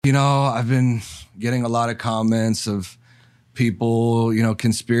You know, I've been getting a lot of comments of people, you know,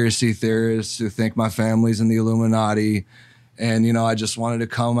 conspiracy theorists who think my family's in the Illuminati. And, you know, I just wanted to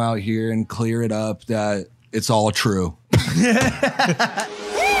come out here and clear it up that it's all true.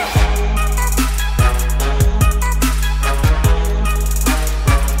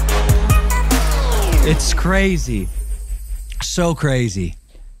 It's crazy. So crazy.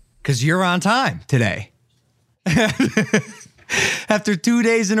 Because you're on time today. After 2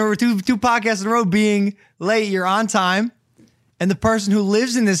 days in a row, two podcasts in a row being late, you're on time. And the person who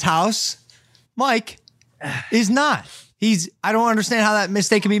lives in this house, Mike, is not. I don't understand how that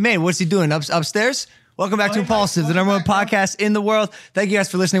mistake can be made. What's he doing upstairs? Welcome back to Impulsive, the number one podcast in the world. Thank you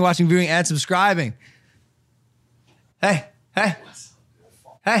guys for listening, watching, viewing, and subscribing. Hey,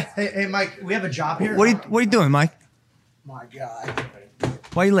 Mike, we have a job here. What are you doing, Mike? My God.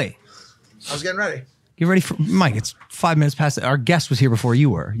 Why are you late? I was getting ready. You ready for Mike? It's 5 minutes past. Our guest was here before you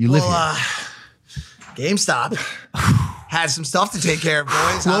were. You live here. GameStop had some stuff to take care of, boys.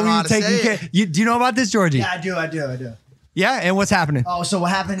 What I don't were know you how to taking say care? it. Do you know about this, Georgie? Yeah, I do. Yeah, and what's happening? Oh, so what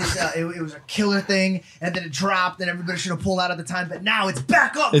happened is it was a killer thing, and then it dropped, and everybody should have pulled out at the time, but now it's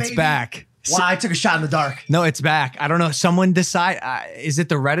back up, It's baby. back. Wow, I took a shot in the dark. No, it's back. I don't know. Someone decide. Is it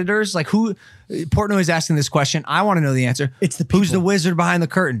the Redditors? Like who? Portnoy is asking this question. I want to know the answer. It's the people. Who's the wizard behind the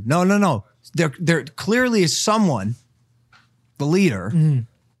curtain? No. There clearly is someone, the leader,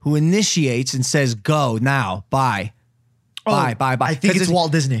 who initiates and says, "Go now, buy." Buy. I think it's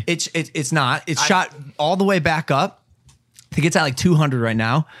Walt Disney. It's not. It's shot all the way back up. I think it's at like 200 right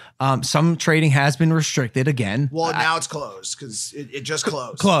now. Some trading has been restricted again. Well, now it's closed because it just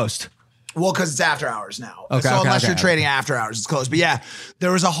closed. Closed. Well, because it's after hours now. Okay, so unless you're okay. trading after hours, it's closed. But yeah,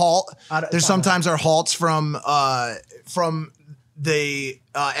 there was a halt. There's sometimes are halts from the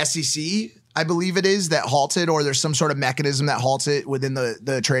SEC, I believe it is, that halts it, or there's some sort of mechanism that halts it within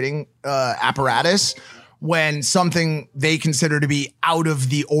the trading apparatus when something they consider to be out of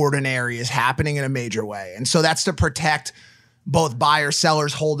the ordinary is happening in a major way. And so that's to protect both buyers,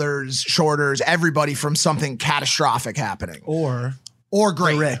 sellers, holders, shorters, everybody from something catastrophic happening. Or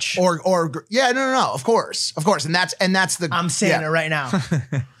great, rich, or no, of course, and that's the. I'm saying it right now.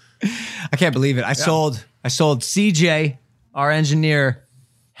 I can't believe it. I sold CJ, our engineer,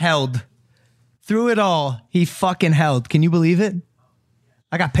 held through it all. He fucking held. Can you believe it?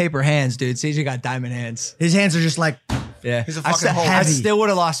 I got paper hands, dude. CJ got diamond hands. His hands are just like, Yeah, He's a fucking hole. I still would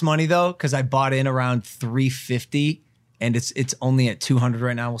have lost money though because I bought in around 350. And it's only at 200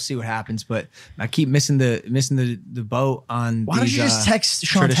 right now. We'll see what happens, but I keep missing the boat on. why don't you just text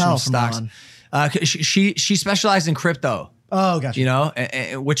Chantel from now on? She specialized in crypto. Oh, gotcha. You know,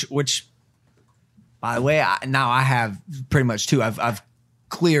 which by the way, I have pretty much too. I've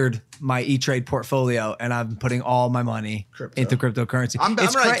cleared my E-Trade portfolio and I'm putting all my money into cryptocurrency. I'm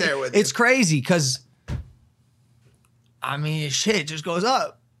right there with you. It's crazy because I mean, shit just goes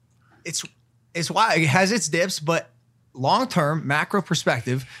up. It's why it has its dips, but long-term macro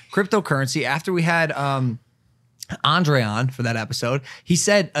perspective, cryptocurrency, after we had Andre on for that episode, he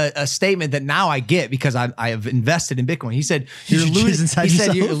said a statement that now I get because I have invested in Bitcoin. He said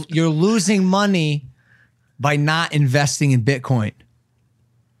you're losing money by not investing in Bitcoin.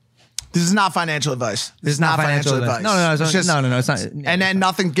 This is not financial advice. This is not financial advice. No, it's not. And then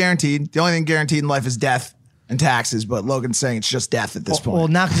nothing's guaranteed. The only thing guaranteed in life is death and taxes, but Logan's saying it's just death at this point. Well,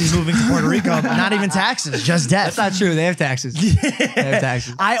 now because he's moving to Puerto Rico, not even taxes, just death. That's not true. They have taxes.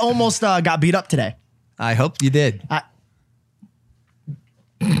 I almost got beat up today. I hope you did.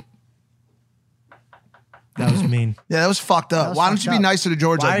 That was mean. Yeah, that was fucked up. Why don't you be nicer to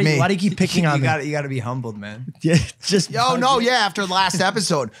George like me? Why do you keep picking on me? You got to be humbled, man. Yeah, just after the last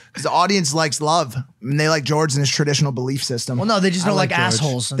episode, because the audience likes love. And they like George and his traditional belief system. Well, no, they just don't like George.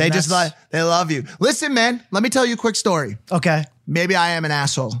 assholes. They love you. Listen, man, let me tell you a quick story. Okay. Maybe I am an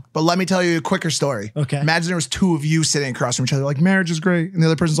asshole, but let me tell you a quicker story. Okay. Imagine there was two of you sitting across from each other, like, marriage is great. And the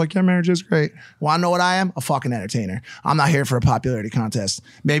other person's like, yeah, marriage is great. Want to know what I am? A fucking entertainer. I'm not here for a popularity contest.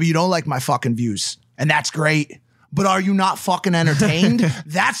 Maybe you don't like my fucking views, and that's great. But are you not fucking entertained?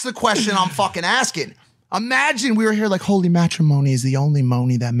 That's the question I'm fucking asking. Imagine we were here like, holy matrimony is the only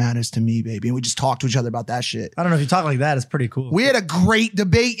money that matters to me, baby. And we just talk to each other about that shit. I don't know if you talk like that. It's pretty cool. We had a great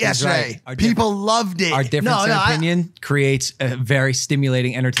debate yesterday. Right. People loved it. Our difference in opinion creates a very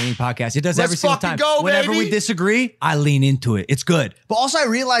stimulating, entertaining podcast. It does every single time. Go, Whenever baby. we disagree, I lean into it. It's good. But also, I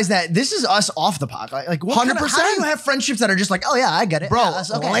realized that this is us off the pod. Like 100%. How do you have friendships that are just like, oh yeah, I get it, Bro, yeah,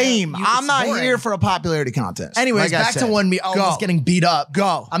 that's okay. lame. I'm not boring. here for a popularity contest. Anyways, Like I back said. to when me almost getting beat up.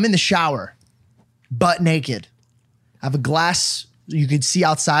 Go. I'm in the shower, butt naked. I have a glass you could see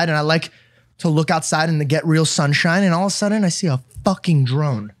outside, and I like to look outside and to get real sunshine. And all of a sudden, I see a fucking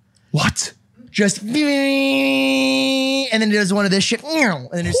drone. What? Just, and then it does one of this shit, and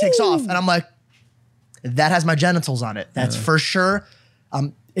then it just takes off. And I'm like, that has my genitals on it. That's for sure.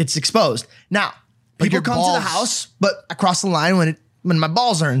 It's exposed. Now, Like people your come to balls. the house, but I cross the line when my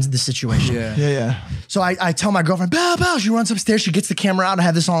balls are in this situation. Yeah. So I tell my girlfriend, bow. She runs upstairs. She gets the camera out. I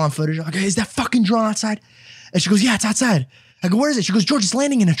have this all on footage. I'm like, hey, is that fucking drone outside? And she goes, yeah, it's outside. I go, where is it? She goes, George, it's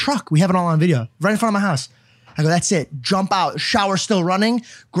landing in a truck. We have it all on video, right in front of my house. I go, that's it. Jump out. Shower still running.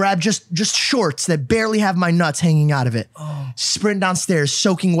 Grab just shorts that barely have my nuts hanging out of it. Sprint downstairs,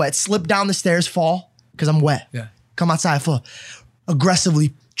 soaking wet. Slip down the stairs, fall, because I'm wet. Yeah. Come outside, fall.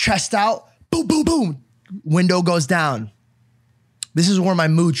 Aggressively, chest out. Boom, boom, boom. Window goes down. This is where my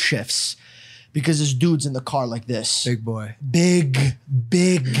mood shifts because this dude's in the car like this. Big boy. Big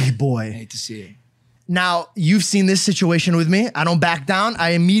I boy. hate to see it. Now, you've seen this situation with me. I don't back down.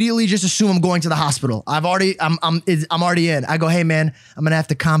 I immediately just assume I'm going to the hospital. I'm already in. I go, hey man, I'm gonna have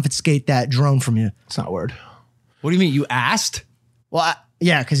to confiscate that drone from you. It's not word. What do you mean? You asked? Well,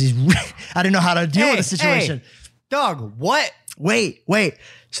 yeah, because I didn't know how to deal with the situation. Hey, dog, what? Wait.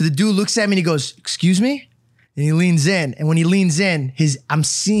 So the dude looks at me and he goes, excuse me? And he leans in. And when he leans in, I'm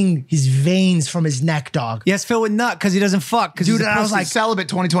seeing his veins from his neck, dog. Yes, filled with nut because he doesn't fuck. Dude, and I was like, celibate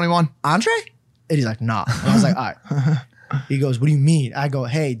 2021. Andre? And he's like, nah. And I was like, all right. He goes, what do you mean? I go,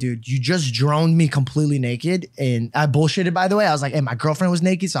 hey, dude, you just droned me completely naked. And I bullshitted, by the way. I was like, hey, my girlfriend was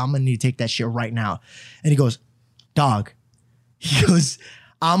naked, so I'm gonna need to take that shit right now. And he goes, dog. He goes,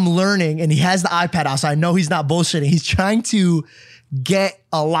 I'm learning. And he has the iPad out, so I know he's not bullshitting. He's trying to get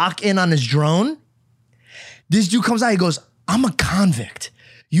a lock in on his drone. This dude comes out, he goes, I'm a convict.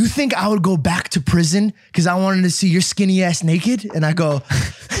 You think I would go back to prison because I wanted to see your skinny ass naked? And I go,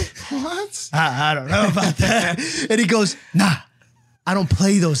 What? I don't know about that. And he goes, nah, I don't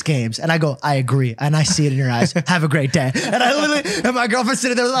play those games. And I go, I agree. And I see it in your eyes. Have a great day. And I literally, and my girlfriend's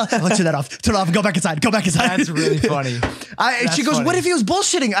sitting there, oh, turn that off. Turn it off. Go back inside. Go back inside. That's really funny. She goes, what if he was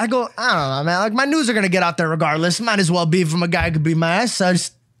bullshitting? I go, I don't know, man. Like my news are going to get out there regardless. Might as well be from a guy who could be my ass. So I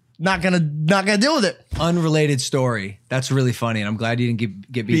just not gonna deal with it. Unrelated story. That's really funny, and I'm glad you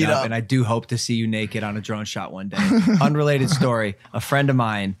didn't get beat up. And I do hope to see you naked on a drone shot one day. Unrelated story. A friend of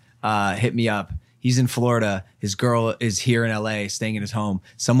mine hit me up. He's in Florida. His girl is here in LA, staying in his home.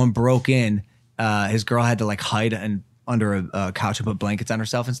 Someone broke in. His girl had to like hide under a couch and put blankets on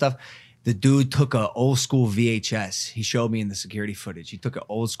herself and stuff. The dude took a old school VHS. He showed me in the security footage. He took an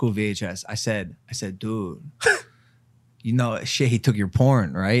old school VHS. I said, dude. You know, shit, he took your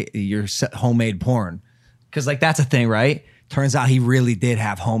porn, right? Your homemade porn. Because, like, that's a thing, right? Turns out he really did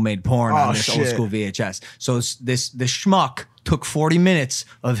have homemade porn on this old school VHS. So this schmuck took 40 minutes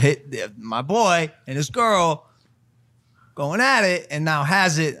of my boy and his girl going at it and now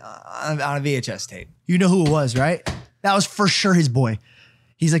has it on a VHS tape. You know who it was, right? That was for sure his boy.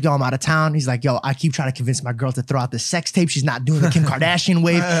 He's like, yo, I'm out of town. He's like, yo, I keep trying to convince my girl to throw out the sex tape. She's not doing the Kim Kardashian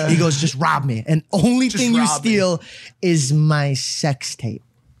wave. He goes, just rob me. And only thing you steal is my sex tape.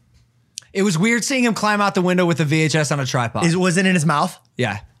 It was weird seeing him climb out the window with a VHS on a tripod. Was it in his mouth?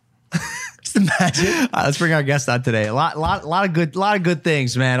 Yeah. Just imagine. All right, let's bring our guest on today. A lot of good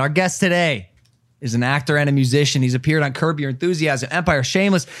things, man. Our guest today is an actor and a musician. He's appeared on Curb Your Enthusiasm, Empire,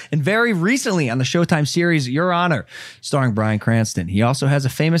 Shameless, and very recently on the Showtime series Your Honor, starring Bryan Cranston. He also has a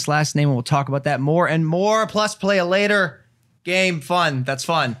famous last name, and we'll talk about that more and more. Plus, play a later game. Fun. That's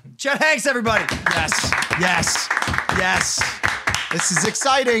fun. Chet Hanks, everybody. Yes. This is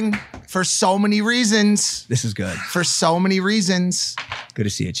exciting for so many reasons. This is good. For so many reasons. Good to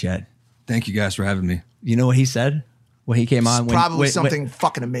see you, Chet. Thank you guys for having me. You know what he said when he came on? Probably something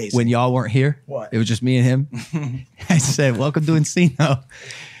fucking amazing. When y'all weren't here. What? It was just me and him. I said, welcome to Encino.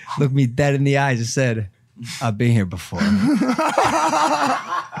 Looked me dead in the eyes and said, I've been here before.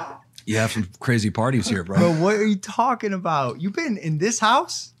 You have some crazy parties here, bro. But what are you talking about? You've been in this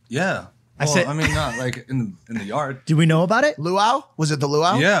house? Yeah. I said- I mean, not like in the yard. Do we know about it? Luau? Was it the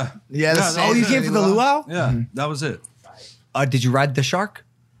Luau? Yeah. Yeah. that Oh, was you it. came for the luau? Yeah, that was it. Did you ride the shark?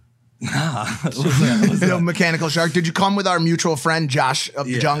 The mechanical shark. Did you come with our mutual friend Josh of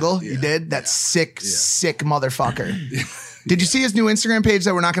the jungle? You did? That sick motherfucker. Did you see his new Instagram page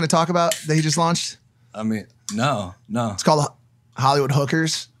that we're not going to talk about that he just launched? I mean, no. It's called Hollywood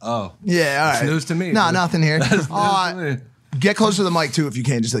Hookers. Oh. Yeah, all right. It's news to me. No, dude. nothing here. That's news to me. Get closer to the mic too if you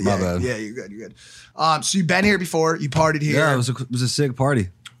can. Just My bad. Yeah, you're good. So you've been here before. You partied here. Yeah, it was a sick party.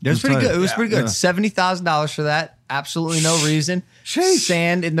 It was pretty tight. good. It was pretty good. Yeah. $70,000 for that. Absolutely no reason.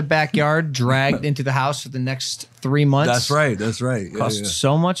 Sand in the backyard, dragged into the house for the next 3 months. That's right. Yeah, Cost yeah.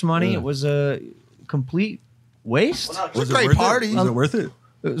 so much money. Yeah. It was a complete waste. It was a great party. Was it worth it?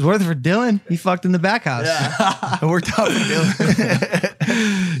 It was worth it for Dylan. He fucked in the back house. Yeah. It worked out for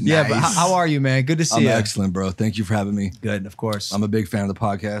Dylan. Yeah, but how are you, man? Good to see I'm you. excellent, bro. Thank you for having me. Good, of course. I'm a big fan of the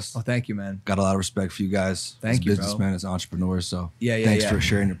podcast. Oh, thank you, man. Got a lot of respect for you guys. Thank you, as bro. businessmen, as entrepreneurs. So Yeah, thanks yeah. for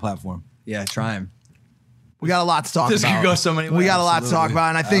sharing your platform. Yeah, try him. We got a lot to talk This about. could go so many ways. We got a lot to talk Absolutely. about,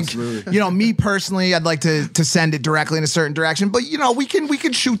 and I think Absolutely. you know, me personally, I'd like to send it directly in a certain direction. But you know, we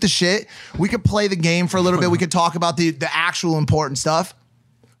can shoot the shit. We could play the game for a little bit. We could talk about the actual important stuff.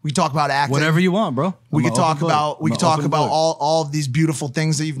 We could talk about acting. Whatever you want, bro. We I'm could an talk open book. about we I'm could an talk open about book. all of these beautiful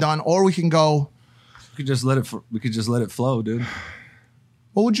things that you've done, or we can go. We could just let it. We could just let it flow, dude.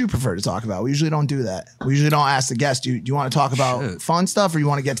 What would you prefer to talk about? We usually don't do that. We usually don't ask the guest. Do you want to talk about Shit. fun stuff, or you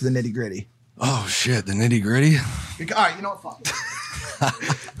want to get to the nitty gritty? Oh shit, the nitty gritty. All right, you know what?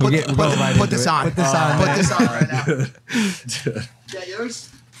 Fuck. We'll go right Put into this it. on. Put this on. Put man. this on right now. Yeah, yours.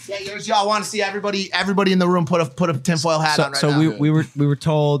 Yeah, yours. Y'all want to see everybody in the room put a tinfoil hat on right So now. we were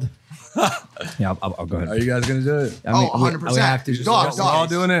told. Yeah, I'll go ahead. Are you guys gonna do it? I mean, Oh, 100%. we have to just. Dog, We're all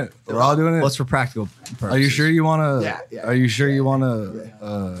doing it. We're all doing it. What's for practical purposes? Are you sure you wanna? Yeah, yeah. Are you sure you wanna?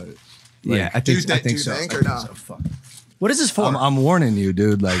 Yeah, I Do think, you so. think I or think no? so. Fuck. What is this for? I'm warning you,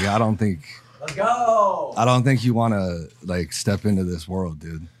 dude. Like I don't think Let's go. I don't think you wanna like step into this world,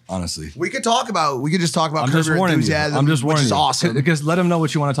 dude. Honestly. We could just talk about I'm Curb just Your warning you. Enthusiasm, I'm just warning which is you. awesome. Because let them know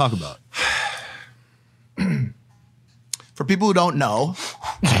what you want to talk about. For people who don't know,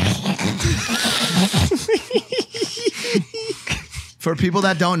 for people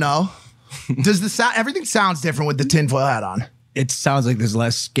that don't know, does the sound? Everything sounds different with the tinfoil hat on. It sounds like there's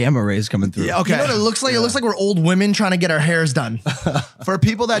less gamma rays coming through. Yeah, okay. You know what it looks like? It looks like we're old women trying to get our hairs done. For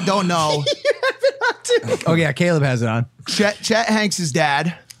people that don't know, Oh yeah, Caleb has it on. Chet Hanks'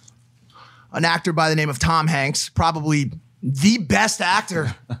 dad, an actor by the name of Tom Hanks, probably the best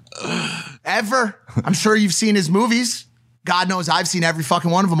actor ever. I'm sure you've seen his movies. God knows I've seen every fucking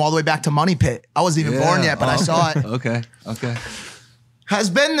one of them, all the way back to Money Pit. I wasn't even born yet, but I saw it. Okay. Has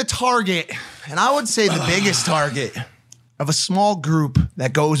been the target, and I would say the biggest target, of a small group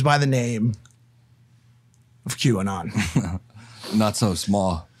that goes by the name of QAnon. Not so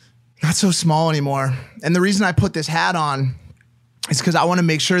small. Not so small anymore. And the reason I put this hat on is because I want to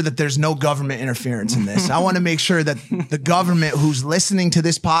make sure that there's no government interference in this. I want to make sure that the government who's listening to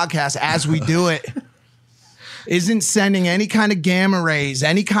this podcast as we do it isn't sending any kind of gamma rays,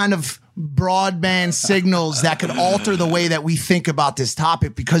 any kind of broadband signals that could alter the way that we think about this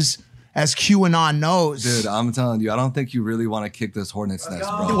topic, because as QAnon knows, Dude, I'm telling you, I don't think you really want to kick this hornet's nest,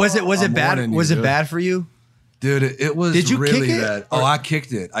 bro. Was it I'm bad? warning you, Was it dude. bad for you? Dude, it was Did you really kick it? bad. Oh, I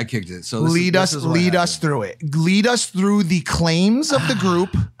kicked it. So this lead is what us happened. through it. Lead us through the claims of the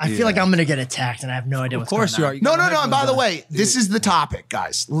group. I feel like I'm gonna get attacked, and I have no idea Of what's course you going are. on. No. And by the way, this is the topic,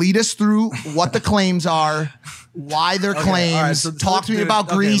 guys. Lead us through what the claims are, why they're claims. all right, so Talk to me dude, about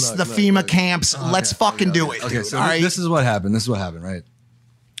okay, Greece, look, the look, FEMA look. camps. Let's fucking do it. Okay, dude. so all right. this is what happened. Right?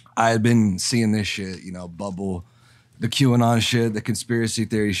 I had been seeing this shit, bubble, the QAnon shit, the conspiracy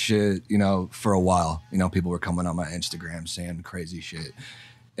theory shit, for a while. People were coming on my Instagram saying crazy shit.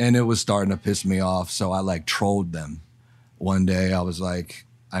 And it was starting to piss me off. So I like trolled them. One day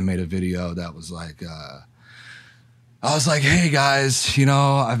I made a video that was like, hey guys,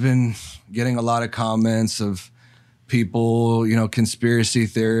 I've been getting a lot of comments of people, conspiracy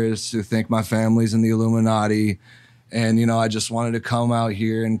theorists who think my family's in the Illuminati. And, I just wanted to come out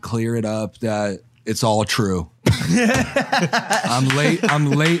here and clear it up that it's all true. I'm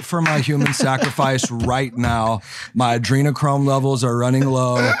late for my human sacrifice right now. My adrenochrome levels are running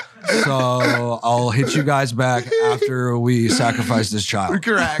low. So I'll hit you guys back after we sacrifice this child.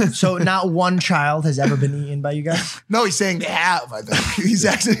 Correct. So not one child has ever been eaten by you guys? No, he's saying they have. I think he's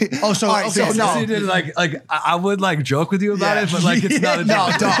actually. Oh, so- all right, okay, so no. See, dude, I would joke with you about it, but it's not a joke.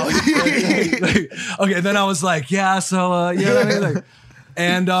 No, don't. Okay, then I was like, yeah, so you know what I mean?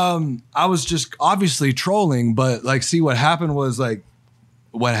 And I was just obviously trolling, but see what happened was I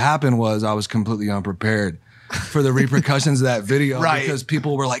was completely unprepared for the repercussions of that video. Right. Because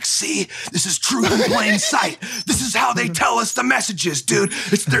people were like, see, this is truth in plain sight. This is how they tell us the messages, dude.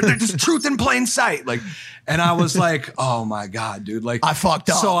 They're just truth in plain sight. And I was like, oh my God, dude. I fucked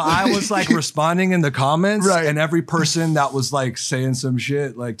up. So I was responding in the comments, Right. and every person that was saying some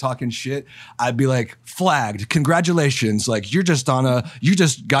shit, talking shit, I'd be flagged. Congratulations. You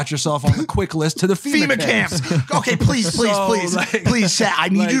just got yourself on the quick list to the FEMA camps. Okay, please, So, please, chat. I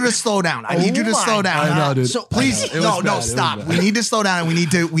need you to slow down. I need you to Oh slow my down. I know, dude. So please, I know. It was bad. It was stop. bad. We need to slow down, and we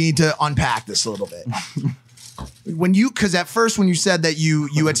need to unpack this a little bit. Because at first when you said that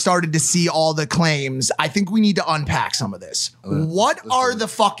you had started to see all the claims, I think we need to unpack some of this. What are the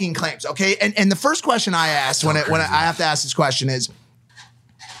fucking claims? Okay, and the first question I asked when I have to ask this question is,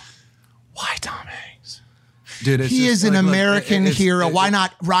 Why Tom Hanks? Dude, He is an American hero. Why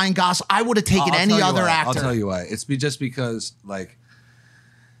not Ryan Gosling? I would have taken any other actor. I'll tell you why. It's just because, like,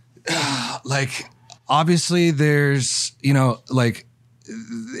 obviously there's, you know, like,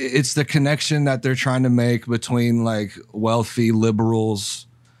 it's the connection that they're trying to make between like wealthy liberals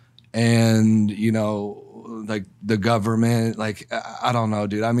and, you know, like the government. Like, I don't know,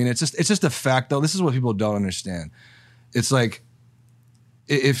 dude. I mean, it's just a fact though. This is what people don't understand. It's like,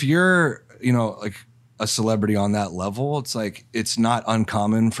 if you're, you know, like a celebrity on that level, it's like, it's not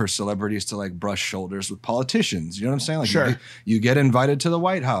uncommon for celebrities to like brush shoulders with politicians. You know what I'm saying? Like, sure. You get invited to the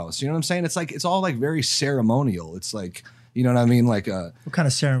White House. You know what I'm saying? It's like, it's all like very ceremonial. It's like, you know what I mean? Like, what kind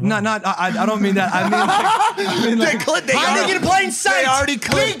of ceremony? I don't mean that. I mean like, hiding in plain sight. They already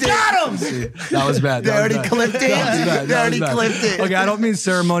clipped it. Got him. see, that was bad. They already clipped it. They already clipped it. Okay, I don't mean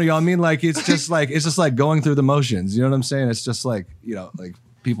ceremonial. I mean like it's just like going through the motions. You know what I'm saying? It's just like, you know, like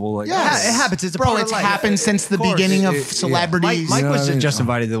people like Yeah, it happens. It's a Bro, part of it's life. happened since the course. beginning of Yeah. celebrities. Mike You know was what I mean? just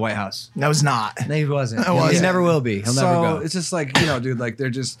invited to the White House. No, it's not. No, he wasn't. I wasn't. He never will be. He'll so never go. it's just like, you know, dude, like they're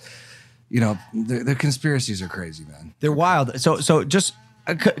just, you know, their conspiracies are crazy, man. They're wild. So just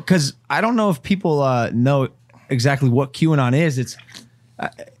because I don't know if people know exactly what QAnon is.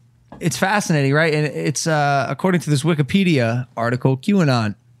 It's fascinating, right? And it's according to this Wikipedia article,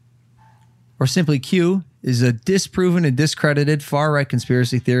 QAnon, or simply Q, is a disproven and discredited far-right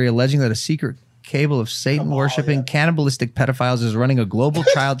conspiracy theory alleging that a secret cable of Satan-worshipping, cannibalistic pedophiles is running a global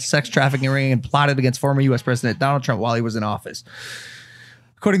child sex trafficking ring and plotted against former U.S. President Donald Trump while he was in office.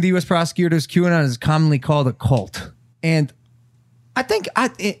 According to U.S. prosecutors, QAnon is commonly called a cult. And I think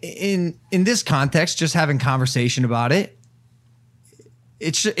in this context, just having conversation about it,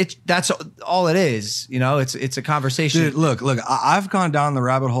 it's that's all it is. You know, it's a conversation. Dude, look, I've gone down the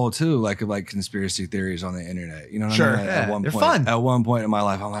rabbit hole too, like conspiracy theories on the internet. You know what Sure. I mean? Yeah, they're point, fun. At one point in my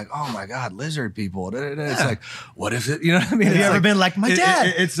life, I'm like, oh my God, lizard people. It's like, what if it, you know what I mean? Have you It's ever like- been like, my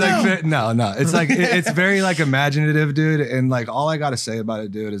dad? It's like, no. It's like, it's very like imaginative, dude. And like, all I got to say about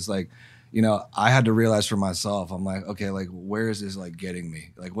it, dude, is like, you know, I had to realize for myself, I'm like, okay, like, where is this like getting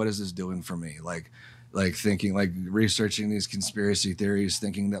me? Like, what is this doing for me? Like thinking, like researching these conspiracy theories,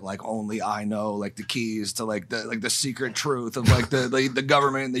 thinking that like only I know like the keys to like the secret truth of like the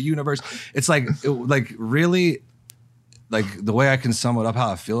government and the universe. It's like really, like the way I can sum it up,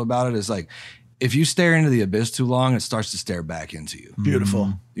 how I feel about it is like, if you stare into the abyss too long, it starts to stare back into you.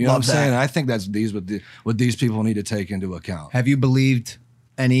 Beautiful. You know Love what I'm saying? And I think that's what these people need to take into account. Have you believed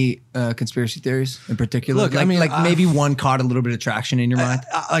any conspiracy theories in particular? Look, like, I mean, like maybe one caught a little bit of traction in your mind.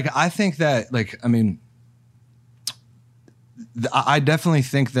 I think that, like, I mean, I definitely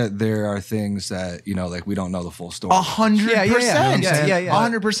think that there are things that, you know, like we don't know the full story. 100%. Yeah.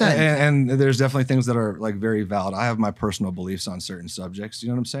 100%. And there's definitely things that are like very valid. I have my personal beliefs on certain subjects. You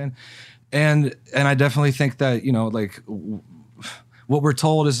know what I'm saying? And I definitely think that, you know, like what we're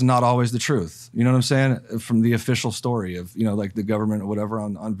told is not always the truth. You know what I'm saying? From the official story of, you know, like the government or whatever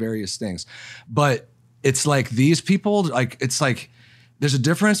on various things. But it's like these people, like, it's like, there's a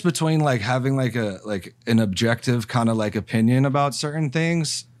difference between like having like an objective kind of like opinion about certain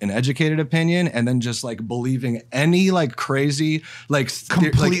things, an educated opinion, and then just like believing any like crazy like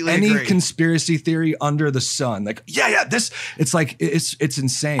Completely any agree. conspiracy theory under the sun. Like this it's like it's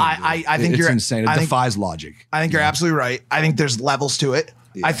insane. I think it's you're insane. It defies logic. I think you're absolutely right. I think there's levels to it.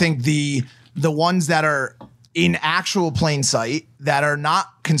 Yeah. I think the ones that are in actual plain sight that are not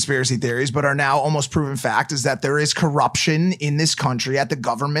conspiracy theories but are now almost proven fact is that there is corruption in this country at the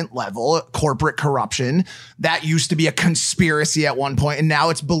government level, corporate corruption that used to be a conspiracy at one point and now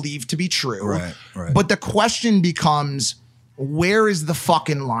it's believed to be true. Right. But the question becomes, where is the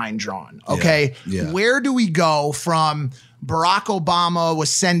fucking line drawn? Okay. Yeah. Where do we go from Barack Obama was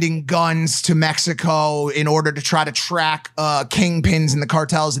sending guns to Mexico in order to try to track kingpins in the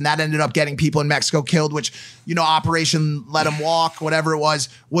cartels, and that ended up getting people in Mexico killed, which, you know, Operation Let 'Em Walk, whatever it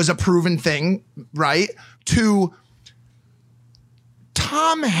was a proven thing, right? To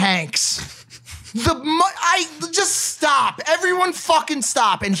Tom Hanks. I just stop. Everyone fucking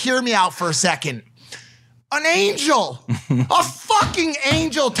stop and hear me out for a second. An angel. A fucking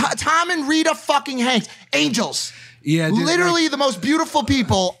angel. Tom and Rita fucking Hanks. Angels. Yeah, dude, literally the most beautiful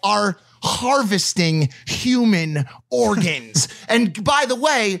people are harvesting human organs. And by the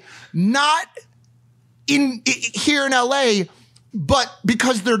way, not here in LA, but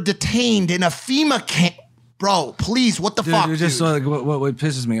because they're detained in a FEMA camp. Bro, please, what the fuck, Dude, just dude? like what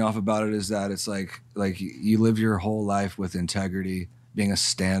pisses me off about it is that it's like you live your whole life with integrity, being a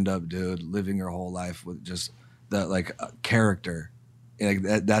stand-up dude, living your whole life with just that like character. Like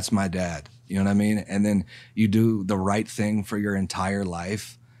that's my dad. You know what I mean? And then you do the right thing for your entire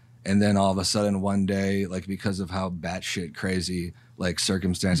life, And then all of a sudden one day, like because of how batshit crazy like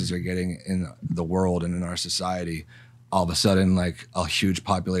circumstances are getting in the world and in our society, all of a sudden like a huge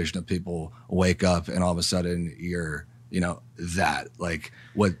population of people wake up and all of a sudden you're, you know, that like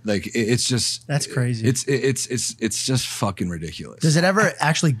what, like it's just, That's crazy. It's just fucking ridiculous. Does it ever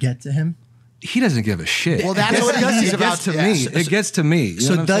actually get to him? He doesn't give a shit. Well, that's what he's about to me. It gets to me. You know So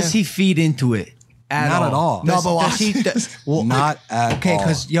what I'm does saying? he feed into it? Not at all. No, but Does he? Well, Not at okay, all.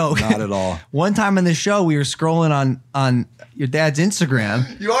 because yo, not at all. One time in the show, we were scrolling on your dad's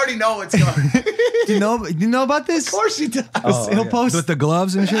Instagram. You already know what's going. Do you know about this? Of course he does. He'll post With the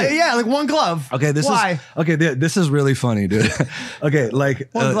gloves and shit. yeah, like one glove. Okay, Why? This is really funny, dude. Okay, like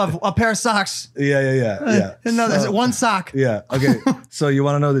One glove, a pair of socks. yeah. No, that's one sock. Yeah. Okay. So you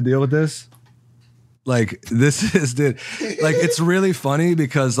want to know the deal with this? Like this is dude, like it's really funny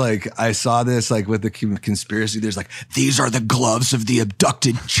because like I saw this like with the conspiracy. There's like these are the gloves of the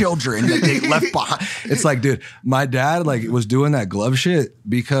abducted children that they left behind. It's like, dude, my dad like was doing that glove shit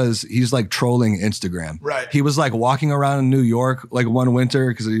because he's like trolling Instagram. Right. He was like walking around in New York like one winter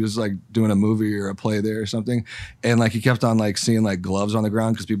because he was like doing a movie or a play there or something, and like he kept on like seeing like gloves on the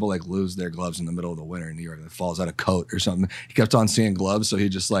ground because people like lose their gloves in the middle of the winter in New York. It falls out of coat or something. He kept on seeing gloves, so he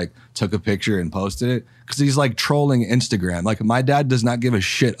just like took a picture and posted it because he's like trolling Instagram. Like my dad does not give a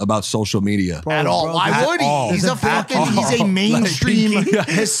shit about social media At all. bro, Why at would he? all. He's a At fucking. all. He's a mainstream Like,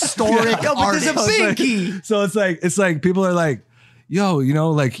 historic Yo, but there's artist. a pinky. So it's like people are like, yo, you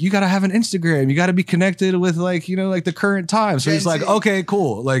know, like you gotta have an Instagram. You gotta be connected with like, you know, like the current time. So he's Gen like, Z. okay,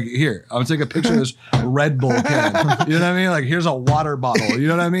 cool. Like here, I'm gonna take a picture of this Red Bull can. You know what I mean? Like here's a water bottle. You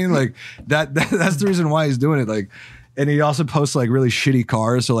know what I mean? Like that's the reason why he's doing it. Like, and he also posts like really shitty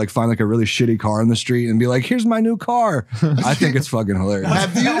cars. So like find like a really shitty car on the street and be like, here's my new car. I think it's fucking hilarious.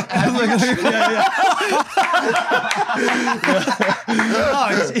 Have you?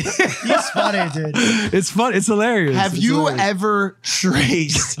 He's funny, dude. It's fun. It's hilarious. Have It's you hilarious. ever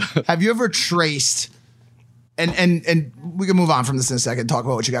traced? Have you ever traced? And we can move on from this in a second. Talk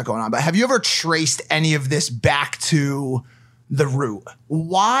about what you got going on. But have you ever traced any of this back to the root?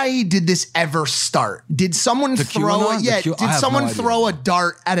 Why did this ever start? Did someone throw QAnon? it? Yeah. I Did have someone no idea. throw a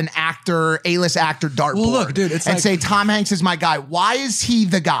dart at an actor, A-list actor dartboard? Well, look, dude, it's and like- say Tom Hanks is my guy. Why is he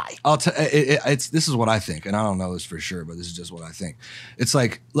the guy? I'll tell it's this is what I think, and I don't know this for sure, but this is just what I think. It's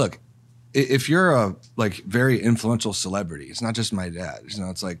like, look, if you're a like very influential celebrity, it's not just my dad. You know,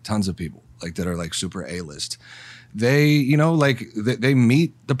 it's like tons of people like that are like super A-list. They, you know, like they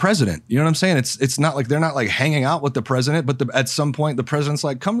meet the president. You know what I'm saying? It's not like they're not like hanging out with the president, but at some point the president's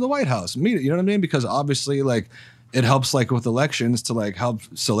like, come to the White House, meet it. You know what I mean? Because obviously, like it helps like with elections to like help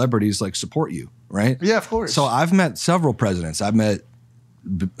celebrities like support you, right? Yeah, of course. So I've met several presidents. I met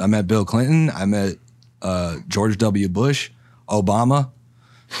Bill Clinton. I met George W. Bush, Obama.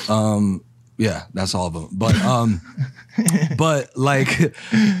 Yeah, that's all of them. But like,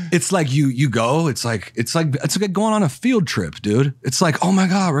 it's like you go. It's like going on a field trip, dude. It's like, oh my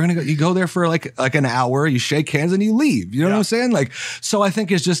god, we're gonna go. You go there for like an hour. You shake hands and you leave. You know what I'm saying? Like, so I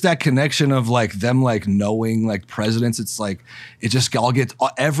think it's just that connection of like them like knowing like presidents. It's like it just all gets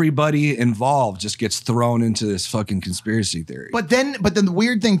everybody involved just gets thrown into this fucking conspiracy theory. But then the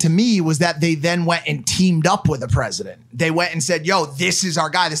weird thing to me was that they then went and teamed up with the president. They went and said, yo, this is our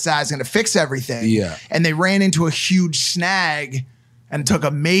guy. This guy's going to fix everything. Yeah. And they ran into a huge snag and took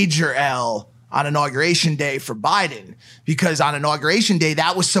a major L on Inauguration Day for Biden, because on Inauguration Day,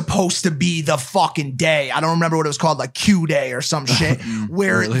 that was supposed to be the fucking day. I don't remember what it was called, like Q Day or some shit,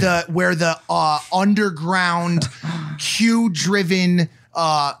 where Really? the underground Q-driven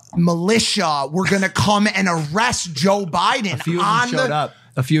militia were gonna come and arrest Joe Biden. A few of them showed up.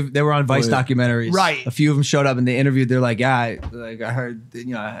 They were on Vice documentaries. Right. A few of them showed up and they interviewed. They're like, yeah, I heard,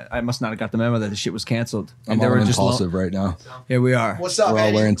 you know, I must not have got the memo that the shit was canceled. And I'm they all were just impulsive right now. Here we are. What's up, We're all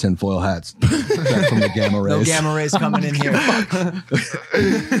Eddie? wearing tinfoil hats Back from the gamma rays. No gamma rays coming in here.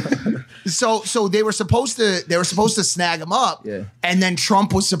 So they were supposed to snag him up, Yeah. and then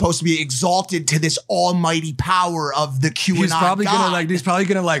Trump was supposed to be exalted to this almighty power of the QAnon He's probably God.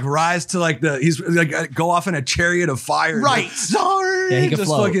 gonna like rise to like he's like go off in a chariot of fire. Right. Like, sorry. Yeah, he could Just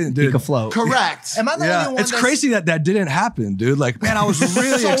float. fucking, He dude. could float. Correct. Am I the Yeah, only one it's that's- crazy that didn't happen, dude. Like, man, I was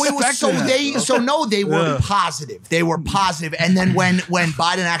really So it was expecting that. they were positive. They were positive. And then when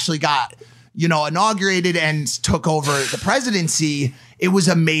Biden actually got, you know, inaugurated and took over the presidency, it was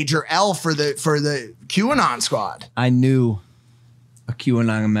a major L for the QAnon squad. I knew a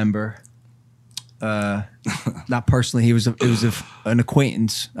QAnon member. Not personally. It was an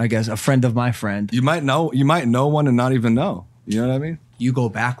acquaintance, I guess, a friend of my friend. You might know one and not even know. You know what I mean? You go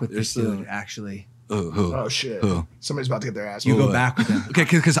back with this There's dude, actually. Who? Oh shit! Who? Somebody's about to get their ass. You whooped. go back with him. Okay,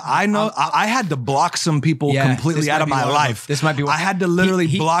 because I know I had to block some people Yeah, completely this out might of be my one of life. them. This might be one- I had to literally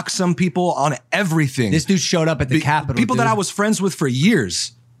He- block some people on everything. This dude showed up at the Capitol. People that I was friends with for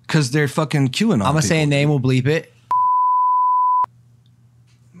years because they're fucking queuing on. I'm gonna say a name. We'll bleep it.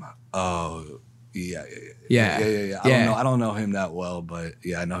 Oh, yeah. I don't know him that well, but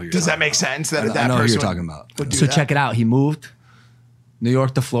yeah, I know who you're Does that talking make about. sense? That I know who person you're talking about. would do So that? check it out. He moved New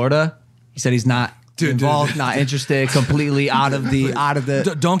York to Florida. He said he's not involved, not interested, completely out of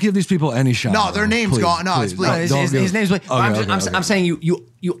the. Don't give these people any shot. No, their bro. name's Please, gone. No, please. it's bleep. No, Don't his give- name's. Okay, I'm saying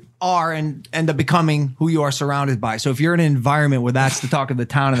you are and end up becoming who you are surrounded by. So if you're in an environment where that's the talk of the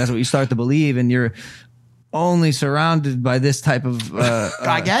town and that's what you start to believe, and you're only surrounded by this type of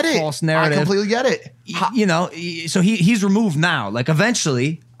I get it. false narrative. I completely get it. You know, so he's removed now. Like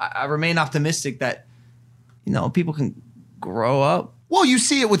eventually, I remain optimistic that people can grow up. Well, you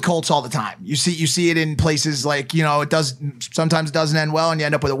see it with Colts all the time. You see it in places like, it sometimes doesn't end well and you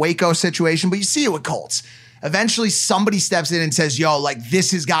end up with a Waco situation, but you see it with Colts. Eventually somebody steps in and says, yo, like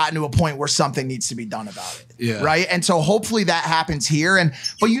this has gotten to a point where something needs to be done about it. Yeah. Right. And so hopefully that happens here.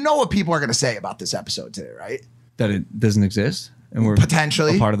 But you know what people are going to say about this episode today, right? That it doesn't exist, and we're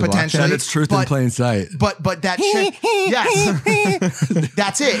Potentially, a part of the potentially. blockchain. And it's truth in plain sight. But that shit, yes,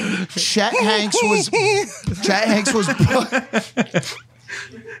 that's it. Chet Hanks was.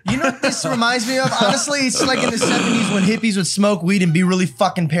 You know what this reminds me of? Honestly, it's like in the 70s when hippies would smoke weed and be really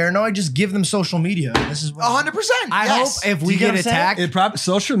fucking paranoid. Just give them social media. This is what 100%. I hope if we you get get what I'm saying? attacked,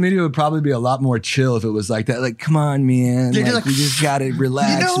 Social media would probably be a lot more chill if it was like that. Like, come on, man. They're Like, like, we just gotta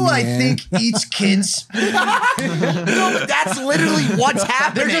relax. You know who I man. think eats kids? No, but that's literally what's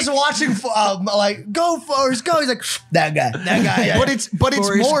happening. They're just watching, like, go Forrest, go. He's like, that guy. Yeah. But it's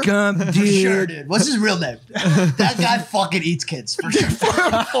Forrest more. Gump, For dude. sure, dude. What's his real name? That guy fucking eats kids. For sure.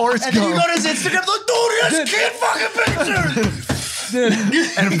 Forrest And then you Gump. go to his Instagram, like, dude, this kid fucking pictures. Dude.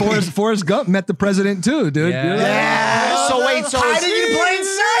 And Forrest Gump met the president too, dude. Yeah. You're like, Yeah. So wait, so hiding in plain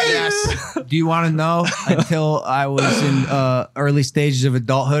sight. Yes. do you want to know? Until I was in early stages of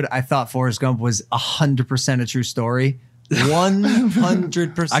adulthood, I thought Forrest Gump was 100% a true story.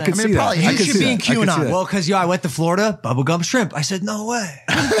 100%. I could see that. probably- I he could should see be in that. I could see that. Well, because I went to Florida, bubblegum shrimp. I said, no way.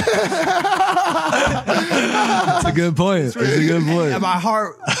 That's a good point. That's a good point. And my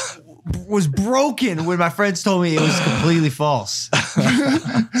heart was broken when my friends told me it was completely false. Back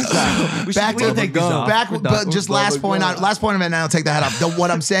to take these off. We're done. but just last point on it, and I'll take the head off.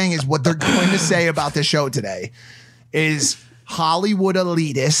 What I'm saying is what they're going to say about the show today is Hollywood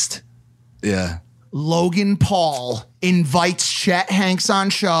elitist Yeah. Logan Paul invites Chet Hanks on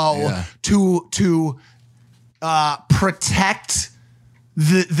show Yeah. to protect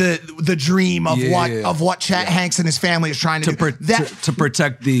the dream of what Chet Hanks and his family is trying to do. To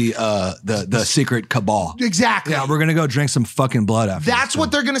protect the secret cabal. Exactly. Yeah, we're gonna go drink some fucking blood after. That's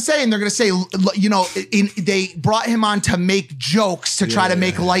what they're going to say. And they're going to say, they brought him on to make jokes to try to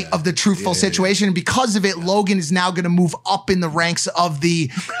make light of the truthful situation. And because of it, Logan is now going to move up in the ranks of the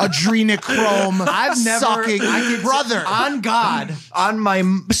adrenochrome I've never, sucking brother. On God, on my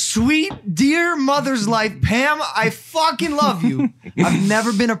sweet, dear mother's life, Pam, I fucking love you. I've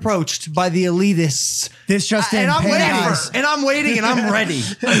never been approached by the elitists. This just in, And I'm Pam, waiting guys. and I'm waiting and I'm ready.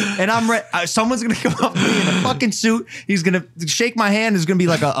 And I'm ready. Someone's going to come up to me in a fucking suit. He's going to shake my hand. There's going to be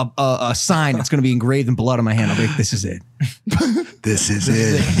like a sign. It's going to be engraved in blood on my hand. I'll be like, this is it. This is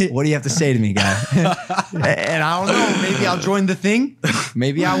it. What do you have to say to me, guy? And I don't know. Maybe I'll join the thing.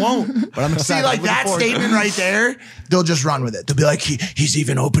 Maybe I won't. But I'm excited. See, like I'm looking that forward to it. statement right there, they'll just run with it. They'll be like, he's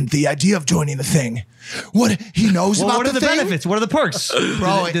even open to the idea of joining the thing. What he knows Well, about what are the thing? benefits? What are the perks?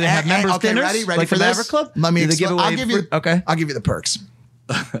 Bro, do they have members okay, dinners? ready like for the this? Maverick Club? Let me Do they explain. give away I'll give you. okay. I'll give you the perks.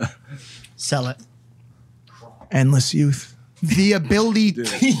 Sell it. Endless youth. The ability.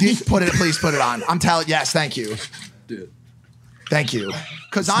 Please put it on. I'm telling. Yes, thank you. Dude. Thank you.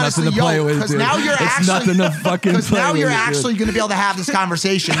 Because Nothing honestly, to play with, because dude. now you're It's actually nothing to fucking because play now with, you're dude. actually going to be able to have this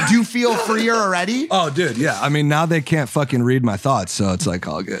conversation. Do you feel freer already? Oh, dude, yeah. I mean, now they can't fucking read my thoughts, so it's like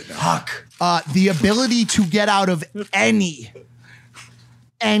all good. Fuck. The ability to get out of any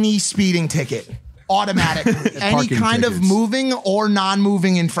speeding ticket automatically. Any Parking kind of tickets. moving or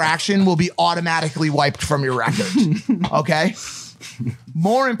non-moving infraction will be automatically wiped from your record. Okay?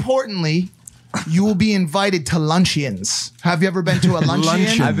 More importantly, you will be invited to luncheons. Have you ever been to a luncheon?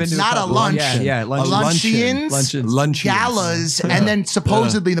 Luncheons. I've been to Not a couple. lunch. Yeah, A luncheons. luncheons. Luncheons. Galas, and then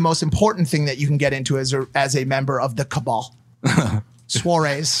supposedly the most important thing that you can get into as a member of the cabal.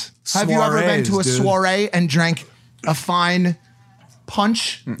 Soirees. Have you ever been to a Soirees, dude. soiree and drank a fine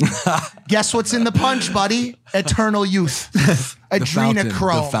punch. Guess what's in the punch, buddy? Eternal youth.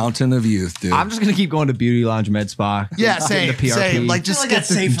 Adrenochrome. The fountain of youth, dude. I'm just gonna keep going to Beauty Lounge Med Spa. Yeah, same. The PRP. Same. Like just skip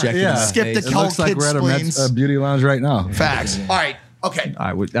the, injected in the skip the face. It looks cold like kid we're at spleens. a beauty lounge right now. Facts. All right. Okay.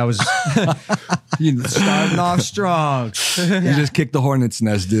 All right, that was you starting off strong. You just kicked the hornet's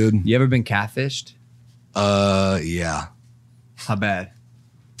nest, dude. You ever been catfished? Yeah. How bad?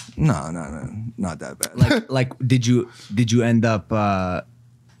 No, not that bad. Like, did you end up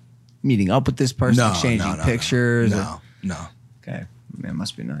meeting up with this person, exchanging pictures? No. Okay, man,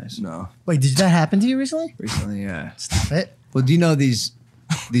 must be nice. No. Wait, did that happen to you recently? Recently, yeah. Stop it. Well, do you know these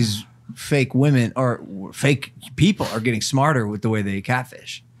fake women or fake people are getting smarter with the way they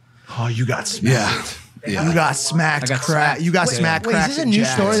catfish? Oh, you got smacked. Yeah. You got smacked. I got smacked. You got smacked. Wait, is this a new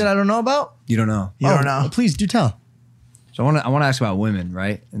story that I don't know about? You don't know. You don't know. Please do tell. So I want to ask about women,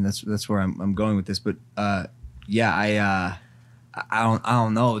 right? And that's where I'm going with this. But yeah, I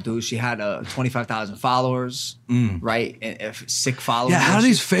don't know, dude. She had 25,000 followers, right? And if sick followers. Yeah, how do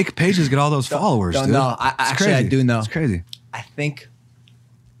these fake pages get all those followers, dude? No, actually, I do know. It's crazy. I think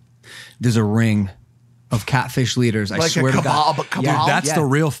there's a ring of catfish leaders. I Like swear a to cabal, God. but cabal? Yeah, That's the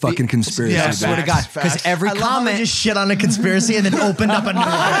real fucking conspiracy. Yeah, I swear to God, Facts, because facts. every I love how comment. they just shit on a conspiracy and then opened up a new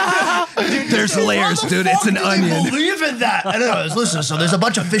one. Dude, there's layers, dude. It's an onion. Believe in that. I don't know. Listen, so there's a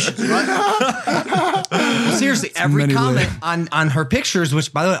bunch of fishes, right? Well, seriously, every many comment layers. on her pictures,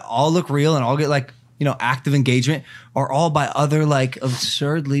 which by the way, all look real and all get like, active engagement, are all by other like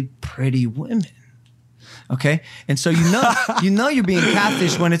absurdly pretty women. Okay. And so you're being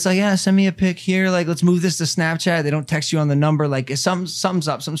catfished when it's like, yeah, send me a pic here. Like, let's move this to Snapchat. They don't text you on the number. Like, if something's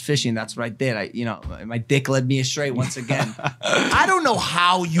up, something's fishy. And that's what I did. My dick led me astray once again. I don't know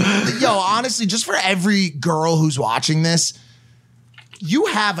how honestly, just for every girl who's watching this, you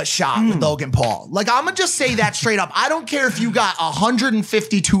have a shot with Logan Paul. Like, I'm going to just say that straight up. I don't care if you got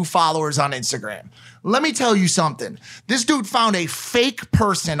 152 followers on Instagram. Let me tell you something. This dude found a fake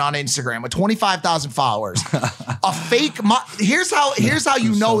person on Instagram with 25,000 followers. A fake. Here's how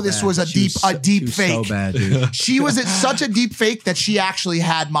you know this was a deep fake. So bad, dude. She was such a deep fake that she actually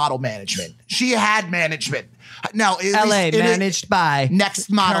had model management. She had management. Now, LA managed by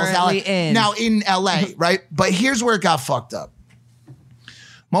Next Models. currently in. Now in LA, right? But here's where it got fucked up.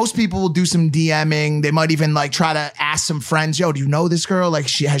 Most people will do some DMing. They might even like try to ask some friends, yo, do you know this girl? Like,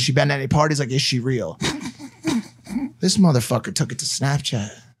 has she been to any parties? Like, is she real? This motherfucker took it to Snapchat.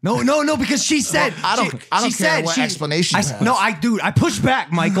 No, because she said I don't care what explanation you have. No, I pushed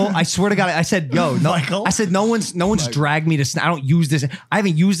back, Michael. I swear to God, I said, yo, no. Michael? I said no one's dragged me to. I don't use this. I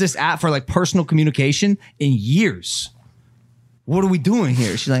haven't used this app for like personal communication in years. What are we doing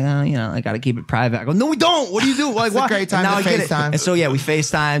here? She's like, I got to keep it private. I go, no, we don't. What do you do? Like, It's a great time and now to I get it. FaceTime. And so yeah, we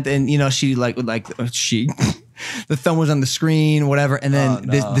FaceTimed, and she she. The thumb was on the screen, whatever, and then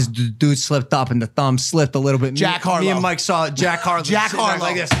this dude slipped up, and the thumb slipped a little bit. Jack Harlow. Me and Mike saw Jack Harlow. Jack sitting there Harlow,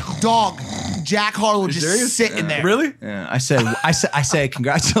 like this. dog. Jack Harlow just serious? sitting there. Really? Yeah, I said,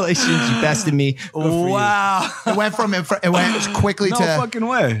 congratulations, you bested me. Good for you. Wow. It went quickly No to. fucking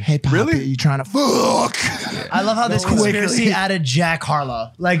way. Hey, Poppy, Really? you trying to fuck? I love how this conspiracy added Jack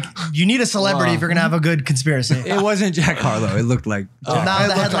Harlow. Like, you need a celebrity if you're going to have a good conspiracy. It wasn't Jack Harlow. It looked like. Now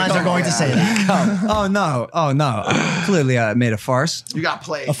the headlines are going to say that. Oh no! Clearly, I made a farce. You got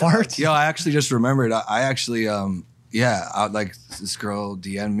played. A fart? Yo, I actually just remembered. I actually, like this girl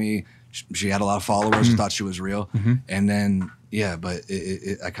DM'd me. She had a lot of followers. Thought she was real, and then but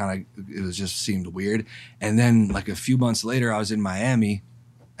it was just seemed weird. And then like a few months later, I was in Miami,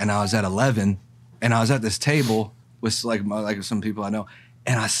 and I was at 11, and I was at this table with like some people I know,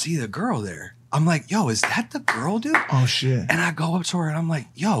 and I see the girl there. I'm like, yo, is that the girl, dude? Oh shit. And I go up to her and I'm like,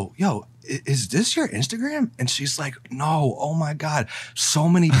 yo, is this your Instagram? And she's like, no, oh my God. So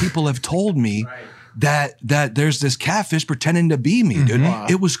many people have told me that there's this catfish pretending to be me, dude. Wow.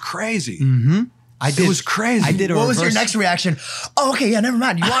 It was crazy. It was crazy. I did a What was your reverse- next reaction? Oh, okay, yeah, never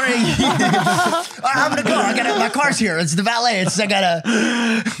mind. You want to? I'm gonna go. My car's here. It's the valet. I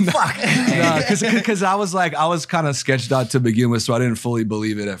gotta. Fuck. Because I was kind of sketched out to begin with, so I didn't fully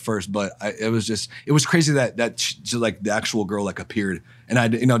believe it at first. But it was crazy that like the actual girl like appeared, and I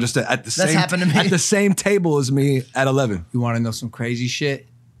just at the same happened to me. at the same table as me at 11. You want to know some crazy shit?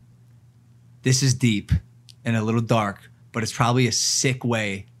 This is deep and a little dark, but it's probably a sick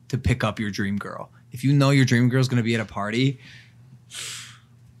way to pick up your dream girl. If you know your dream girl is going to be at a party,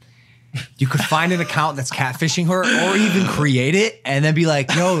 you could find an account that's catfishing her, or even create it and then be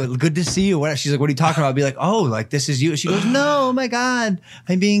like, yo, good to see you. What? She's like, what are you talking about? I'll be like, oh, like this is you. She goes, no, oh my God,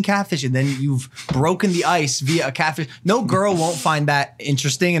 I'm being catfished. And then you've broken the ice via a catfish. No girl won't find that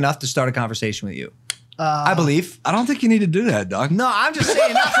interesting enough to start a conversation with you. I believe. I don't think you need to do that, dog. No, I'm just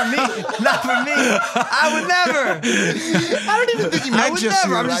saying, not for me. Not for me. I would never. I don't even think you I meant would just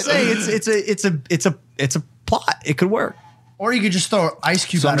never. you, I'm just right? saying it's a plot. It could work. Or you could just throw ice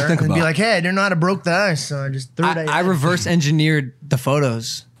cube Something at to her think and be about. like, hey, I didn't know how to broke the ice, so I just threw it at you. I reverse engineered the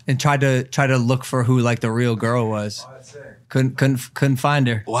photos and tried to look for who like the real girl was. Couldn't find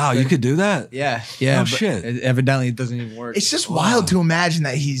her. Wow, you could do that? Yeah. Oh, but shit. Evidently, it doesn't even work. It's just wild to imagine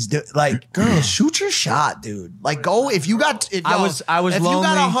that he's like, girl, shoot your shot, dude. Like, go if you got if I yo, was if you lonely.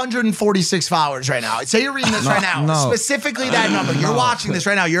 got 146 followers right now. Say you're reading this right now, no. specifically that number. You're watching this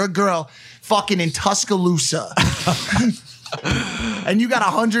right now. You're a girl, fucking in Tuscaloosa, and you got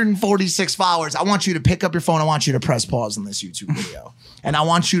 146 followers. I want you to pick up your phone. I want you to press pause on this YouTube video, and I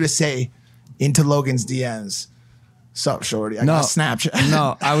want you to say into Logan's DMs. Sup, shorty? I got Snapchat.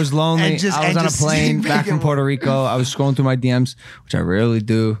 No, I was lonely. And just- I was and on a just plane make back it from work. Puerto Rico. I was scrolling through my DMs, which I rarely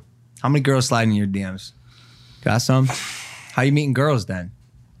do. How many girls slide in your DMs? Got some? How you meeting girls then?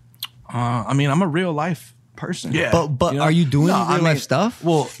 I mean, I'm a real life person. Yeah. But You know? are you doing No, real I mean, life stuff?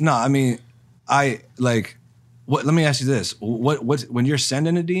 Well, no, I mean, I like. What? Let me ask you this: what? When you're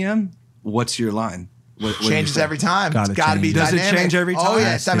sending a DM, what's your line? What do you Changes say? every time. Gotta It's got to be change. Does it dynamic. change every Oh time? yeah.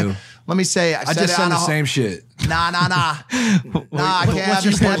 Has to. Let me say. I just send the same shit. Nah. Nah, I can't What's have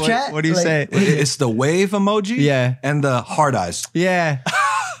your you. Snapchat? What do you Like, say? It's the wave emoji, Yeah. and the hard eyes. Yeah.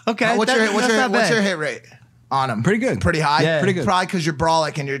 Okay. What's that's not bad. your hit rate on them? Pretty good. Pretty high. Yeah. Pretty good. Probably because you're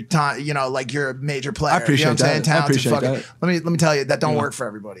brolic and you're like you're a major player. I appreciate you know what I'm saying? that. I Talented appreciate fucking- that. Let me tell you that don't work for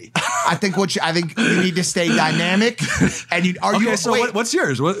everybody. I think you need to stay dynamic. And you are Okay, you so wait, what's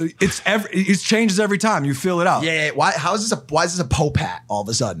yours? It changes every time. You feel it out. Yeah. Why is this a Pope hat all of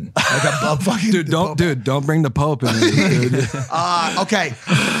a sudden? Like a fucking Dude, don't bring the Pope in. Dude. Okay.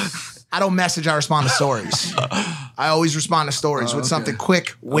 I don't message, I respond to stories. I always respond to stories with okay. something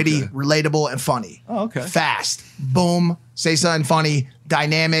quick, witty, Okay. relatable, and funny. Oh, okay. Fast. Boom. Say something funny,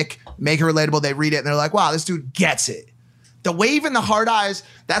 dynamic, make it relatable. They read it and they're like, wow, this dude gets it. The wave and the hard eyes,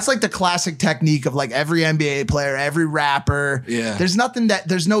 that's like the classic technique of like every NBA player, every rapper. Yeah. There's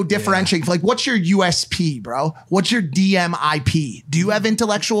no differentiating. Like, what's your USP, bro? What's your DMIP? Do you have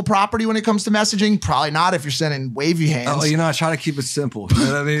intellectual property when it comes to messaging? Probably not if you're sending wavy hands. Oh, I try to keep it simple. You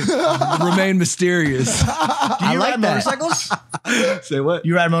know what I mean? Remain mysterious. Do you I like ride that. motorcycles? Say what?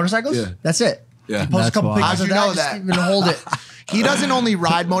 You ride motorcycles? Yeah. That's it. Yeah. Post a That's couple wild. pictures How'd of you that. know Just that? even hold it. He doesn't only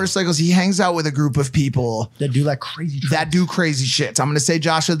ride motorcycles, he hangs out with a group of people That do like crazy tricks. that do crazy shits. I'm going to say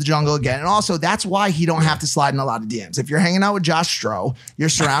Josh of the Jungle again. And also, that's why he don't have to slide in a lot of DMs. If you're hanging out with Josh Stroh, you're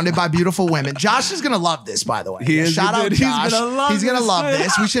surrounded by beautiful women. Josh is going to love this, by the way. He is, Shout out dude. He's Josh. gonna love He's going to this, love man.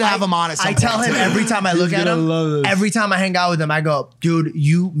 this. We should have him on at some I tell point, him too. every time I look at gonna love him, this. every time I hang out with him, I go, dude,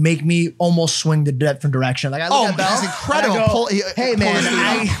 you make me almost swing the different direction. Like I look Oh, at Bell, he's incredible. and I go, Pull- hey man,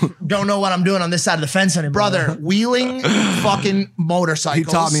 pull his I don't know what I'm doing on this side of the fence anymore. Brother, wheeling fucking motorcycles.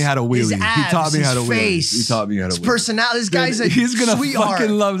 He taught me how to His wheelie. He abs, taught me how to his wheelie. face, He taught me how to his wheelie. personality. This guy's a He's gonna sweetheart.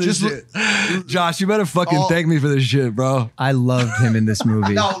 fucking love this Just shit. Josh, you better fucking Oh. thank me for this shit, bro. I loved him in this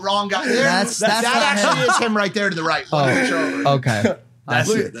movie. No, wrong guy. That's that not actually him. is him right there to the right. One picture over. Okay. That's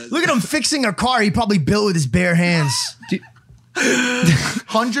it. Look at him fixing a car. He probably built with his bare hands.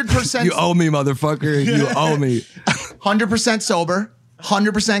 100%. You owe me, motherfucker. You owe me. 100% sober,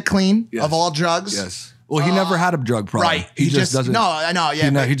 100% clean Yes. of all drugs. Yes. Well, he never had a drug problem. Right. He just doesn't. No, I know. Yeah.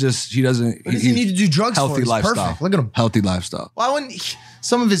 but- He doesn't. What does he need to do drugs for? Healthy He's lifestyle. perfect. Look at him. Healthy lifestyle. Why wouldn't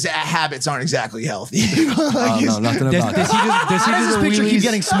some of his habits aren't exactly healthy? Like, No, nothing Does, about does he that. do, does he How do does the this picture keep wheelies?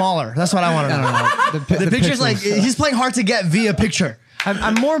 getting smaller? That's what I want to know. The picture's like he's playing hard to get via picture.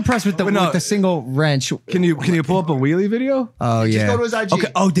 I'm more impressed with the, But no. with the single wrench. Can you pull up a wheelie video? Oh just yeah. go to his IG. Okay.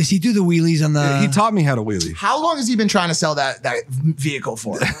 Oh, does he do the wheelies on the? He taught me how to wheelie. How long has he been trying to sell that vehicle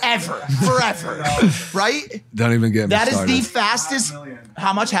for? Ever. Forever. Right? Don't even get me That is started. the fastest.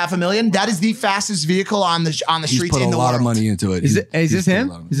 How much? $500,000? That is the fastest vehicle on the He's streets put a in the lot world. of money into it. Is He's this put a him?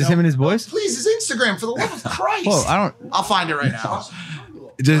 lot of money. Is this him and his boys? Please, his Instagram, for the love of Christ. Whoa, I don't. I'll find it right now.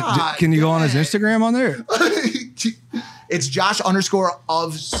 Can you go on his dang. Instagram on there? It's Josh _of _the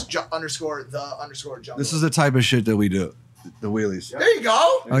 _ This is the type of shit that we do. The wheelies. There you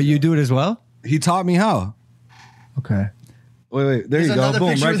go. Oh, you do it as well? He taught me how. Okay. Wait. There There's you go. another Boom,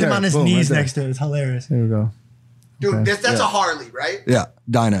 picture right with him there. on his Boom, knees right there. next to it. It's hilarious. There we go. Dude, Okay. that's a Harley, right? Yeah,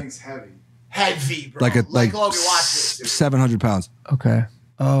 Dyna. Heavy, bro. Like Logan, watch this. Dude. 700 pounds. Okay.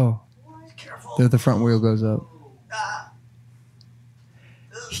 Oh, Careful. the front wheel goes up.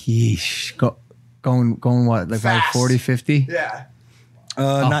 Yeesh. Going what? Like Fast. 40, 50? Yeah.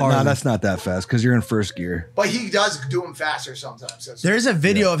 No, that's not that fast because you're in first gear. But he does do them faster sometimes. There's a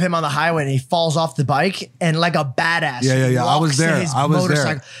video of him on the highway and he falls off the bike and like a badass. Yeah. I was there. I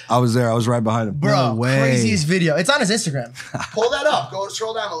was there. I was right behind him. Bro, No way. craziest video. It's on his Instagram. Pull that up. Go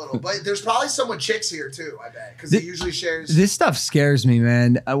scroll down a little. But there's probably some with chicks here too, I bet. Because he usually shares. This stuff scares me,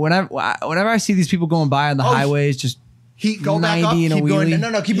 man. Whenever I see these people going by on the highways, just He go back up. 90 in a Keep going.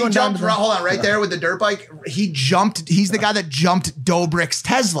 wheelie. No, keep He going down. jumped. Hold on, right there with the dirt bike. He jumped. He's the guy that jumped Dobrik's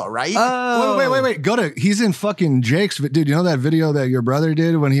Tesla, right? Wait. He's in fucking Jake's. Dude, you know that video that your brother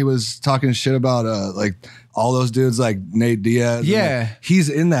did when he was talking shit about like all those dudes like Nate Diaz? Yeah. He's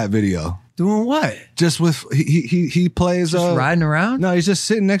in that video. Doing what? Just with, he plays. Just riding around? No, he's just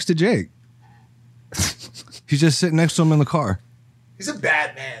sitting next to Jake. He's just sitting next to him in the car. He's a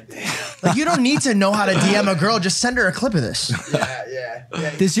bad man. Like, you don't need to know how to DM a girl. Just send her a clip of this.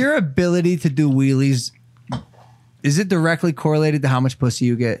 Yeah. Does your ability to do wheelies, is it directly correlated to how much pussy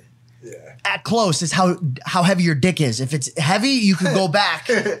you get? At close is how heavy your dick is. If it's heavy, you can go back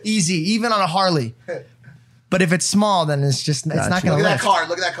easy, even on a Harley. But if it's small, then it's just it's not Gotcha. going Look to at that lift. car.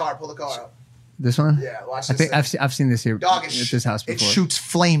 Look at that car. Pull the car up. This one? Yeah, watch I this think thing. I've seen this here Dog, at this house before. it shoots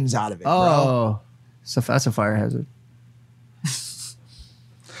flames out of it, bro. Oh, so that's a fire hazard.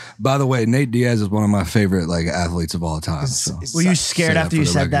 By the way, Nate Diaz is one of my favorite like athletes of all time. So. Were you scared Say that after for you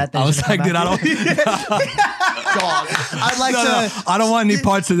the said record. that? I was like, dude, I don't. Dog. I'd like to. I don't want any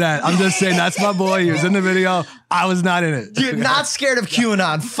parts of that. I'm just saying that's my boy. He was in the video. I was not in it. You're not scared of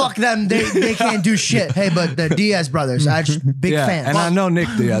QAnon. Fuck them. They can't do shit. Hey, but the Diaz brothers, I just big fans. And I know Nick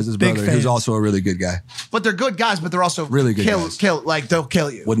Diaz's Big brother, fans. who's also a really good guy. But they're good guys, but they're also Really good guys. they'll kill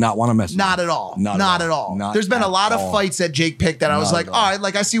you. Would not want to mess with Not him. at all. Not Not at at all. all. Not There's been a at lot of all. fights that Jake picked that I was Not like, at all all. right,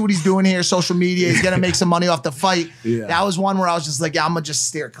 like I see what he's doing here. Social media, he's gonna make some money off the fight. Yeah. That was one where I was just like, yeah, I'm gonna just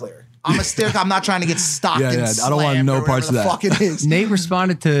steer clear. I'm gonna steer. I'm not trying to get stocked. Yeah, and yeah, I don't want slammed no or whatever parts of the that. Fuck it is. Nate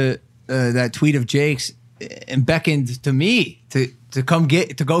responded to that tweet of Jake's and beckoned to me to go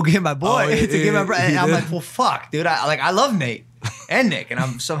get my boy, Oh, yeah, to get my brother. he And I'm did. like, well, fuck, dude. I love Nate and Nick, and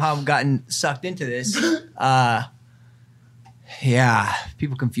I'm somehow gotten sucked into this. Yeah,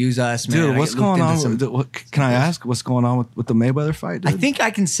 people confuse us, man. Dude, I what's get looped going into on? some- Can I ask what's going on with the Mayweather fight, dude? I think I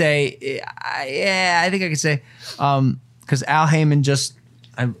can say, I think I can say, because Al Heyman just,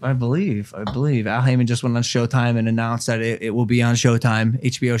 I believe Al Heyman just went on Showtime and announced that it will be on Showtime,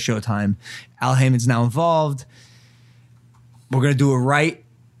 HBO Showtime. Al Heyman's now involved. We're gonna do it right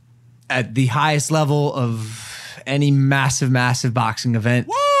at the highest level of any massive boxing event.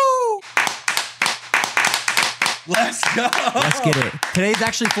 Woo! Let's go. Let's get it. Today's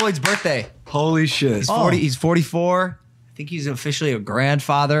actually Floyd's birthday. Holy shit. He's 40. He's 44. I think he's officially a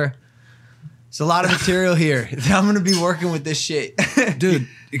grandfather. There's a lot of material here. I'm gonna be working with this shit. Dude,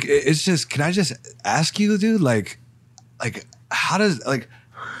 it's just, can I just ask you, dude, like how does, like,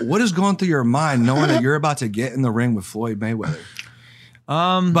 what is going through your mind knowing that you're about to get in the ring with Floyd Mayweather?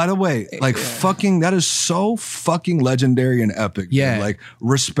 By the way, like fucking, that is so fucking legendary and epic. dude. Yeah. Like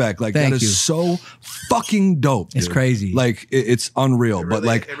respect. Like Thank that is you. so fucking dope. It's dude. crazy. Like it's unreal. But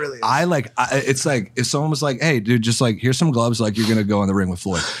like, it really is. it's like if someone was like, hey, dude, just like here's some gloves. Like you're gonna go in the ring with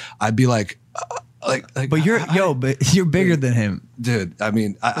Floyd. I'd be like, But you're bigger than him. dude. I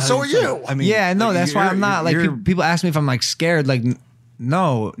mean, So are you. I mean, Yeah, no, like, that's why you're- I'm not like you're- people ask me if I'm like scared. Like,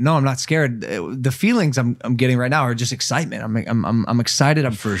 no, I'm not scared. The feelings I'm getting right now are just excitement. I'm excited.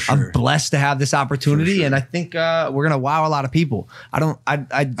 I'm For sure. I'm blessed to have this opportunity, sure. and I think we're gonna wow a lot of people. I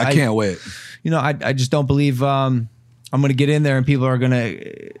can't wait. You know, I just don't believe I'm gonna get in there and people are gonna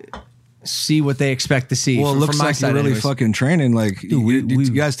see what they expect to see. Well, it from looks my like side you're really anyways. fucking training. Like, you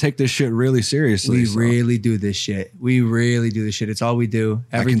guys take this shit really seriously. We so. really do this shit. We really do this shit. It's all we do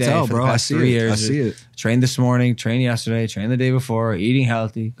every can day tell, for bro. the I past see 3 it. years. I see it. Trained this morning, trained yesterday, trained the day before, eating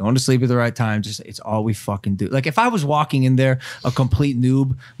healthy, going to sleep at the right time. Just it's all we fucking do. Like if I was walking in there a complete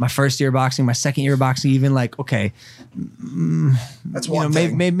noob, my first year of boxing, my second year of boxing, even like okay, That's you one know,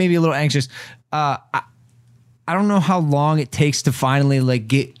 thing. maybe a little anxious. I don't know how long it takes to finally like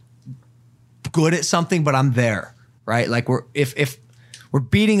get good at something, but I'm there, right? Like if we're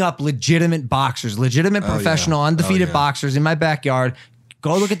beating up legitimate boxers, legitimate professional, undefeated boxers in my backyard.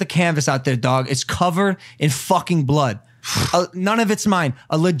 Go look at the canvas out there, dog. It's covered in fucking blood. None of it's mine.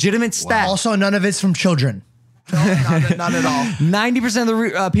 A legitimate stat. Also, none of it's from children. None at all. 90% of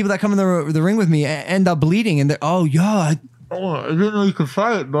the people that come in the ring with me end up bleeding, and they're I didn't know you could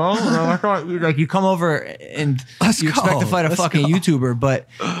fight, bro. I thought you come over and Let's you expect to go. fight a Let's YouTuber, YouTuber, but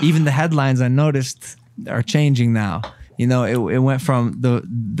even the headlines I noticed are changing now. You know, it went from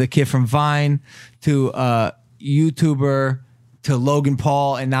the kid from Vine to YouTuber to Logan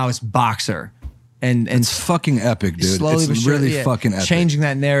Paul, and now it's boxer. and It's fucking epic, dude. slowly but It's surely, really fucking epic. changing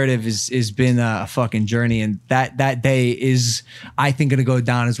that narrative is been a fucking journey, and that day is, I think, going to go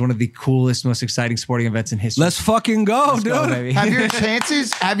down as one of the coolest, most exciting sporting events in history. Let's fucking go, Let's dude. go, baby. Have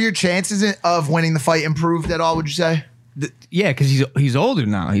your chances of winning the fight improved at all? Would you say? Yeah, because he's older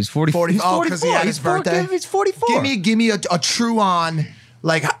now. He's 40. 40 He's oh, 44. 'cause he had his birthday? He's 44. Give me a true on,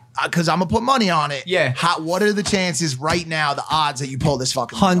 like, because I'm gonna put money on it. Yeah. What are the chances right now? The odds that you pull this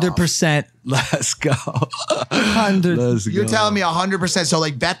fucking thing off? 100%. Let's go. 100. Let's You're go. telling me 100%. So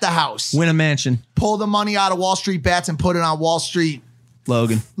like, bet the house, Win a mansion, pull the money out of Wall Street bets, and put it on Wall Street.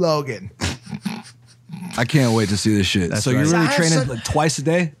 Logan. Logan. I can't wait to see this shit. That's So you're right. really I have training such- like twice a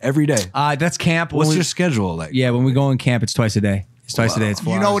day, every day. That's camp. What's When your schedule like? Yeah, when we go in camp, it's twice a day. It's twice a day. It's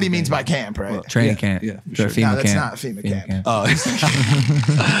 4 You know hours what he a means day. by camp, right? Training Yeah, camp. yeah, Sure, sure. FEMA No, that's camp. not FEMA camp. Oh,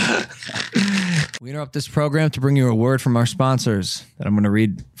 We interrupt this program to bring you a word from our sponsors that I'm going to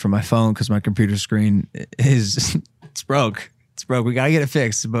read from my phone because my computer screen is it's broke. It's broke. We got to get it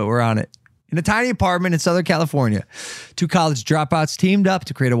fixed, but we're on it. In a tiny apartment in Southern California, 2 college dropouts teamed up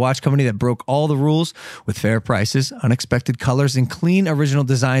to create a watch company that broke all the rules with fair prices, unexpected colors, and clean original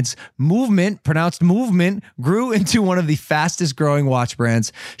designs. Movement, pronounced movement, grew into one of the fastest growing watch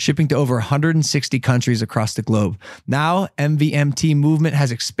brands, shipping to over 160 countries across the globe. Now, MVMT Movement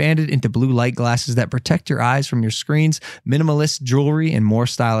has expanded into blue light glasses that protect your eyes from your screens, minimalist jewelry, and more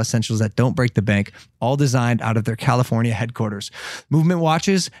style essentials that don't break the bank, all designed out of their California headquarters. Movement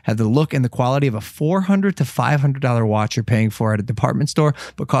watches have the look and the quality of a $400 to $500 watch you're paying for at a department store,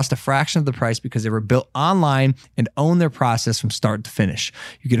 but cost a fraction of the price because they were built online and own their process from start to finish.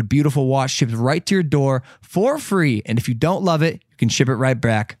 You get a beautiful watch shipped right to your door for free, and if you don't love it, you can ship it right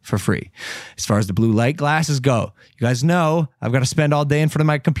back for free. As far as the blue light glasses go, you guys know I've got to spend all day in front of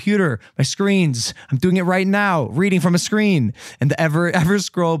my computer, my screens. I'm doing it right now, reading from a screen. And the Ever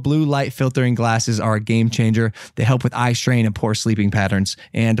Scroll blue light filtering glasses are a game changer. They help with eye strain and poor sleeping patterns.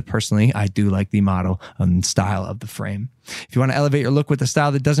 And personally, I do like the model and style of the frame. If you want to elevate your look with a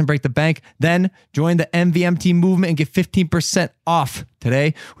style that doesn't break the bank, then join the MVMT movement and get 15% off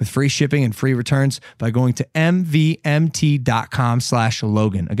today with free shipping and free returns by going to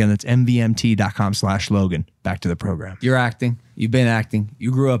mvmt.com/Logan. Again, that's mvmt.com/Logan. Back to the program. You're acting. You've been acting. You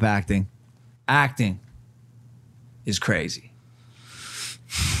grew up acting. Acting is crazy.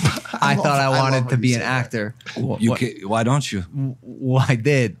 I thought I wanted to be an actor. why don't you? Well, I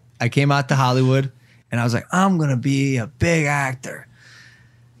did. I came out to Hollywood and I was like, I'm going to be a big actor.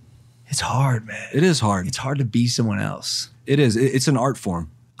 It's hard, man. It is hard. It's hard to be someone else. It is. It's an art form.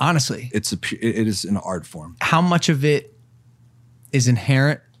 Honestly, It is an art form. how much of it is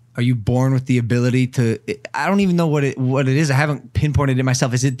inherent? Are you born with the ability to? I don't even know what it is. I haven't pinpointed it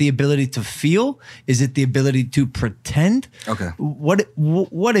myself. Is it the ability to feel? Is it the ability to pretend? Okay.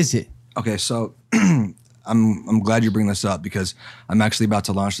 What is it? Okay, so I'm glad you bring this up because I'm actually about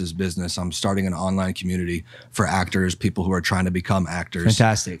to launch this business. I'm starting an online community for actors, people who are trying to become actors.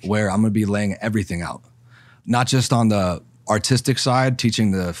 Fantastic. Where I'm going to be laying everything out, not just on the artistic side,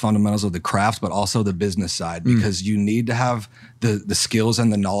 teaching the fundamentals of the craft, but also the business side, because you need to have the skills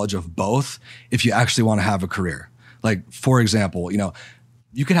and the knowledge of both if you actually want to have a career. Like, for example,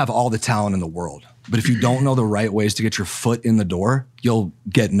 you can have all the talent in the world, but if you don't know the right ways to get your foot in the door, you'll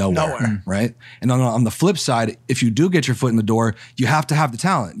get nowhere. Right? And on the flip side, if you do get your foot in the door, you have to have the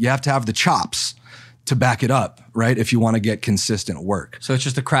talent. You have to have the chops to back it up, right? If you want to get consistent work. So it's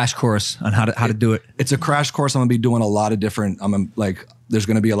just a crash course on how to do it. It's a crash course. I'm going to be doing a lot of different, there's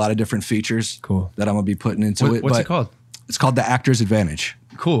going to be a lot of different features that I'm going to be putting into it. What's it called? It's called the Actor's Advantage.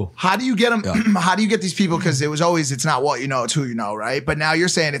 Cool. How do you get them? How do you get these people? Because it was always, it's not what you know, it's who you know, right? But now you're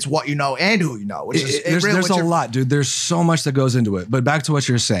saying it's what you know and who you know. Which is There's a lot, dude. There's so much that goes into it. But back to what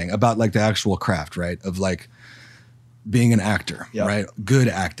you're saying about like the actual craft, right? Of like being an actor, right? Good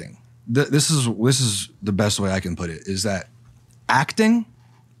acting. This is the best way I can put it, is that acting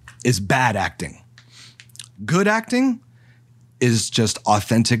is bad acting. Good acting is just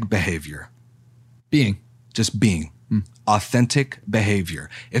authentic behavior. Just being. Authentic behavior.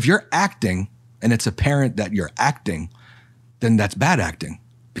 If you're acting and it's apparent that you're acting, then that's bad acting.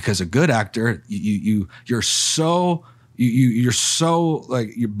 Because a good actor, you're so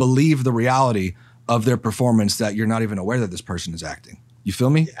like, you believe the reality of their performance that you're not even aware that this person is acting. You feel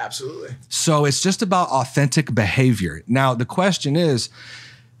me? Yeah, absolutely. So it's just about authentic behavior. Now, the question is,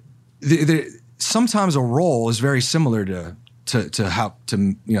 sometimes a role is very similar to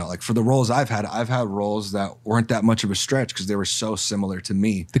like for the roles I've had roles that weren't that much of a stretch because they were so similar to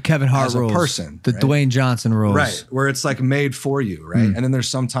me. The Kevin Hart as a roles, person, the right? Dwayne Johnson roles, Right, where it's like made for you, right? And then there's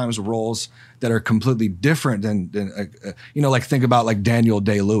sometimes roles that are completely different than you know, like think about like Daniel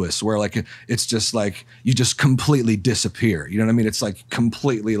Day-Lewis, where like it's just like you just completely disappear. You know what I mean? It's like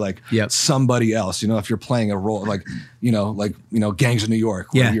completely like somebody else. You know, if you're playing a role like Gangs of New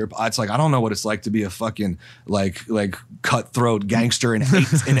York, where it's like I don't know what it's like to be a fucking like cutthroat gangster in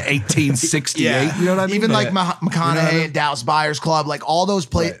 1868. Yeah. You know what I mean? Even like McConaughey and Dallas Buyers Club, like all those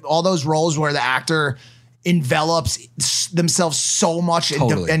all those roles where the actor envelops themselves so much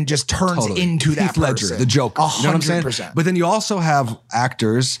and just turns into that Heath Ledger, person. the Joker. 100%. You know what I'm saying? But then you also have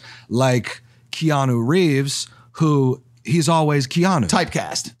actors like Keanu Reeves, who he's always Keanu.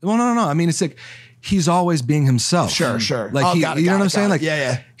 Typecast. Well, no. I mean, it's like he's always being himself. Sure. Like you know what I'm saying? Like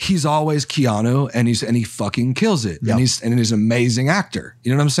he's always Keanu, and he fucking kills it. Yep. And he's an amazing actor.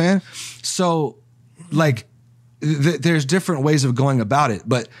 You know what I'm saying? So like there's different ways of going about it,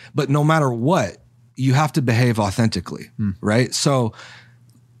 but no matter what, you have to behave authentically, right? So,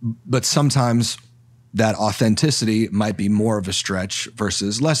 but sometimes that authenticity might be more of a stretch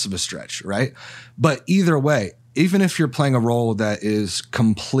versus less of a stretch, right? But either way, even if you're playing a role that is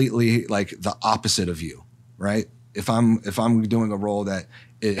completely like the opposite of you, right? If I'm doing a role that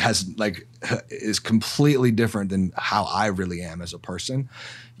it has like is completely different than how I really am as a person,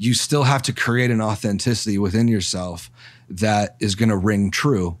 you still have to create an authenticity within yourself that is going to ring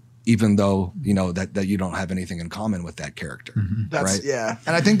true, even though you know that you don't have anything in common with that character. That's right? Yeah.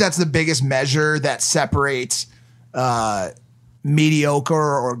 And I think that's the biggest measure that separates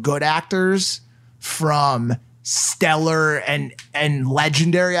mediocre or good actors from stellar and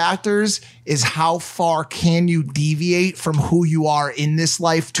legendary actors is how far can you deviate from who you are in this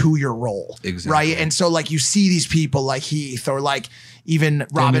life to your role. Exactly. Right. And so like you see these people like Heath or like even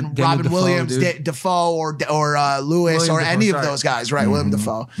Robin Dafoe, Williams, Defoe or Lewis or any of those guys, right? William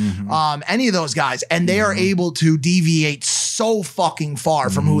Defoe, any of those guys, and they are able to deviate so fucking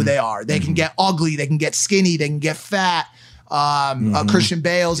far from who they are. They can get ugly, they can get skinny, they can get fat. Christian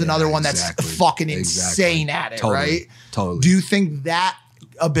Bale's another one that's fucking insane at it, right? Totally. Do you think that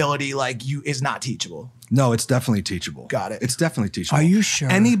ability is not teachable? No, it's definitely teachable. Got it. It's definitely teachable. Are you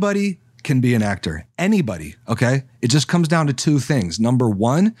sure? Anybody can be an actor. Anybody, okay? It just comes down to two things. Number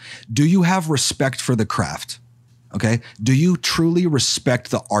one, do you have respect for the craft? Okay? Do you truly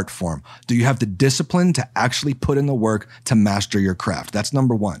respect the art form? Do you have the discipline to actually put in the work to master your craft? That's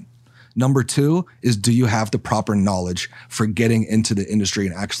number one. Number two is, do you have the proper knowledge for getting into the industry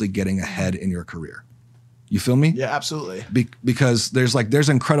and actually getting ahead in your career? You feel me? Yeah, absolutely. Because there's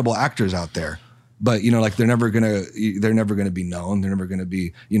incredible actors out there, but you know, like they're never gonna be known. They're never gonna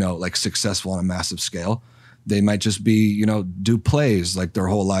be, you know, like successful on a massive scale. They might just be, you know, do plays like their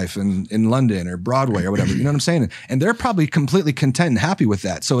whole life in London or Broadway or whatever. You know what I'm saying? And they're probably completely content and happy with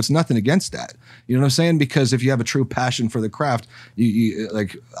that. So it's nothing against that. You know what I'm saying? Because if you have a true passion for the craft,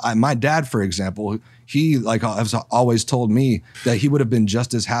 my dad, for example, he has always told me that he would have been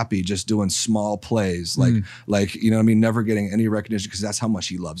just as happy just doing small plays, like you know what I mean, never getting any recognition because that's how much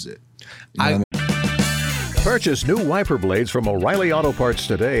he loves it. You know what I mean? Purchase new wiper blades from O'Reilly Auto Parts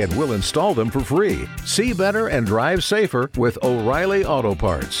today and we'll install them for free. See better and drive safer with O'Reilly Auto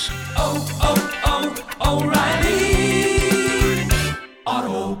Parts. O'Reilly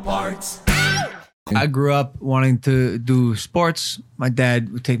Auto Parts. I grew up wanting to do sports. My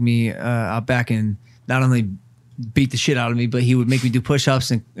dad would take me out back and not only beat the shit out of me, but he would make me do push-ups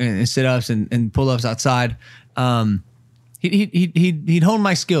and sit-ups and pull-ups outside. He'd hone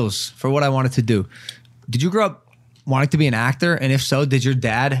my skills for what I wanted to do. Did you grow up wanting to be an actor? And if so, did your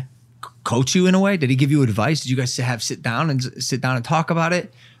dad coach you in a way? Did he give you advice? Did you guys sit down and talk about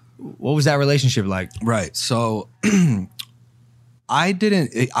it? What was that relationship like? Right. So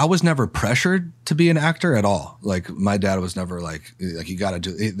I was never pressured to be an actor at all. Like my dad was never like you got to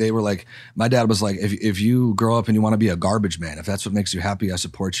do. They were like, my dad was like, if you grow up and you want to be a garbage man, if that's what makes you happy, I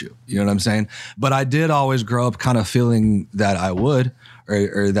support you. You know what I'm saying? But I did always grow up kind of feeling that I would,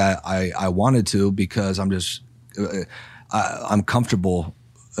 or that I wanted to, because I'm just I'm comfortable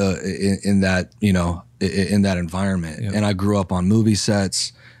in that, you know, in that environment. Yep. And I grew up on movie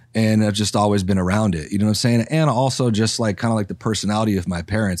sets. And I've just always been around it, you know what I'm saying? And also just like kind of like the personality of my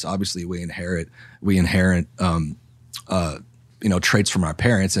parents. Obviously, we inherit, you know, traits from our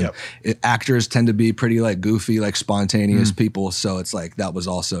parents. And actors tend to be pretty like goofy, like spontaneous people. So it's like that was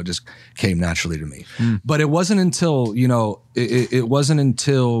also just came naturally to me. But it wasn't until, you know, it wasn't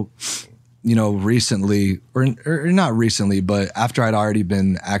until, you know, recently or not recently, but after I'd already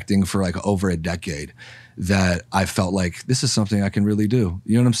been acting for like over a decade, that I felt like this is something I can really do.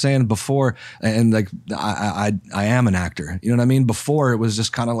 You know what I'm saying? Before, and like I am an actor. You know what I mean? Before it was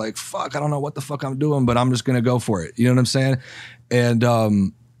just kind of like, fuck, I don't know what the fuck I'm doing, but I'm just gonna go for it. You know what I'm saying? And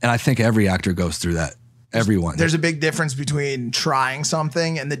And I think every actor goes through that. Everyone. There's a big difference between trying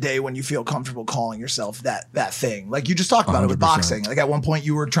something and the day when you feel comfortable calling yourself that thing. Like you just talked about it with 100%. boxing. Like at one point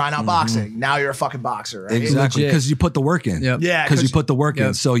you were trying out boxing. Now you're a fucking boxer, right? Exactly. Legit. Because you put the work in. Yep. Yeah, Because you put the work in.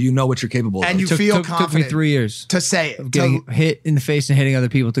 Yep. So you know what you're capable And of. you Took feel me confident 3 years. to say it. Getting hit in the face and hitting other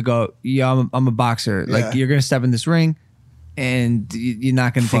people to go, yeah, I'm a boxer. Yeah. Like you're gonna step in this ring, and you're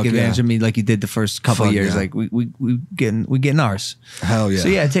not gonna take Fuck advantage yeah. of me like you did the first couple of Fuck years. yeah. Like we getting ours. Hell yeah. So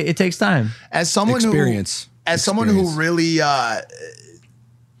yeah, it takes time. As someone Experience. someone who really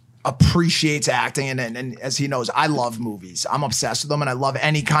appreciates acting and as he knows, I love movies. I'm obsessed with them and I love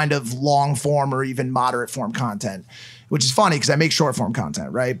any kind of long form or even moderate form content, which is funny because I make short form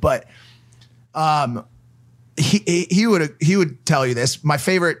content, right? But he would tell you this. My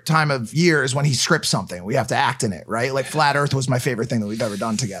favorite time of year is when he scripts something. We have to act in it, right? Like Flat Earth was my favorite thing that we've ever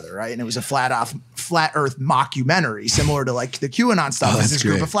done together, right? And it was a flat Earth mockumentary, similar to like the QAnon stuff. that's It's this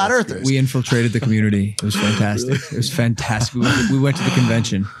group great. of flat That's earthers. We infiltrated the community. It was fantastic. It was fantastic. We went to the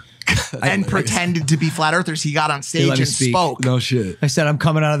convention. and pretended to be flat earthers. He got on let stage me and speak. spoke. No shit. I said I'm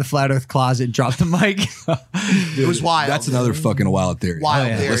coming out of the flat Earth closet. Dropped the mic. It was wild. That's another fucking wild theory. wild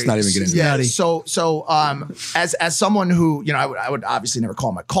yeah. theory. Let's not even get into yeah, that. So as someone who, you know, I would obviously never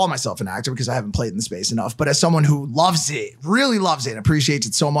call myself an actor because I haven't played in the space enough, but as someone who loves it, really loves it and appreciates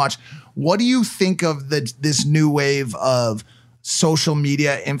it so much, what do you think of this new wave of social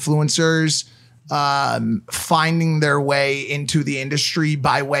media influencers finding their way into the industry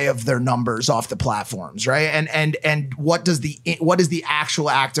by way of their numbers off the platforms, right? And what is the actual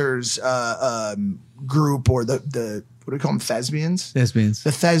actors group or the what do we call them, thespians? Thespians.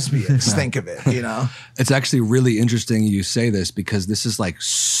 The thespians think of it, you know? It's actually really interesting you say this because this is like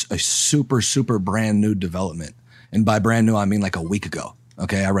a super, super brand new development. And by brand new, I mean like a week ago.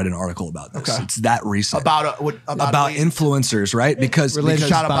 Okay, I read an article about this. Okay. It's that recent. About influencers, right? Because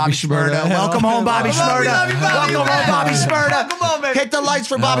Shout out Bobby Shmurda. Welcome home, Bobby Shmurda. Welcome home, Bobby Shmurda. Come on, man. Hit the lights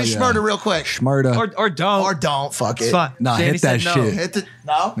for Bobby yeah. Shmurda real quick. Shmurda. Or don't. Or don't. Fuck it. It's fine. Nah, Danny hit that said no. shit. Hit the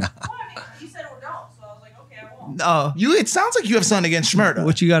no. Well, I mean, you said or don't, so I was like, okay, I won't. No. It sounds like you have something against Shmurda.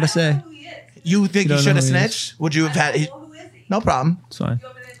 What you got to say? Who he is? You think You you don't should have know who he is? snitched? Would you have had? Well, who is he? No problem. It's fine. You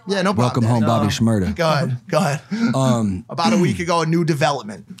want me to answer Yeah, no Welcome problem. home, Bobby Shmurda. Go ahead. Go ahead. About a week ago, a new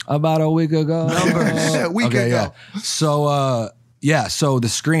development. About a week ago. A week ago. Yeah. So the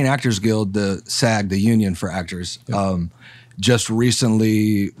Screen Actors Guild, the SAG, the union for actors, just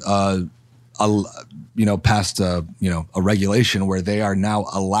recently passed a regulation where they are now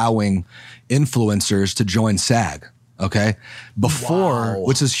allowing influencers to join SAG. Okay. Before, Wow.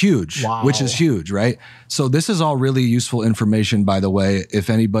 which is huge, right? So this is all really useful information, by the way.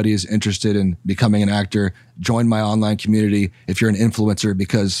 If anybody is interested in becoming an actor, join my online community. If you're an influencer,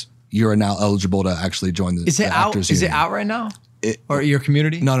 because you're now eligible to actually join the Is it the out? Actors Is it Union. out right now? Or your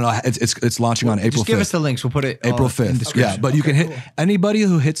community? No. It's launching on April 5th. Just give us the links. We'll put it April all 5th. in description. Yeah, but you can hit anybody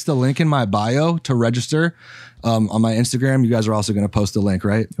who hits the link in my bio to register on my Instagram. You guys are also going to post the link,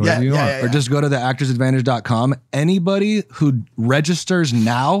 right? Whatever you want. Or just go to theactorsadvantage.com. Anybody who registers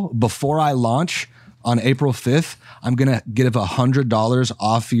now before I launch on April 5th, I'm going to give $100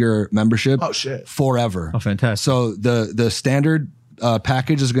 off your membership. Oh, shit. Forever. Oh, fantastic. So the standard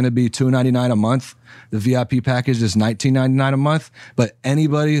package is going to be $299 a month. The VIP package is $19.99 a month, but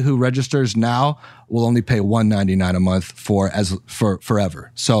anybody who registers now will only pay $199 a month for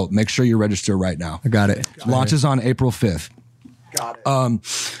forever. So make sure you register right now. I got it. Launches on April 5th. Got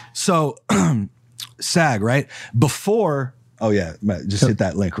it. So SAG, right? Before, oh yeah, just hit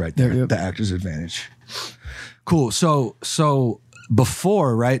that link right there. Yep. The Actors Advantage. Cool. So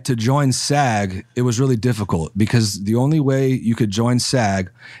before, right, to join SAG, it was really difficult because the only way you could join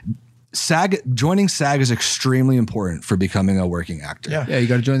joining SAG is extremely important for becoming a working actor. Yeah, you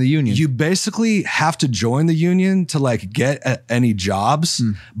got to join the union. You basically have to join the union to like get any jobs,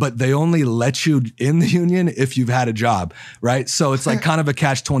 but they only let you in the union if you've had a job, right? So it's like kind of a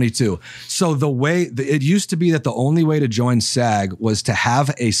catch-22. So it used to be that the only way to join SAG was to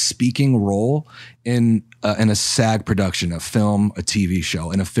have a speaking role in a SAG production, a film, a TV show,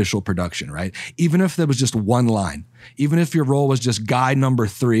 an official production, right? Even if there was just one line, even if your role was just guy number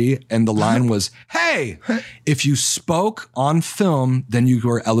 3 and the line was, hey, if you spoke on film, then you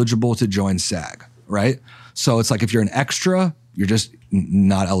were eligible to join SAG, right? So it's like if you're an extra, you're just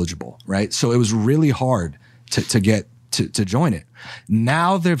not eligible, right? So it was really hard to get to join it.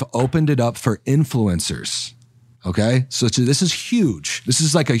 Now they've opened it up for influencers. Okay. So this is huge. This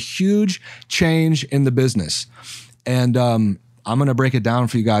is like a huge change in the business. And I'm going to break it down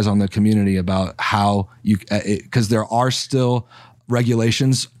for you guys on the community about how because there are still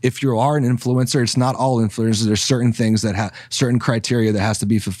regulations. If you are an influencer, it's not all influencers. There's certain things that have certain criteria that has to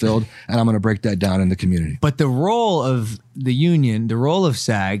be fulfilled, and I'm going to break that down in the community. But the role of the union, the role of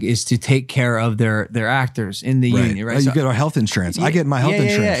SAG, is to take care of their actors in the union, right? Oh, you get our health insurance. I get my health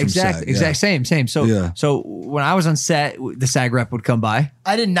insurance from exactly, SAG. same. So when I was on set, the SAG rep would come by.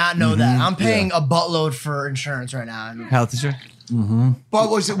 I did not know that. I'm paying a buttload for insurance right now. Health insurance. But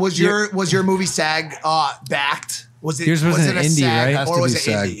was your movie SAG backed? Was it? Yours was was an it a indie, SAG, right? or was it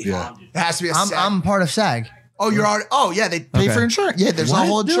SAG, indie? yeah. It has to be a SAG. I'm part of SAG. Oh, you're already. Oh, yeah, they pay Okay. for insurance. Yeah, there's a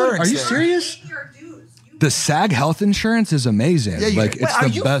whole Dude, insurance. are you thing. serious? Pay your dues. You The SAG health insurance is amazing. Yeah, you- like Wait, it's are the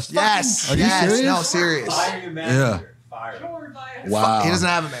you best. Yes. Are you yes. serious? No, serious. Yeah. don't buy it. Wow. He doesn't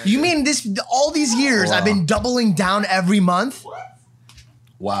have a manager. You mean this? All these years, I've been doubling down every month.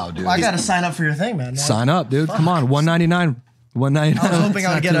 Wow, dude. Well, I gotta sign up for your thing, man. Sign up, dude. Come on, $199. I was hoping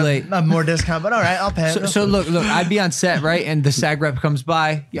I would get not too late. a more discount, but all right, I'll pay. So look, I'd be on set, right? And the SAG rep comes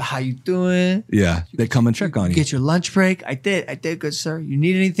by. Yeah, how you doing? Yeah, they come and check on you. Get your lunch break. I did, good sir. You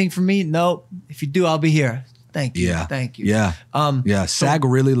need anything from me? No. If you do, I'll be here. Thank you. Yeah. Thank you. Yeah. Yeah. SAG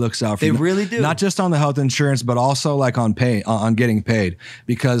really looks out for They you. really do. Not just on the health insurance, but also like on on getting paid,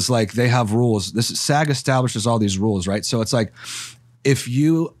 because like they have rules. SAG establishes all these rules, right? So it's like if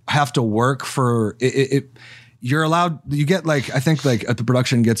you have to work for it, you're allowed. You get like I think like the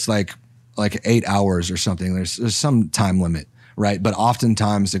production gets like 8 hours or something. There's some time limit. Right, but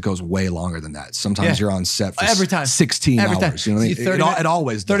oftentimes it goes way longer than that. Sometimes Yeah. you're on set for Every time. 16 Every hours. time. You know what I mean? See, 30 It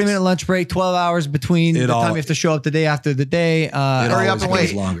always does. 30-minute lunch break, 12 hours between the time you have to show up the day after the day. Hurry up always and wait.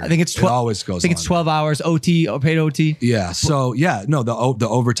 goes longer. I think it's 12. It always goes I think it's longer. 12 hours OT or paid OT. Yeah. So yeah, no, the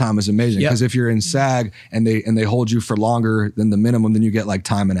overtime is amazing Yep. because if you're in SAG and they hold you for longer than the minimum, then you get like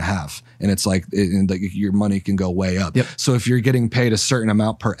time and a half, and it's like your money can go way up. Yep. So if you're getting paid a certain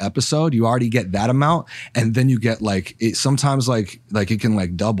amount per episode, you already get that amount, and then you get like sometimes like it can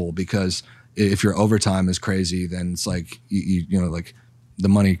like double, because if your overtime is crazy, then it's like you know like the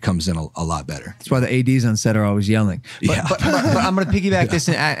money comes in a lot better. That's why the ADs on set are always yelling. But, Yeah. but I'm going to piggyback this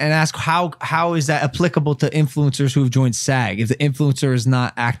and ask how is that applicable to influencers who have joined SAG? If the influencer is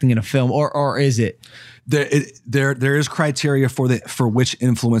not acting in a film, or is it? There is criteria for which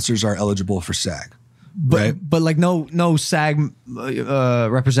influencers are eligible for SAG. Right. But like no SAG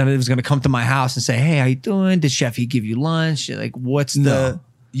representative is going to come to my house and say, "Hey, how you doing? Did Sheffy give you lunch?" Like, what's the?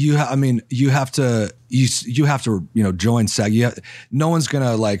 You have to join SAG. No one's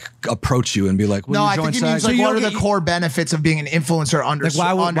gonna like approach you and be like, "Will No, you I join think he SAG?" means like you what are don't the get- core benefits of being an influencer under Like,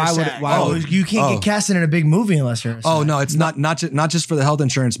 why would- under why would- SAG? why Oh, would- you can't get casted in a big movie unless you're. Oh no, it's not just for the health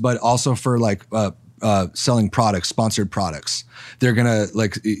insurance, but also for like selling products, sponsored products. They're gonna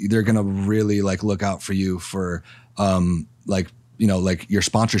really like look out for you for like your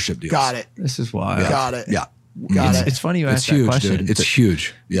sponsorship deals. Got it. This is why. Got it. Yeah. Got it. It's funny you It's asked that huge, question. dude. It's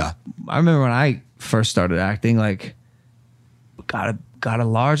huge. Yeah. I remember when I first started acting, like got a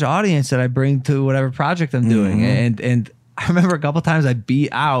large audience that I bring to whatever project I'm doing, and I remember a couple times I beat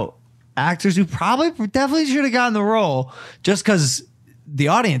out actors who definitely should have gotten the role just because the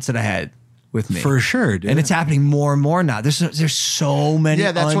audience that I had with me. For sure, dude. And it's happening more and more now. There's so many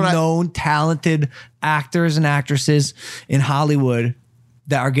Yeah, that's what unknown, talented actors and actresses in Hollywood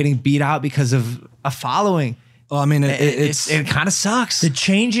that are getting beat out because of a following. Well, I mean, It kind of sucks. The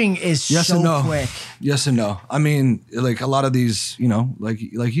changing is yes so and no. quick. Yes and no. I mean, like a lot of these, like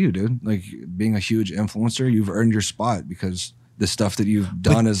you, dude, like being a huge influencer, you've earned your spot because the stuff that you've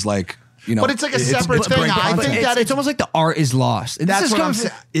done is like, But it's like a separate thing. great I content. think that it's almost like the art is lost. And that's this is what I'm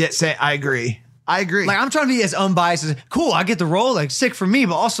coming saying. Yeah, I agree. Like, I'm trying to be as unbiased as cool. I get the role, like sick for me,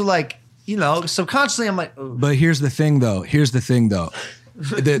 but also like, subconsciously I'm like, ugh. But here's the thing, though.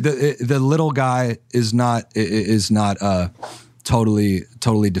 The little guy is not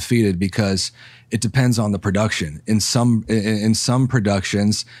totally defeated because it depends on the production. In some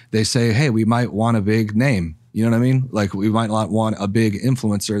productions, they say, "Hey, we might want a big name." You know what I mean? Like we might not want a big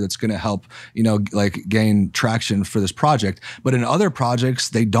influencer that's going to help, like gain traction for this project. But in other projects,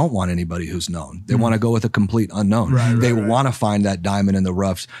 they don't want anybody who's known. They want to go with a complete unknown. They want to find that diamond in the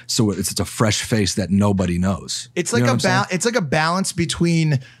rough, so it's a fresh face that nobody knows. It's You like know what I'm saying? it's like a balance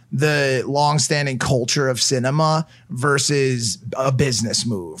between the longstanding culture of cinema versus a business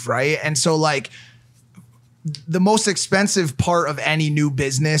move, right? And so like the most expensive part of any new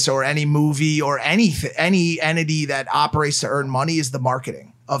business or any movie or any entity that operates to earn money is the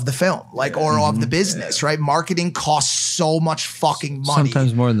marketing of the film, like or of the business, right? Marketing costs so much fucking money.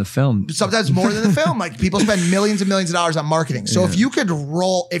 Sometimes more than the film. Sometimes more than the film. Like people spend millions and millions of dollars on marketing. So if you could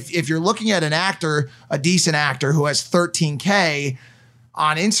roll, if you're looking at an actor, a decent actor who has 13K,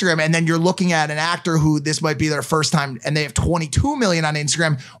 on Instagram, and then you're looking at an actor who this might be their first time and they have 22 million on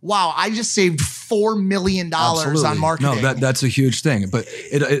Instagram. Wow, I just saved $4 million on marketing. No, that's a huge thing. But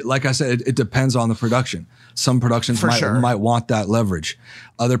it like I said, it depends on the production. Some productions might want that leverage.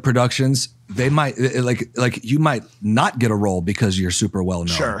 Other productions, they might like you might not get a role because you're super well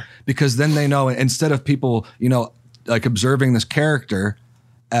known. Sure. Because then they know, instead of people, like observing this character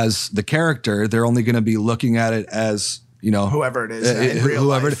as the character, they're only going to be looking at it as, whoever it is, in real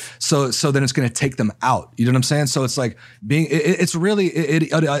life. So then it's going to take them out. You know what I'm saying? So it's like it really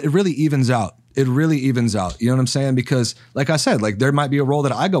evens out. It really evens out. You know what I'm saying? Because like I said, like there might be a role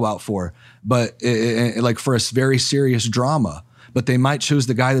that I go out for, but like for a very serious drama, but they might choose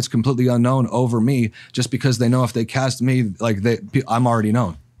the guy that's completely unknown over me just because they know if they cast me, like I'm already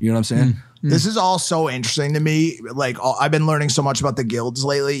known. You know what I'm saying? This is all so interesting to me. Like I've been learning so much about the guilds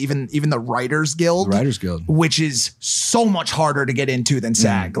lately, even the Writers Guild. The Writers Guild. Which is so much harder to get into than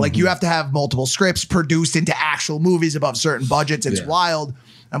SAG. Like you have to have multiple scripts produced into actual movies above certain budgets. It's wild.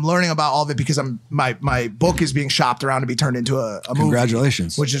 I'm learning about all of it because my book is being shopped around to be turned into a movie.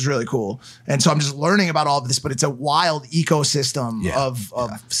 Congratulations. Which is really cool. And so I'm just learning about all of this, but it's a wild ecosystem of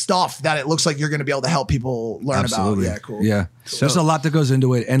stuff that it looks like you're going to be able to help people learn about. Yeah, cool. Yeah. Cool. There's a lot that goes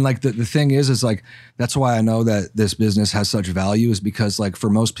into it. And like the thing is like, that's why I know that this business has such value, is because like for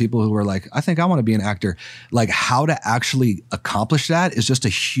most people who are like, I think I want to be an actor, like how to actually accomplish that is just a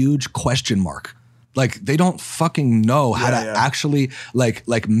huge question mark. Like they don't fucking know how to actually like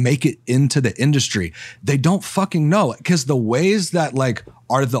make it into the industry. They don't fucking know, because the ways that like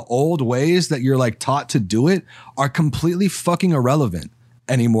are the old ways that you're like taught to do it are completely fucking irrelevant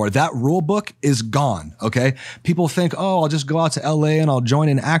anymore. That rule book is gone. Okay. People think, oh, I'll just go out to LA and I'll join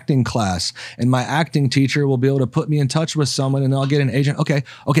an acting class and my acting teacher will be able to put me in touch with someone and I'll get an agent. Okay.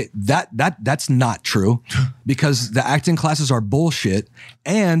 That's not true, because the acting classes are bullshit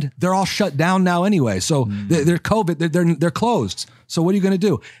and they're all shut down now anyway. So they're COVID, they're closed. So what are you going to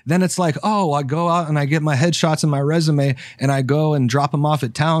do? Then it's like, oh, I go out and I get my headshots and my resume and I go and drop them off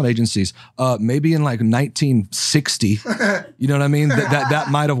at talent agencies. Maybe in like 1960, you know what I mean? That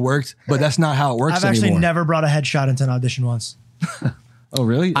might have worked, but that's not how it works anymore. I've actually never brought a headshot into an audition once. Oh,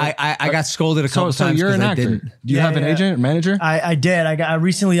 really? I got scolded a couple times. So you're an actor. Do you have an agent or manager? I did. I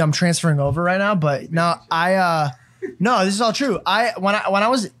recently, I'm transferring over right now, but no, no, this is all true. When I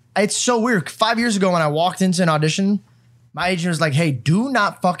was, it's so weird. 5 years ago when I walked into an audition, my agent was like, hey, do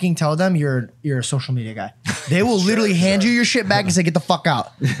not fucking tell them you're a social media guy. They will literally hand you your shit back and say, get the fuck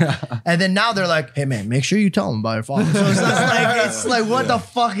out. And then now they're like, hey man, make sure you tell them about your followers. So it's like what the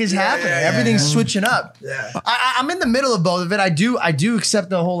fuck is happening? Everything's switching up. Yeah. I'm in the middle of both of it. I do accept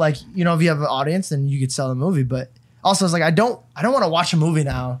the whole, like, if you have an audience, then you could sell the movie. But also it's like, I don't want to watch a movie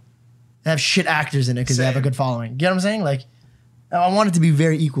now and have shit actors in it because they have a good following. You know what I'm saying? Like, I want it to be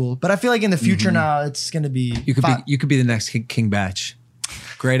very equal, but I feel like in the future now it's going to be. You could be the next King Batch.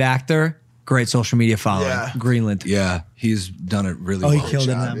 Great actor, great social media following. Yeah. Greenland. Yeah, he's done it really well. He killed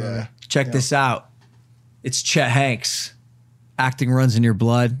it in that movie. Check this out. It's Chet Hanks. Acting runs in your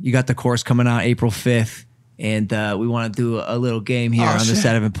blood. You got the course coming out April 5th. And we want to do a little game here on the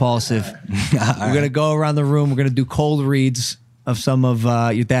set of Impulsive. We're going to go around the room. We're going to do cold reads of some of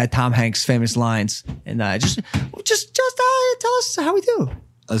your dad Tom Hanks' famous lines, and just tell us how we do.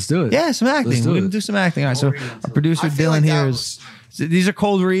 Let's do it. Yeah, some acting. We're gonna do some acting. All right. So our producer Dylan here is. So these are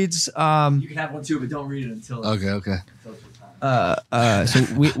cold reads. You can have one too, but don't read it until. Okay. So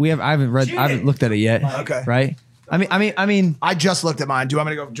we have. I haven't looked at it yet. Okay. Right. I mean. I just looked at mine. Do you want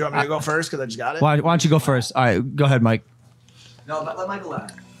me to go first? Because I just got it. Why don't you go first? All right. Go ahead, Mike. No, let Michael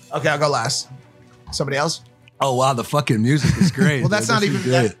laugh. Okay, I'll go last. Somebody else? Oh wow, the fucking music is great. Well, that's not even.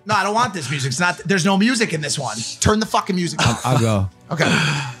 No, I don't want this music. It's not. There's no music in this one. Turn the fucking music off. I'll go. Okay.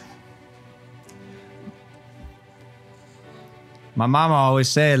 My mama always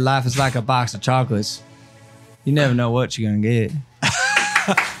said life is like a box of chocolates. You never know what you're gonna get.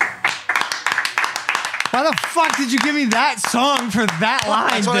 Why the fuck did you give me that song for that line?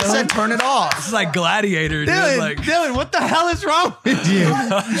 That's what Dylan? I said. Turn it off. It's like Gladiator, dude. Dylan, what the hell is wrong with you?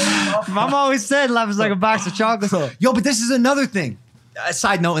 Mama always said life is like a box of chocolates. Yo, but this is another thing. A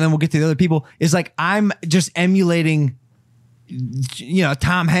side note, and then we'll get to the other people, is like I'm just emulating,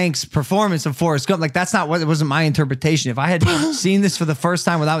 Tom Hanks' performance of Forrest Gump. Like that's not what, it wasn't my interpretation. If I had seen this for the first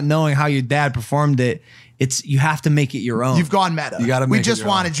time without knowing how your dad performed it, you have to make it your own. You've gone meta. You gotta make we it just your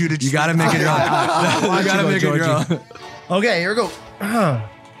wanted own. you to. You gotta make it your own. You gotta make it your own. Okay, here we go.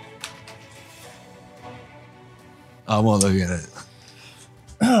 I won't look at it.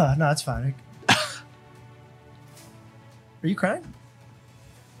 No, it's fine. Are you crying?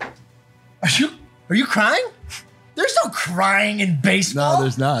 Are you crying? There's no crying in baseball. No,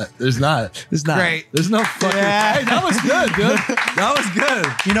 there's not. There's not. It's not. Great. There's no fucking. Hey, that was good, dude. That was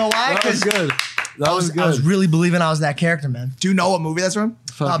good. You know why? That was 'Cause good. That was good. I was really believing I was that character, man. Do you know what movie that's from?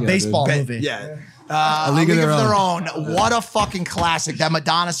 Fuck yeah, Baseball dude. movie. Yeah. A League of Their Own. What a fucking classic. That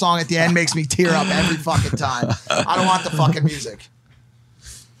Madonna song at the end makes me tear up every fucking time. I don't want the fucking music.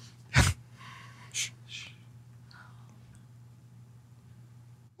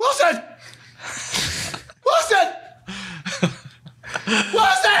 Wilson! Wilson!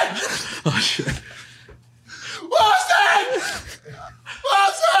 Wilson! Oh shit. Wilson!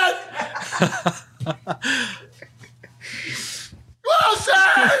 Wilson!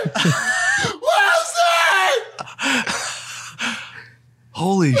 Wilson! Wilson!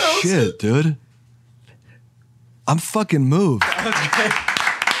 Holy shit, dude. I'm fucking moved.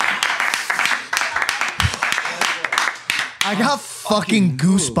 I got fucking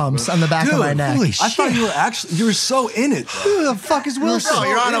goosebumps on the back of my neck. holy I thought you were so in it. Who the fuck is Wilson? Bro,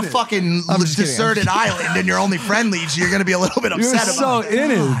 you're on a in it. fucking just kidding. deserted island and your only friend leaves you. You're going to be a little bit You're upset so about it.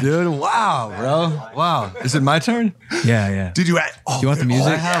 in it, dude. Wow, bro. Wow. Is it my turn? Yeah, yeah. Did you Do you want the music?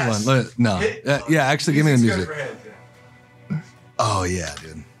 I have one. Look, no. Yeah, actually, give me the music. Oh, yeah,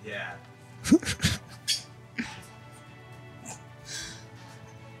 dude. Yeah.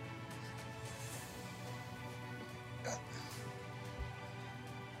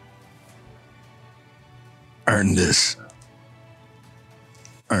 Earn this.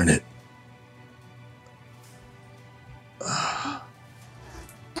 Earn it.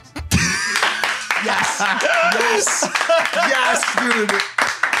 Yes. Yes. Yes, dude.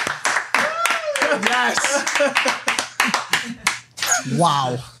 Yes.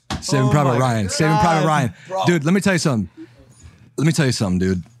 Wow. Saving Private Ryan. Saving Private Ryan. Dude, let me tell you something.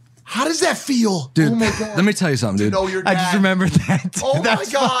 Dude. How does that feel? Dude, Oh my God. let me tell you something, dude. No, your dad. I just remembered that. Oh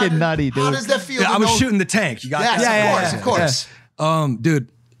That's my God. fucking nutty, dude. How does that feel? Yeah, to I was know- shooting the tank. You got Yes, that? of course. Dude,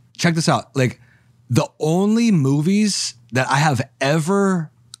 check this out. Like, the only movies that I have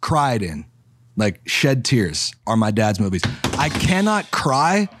ever cried in, like shed tears, are my dad's movies. I cannot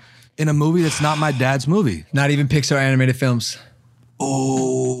cry in a movie that's not my dad's movie. Not even Pixar animated films.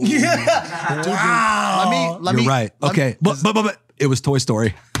 Oh, Let me. you're right. Okay, but it was Toy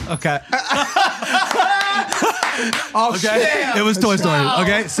Story. Okay. Oh, Okay, shit. it was Toy Story.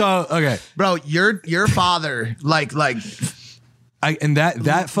 Okay, so okay, Bro, your father, like, and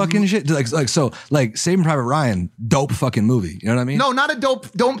that fucking shit, like Saving Private Ryan, dope fucking movie. You know what I mean? no, not a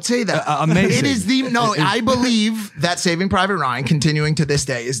dope. Don't say that. Amazing. It is the no. I believe that Saving Private Ryan, continuing to this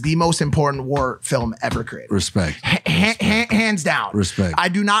day, is the most important war film ever created. Respect. Hands down. Respect. I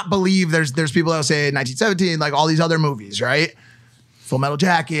do not believe there's people that will say 1917, like all these other movies, right? Full Metal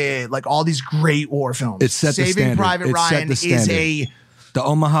Jacket, like all these great war films. It set the Saving standard. Private It set Ryan the is standard. The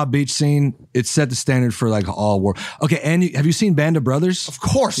Omaha Beach scene, it set the standard for like all war. Okay, and have you seen Band of Brothers? of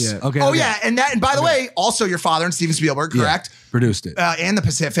course. Yeah, okay, Oh okay. yeah, and by the way, also your father and Steven Spielberg, Yeah, correct? produced it. And the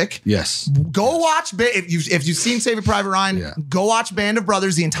Pacific. Yes. Go watch if you've seen Saving Private Ryan. Yeah. Go watch Band of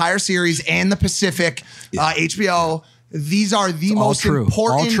Brothers, the entire series, and the Pacific. HBO. These are the All most true.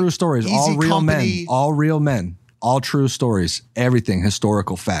 important, All true stories. Easy All real Company. men. All real men. All true stories. Everything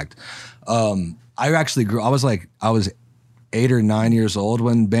historical fact. I actually grew. I was 8 or 9 years old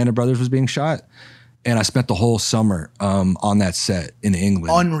when Band of Brothers was being shot, and I spent the whole summer on that set in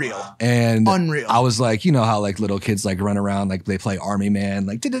England. Unreal. And Unreal. I was like, you know how like little kids like run around, like they play Army Man,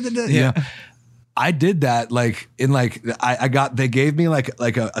 like yeah. I did that like in like they gave me like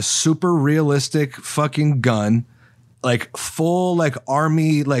a super realistic fucking gun, like full like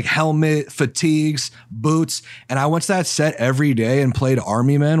army like helmet, fatigues, boots, and I went to that set every day and played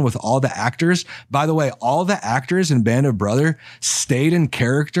Army Men with all the actors. By the way, all the actors in Band of Brothers stayed in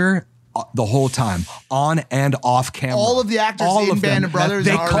character the whole time, on and off camera. All of the actors in Band of Brothers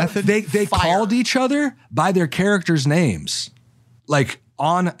they are they fire. called each other by their characters' names, like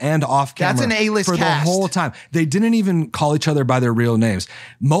on and off camera. That's an A-list for cast. the whole time. They didn't even call each other by their real names.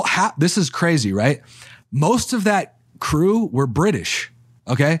 This is crazy, right? Most of that crew were British,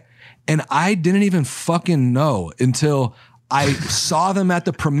 okay? And I didn't even fucking know until I saw them at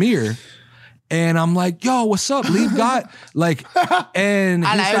the premiere. And I'm like, yo, what's up? Leave God. Like, and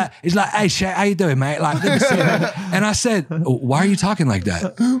he's like, hey, Chet, how you doing, mate? Like, good to see you. And I said, why are you talking like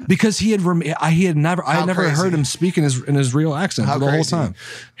that? Because I had never crazy. heard him speak in his real accent How for the whole crazy. time.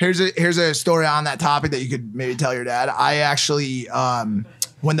 Here's a story on that topic that you could maybe tell your dad. I actually,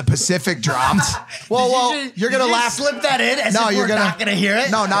 when the Pacific dropped, you're gonna laugh. Slip that in. As No, if you're we're gonna- not gonna hear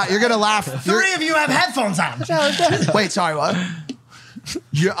it. No, you're gonna laugh. Three of you have headphones on. Wait, sorry, what?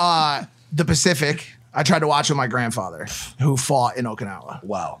 The Pacific. I tried to watch with my grandfather, who fought in Okinawa.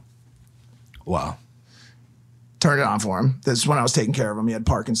 Wow. turned it on for him. This is when I was taking care of him. He had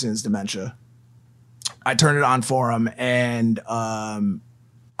Parkinson's, dementia. I turned it on for him, and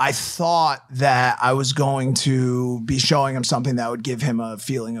I thought that I was going to be showing him something that would give him a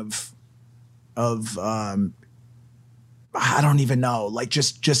feeling of I don't even know, like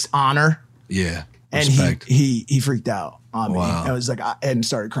just honor. Yeah. And Respect. he freaked out on me. Wow. I was like, and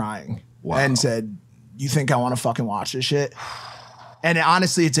started crying. Wow. And said, "You think I want to fucking watch this shit?" And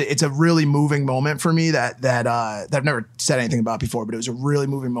honestly, it's a really moving moment for me that I've never said anything about before, but it was a really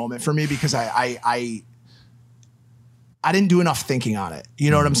moving moment for me because I didn't do enough thinking on it.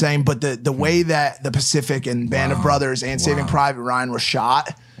 You know what I'm saying? But the way that the Pacific and Band of Brothers and Saving Private Ryan was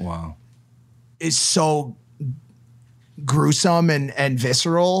shot is so gruesome and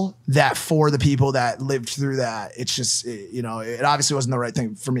visceral that for the people that lived through that, it's just, it obviously wasn't the right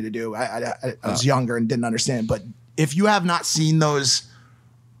thing for me to do. I was younger and didn't understand. But if you have not seen those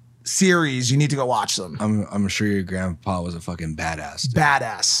series, you need to go watch them. I'm sure your grandpa was a fucking badass. Dude.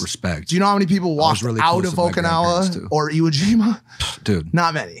 Badass. Respect. Do you know how many people walked really out close of with my grandparents, Okinawa too. or Iwo Jima? Dude.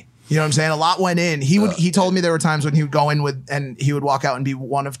 Not many. You know what I'm saying? A lot went in. He told me there were times when he would go in and he would walk out and be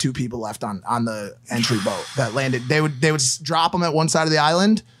one of two people left on the entry boat that landed. They would drop them at one side of the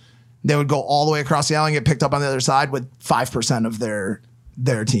island. They would go all the way across the island and get picked up on the other side with 5% of their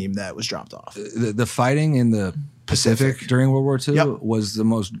team that was dropped off. The fighting in the Pacific during World War II was the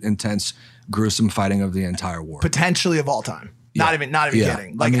most intense, gruesome fighting of the entire war. Potentially of all time. Not even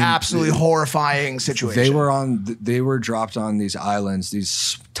kidding. Like, absolutely horrifying situation. They were dropped on these islands,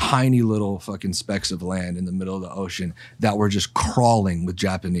 these tiny little fucking specks of land in the middle of the ocean that were just crawling with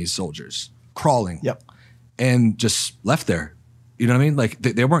Japanese soldiers. Crawling. Yep. And just left there. You know what I mean? Like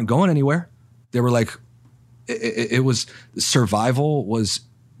they weren't going anywhere. They were like, it was the survival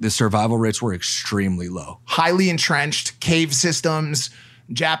rates were extremely low. Highly entrenched cave systems.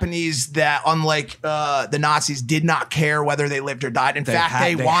 Japanese that, unlike the Nazis, did not care whether they lived or died. In fact,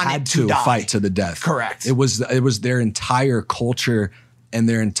 they wanted to die. Fight to the death. Correct. It was their entire culture and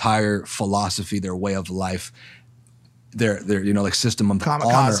their entire philosophy, their way of life, their like system of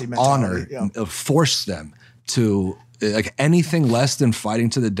Kamikaze honor mentality, forced them to, like, anything less than fighting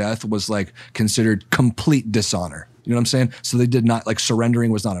to the death was like considered complete dishonor. You know what I'm saying? So they did not, like,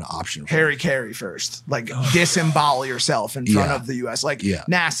 surrendering was not an option. Harry Carey first, like disembowel yourself in front of the U.S. Like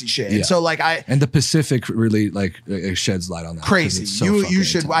nasty shit. And so and the Pacific really it sheds light on that. Crazy. So you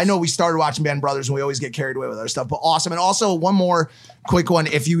should. intense. I know we started watching Band of Brothers and we always get carried away with our stuff, but awesome. And also one more quick one.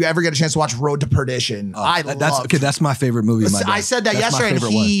 If you ever get a chance to watch Road to Perdition, That's my favorite movie. I said that yesterday, and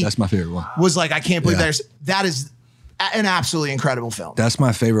he that's my favorite one. Was like, I can't believe that is an absolutely incredible film. That's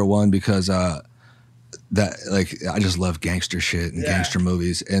my favorite one because I just love gangster shit and gangster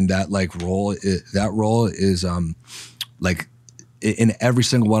movies, and that role is like in every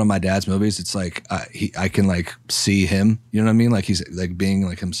single one of my dad's movies. It's like I can like see him, you know what I mean? Like he's like being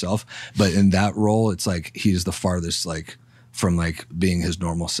like himself, but in that role, it's like he's the farthest like from like being his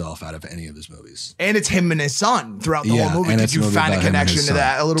normal self out of any of his movies. And it's him and his son throughout the whole movie. Did you find a connection to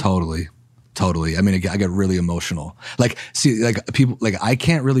that a little? Totally. I mean, I get really emotional. Like, see, like people, like I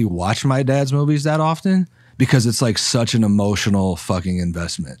can't really watch my dad's movies that often because it's like such an emotional fucking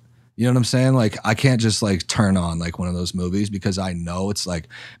investment. You know what I'm saying? Like, I can't just like turn on like one of those movies because I know it's like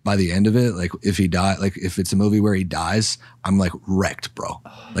by the end of it, like if he died, like if it's a movie where he dies, I'm like wrecked, bro.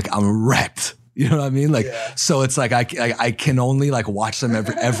 Like I'm wrecked. You know what I mean? Like, so it's like I can only like watch them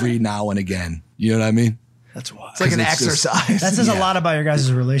every now and again. You know what I mean? That's wild. It's like an exercise. That says a lot about your guys'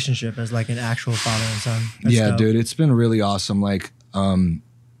 relationship as like an actual father and son. That's dope. Dude, it's been really awesome. Like,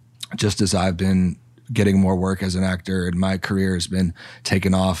 just as I've been getting more work as an actor and my career has been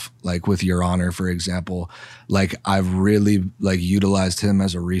taken off, like with Your Honor, for example, like I've really like utilized him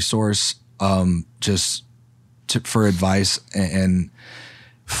as a resource, for advice and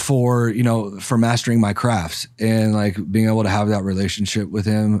for mastering my craft, and like being able to have that relationship with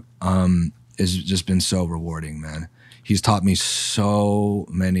him, has just been so rewarding, man. He's taught me so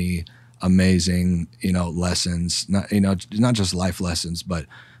many amazing, lessons, not just life lessons, but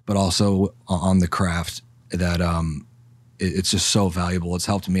also on the craft that, it's just so valuable. It's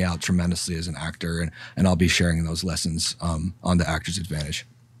helped me out tremendously as an actor, and I'll be sharing those lessons, on the Actor's Advantage.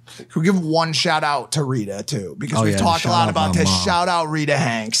 We'll give one shout out to Rita too, because we've talked a shout lot out about my this. mom. Shout out Rita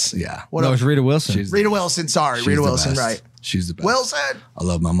Hanks. Yeah. No, it's Rita Wilson. Rita Wilson. Sorry, She's Rita the Wilson. best. Right. She's the best. Wilson. I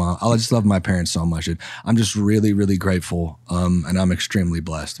love my mom. I just love my parents so much. I'm just really, really grateful. And I'm extremely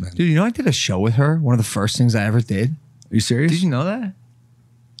blessed, man. Dude, I did a show with her. One of the first things I ever did. Are you serious? Did you know that?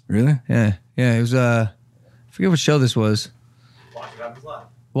 Really? Yeah. Yeah. It was, I forget what show this was.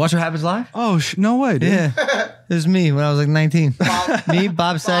 Watch What Happens Live? Oh, no way, dude. Yeah. It was me when I was like 19. Me,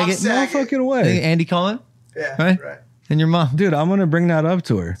 Bob Saget. Saget. No fucking I way. think Andy Cohen. Yeah, right? And your mom. Dude, I'm gonna bring that up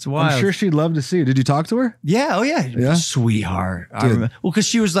to her. It's wild. I'm sure she'd love to see it. Did you talk to her? Yeah. Oh yeah. Yeah? Sweetheart. I remember. Well, because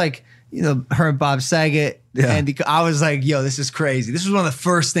she was like, her and Bob Saget. Yeah. And I was like, yo, this is crazy. This was one of the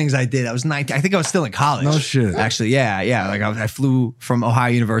first things I did. I was 19. I think I was still in college. No shit. Actually, yeah. Like I flew from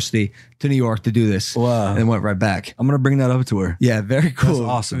Ohio University to New York to do this. Wow. And went right back. I'm gonna bring that up to her. Yeah, very cool. That's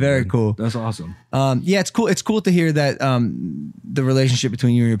awesome. Very dude. cool. That's awesome. Yeah, it's cool. It's cool to hear that the relationship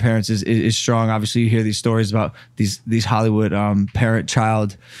between you and your parents is strong. Obviously, you hear these stories about these Hollywood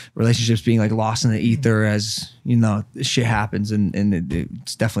parent-child relationships being like lost in the ether as shit happens, and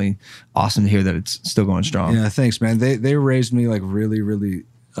it's definitely awesome to hear that it's still going strong. Yeah, thanks, man. They raised me like really, really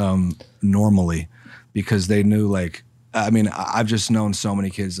normally, because they knew like, I mean, I've just known so many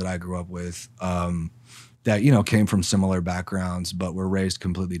kids that I grew up with that came from similar backgrounds, but were raised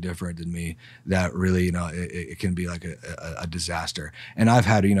completely different than me. That really, it can be like a disaster. And I've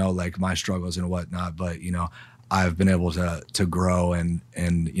had like my struggles and whatnot, but I've been able to grow and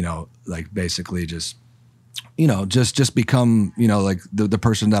like basically just just become like the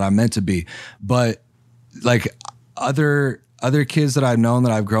person that I'm meant to be. But like other kids that I've known,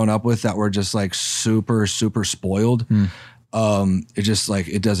 that I've grown up with, that were just like super spoiled, it just like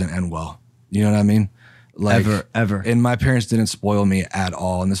it doesn't end well. You know what I mean? Like Ever. And my parents didn't spoil me at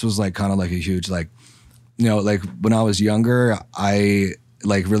all. And this was like kind of like a huge like like when I was younger, I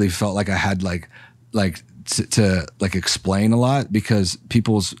like really felt like I had like to like explain a lot, because I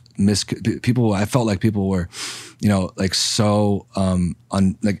felt like people were like so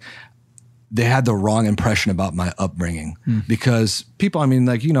like they had the wrong impression about my upbringing, because people, I mean,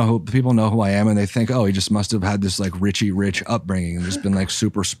 like, people know who I am, and they think, oh, he just must have had this like Richie rich upbringing and just been like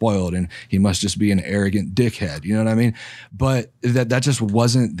super spoiled, and he must just be an arrogant dickhead. You know what I mean? But that just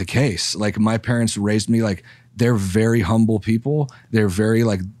wasn't the case. Like my parents raised me like, they're very humble people. They're very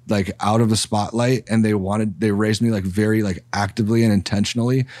like out of the spotlight, and they raised me like very like actively and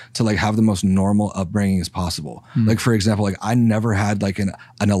intentionally to like have the most normal upbringing as possible. Like for example, like I never had like an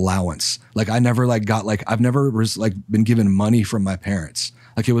allowance. Like I never like got like, I've never been given money from my parents.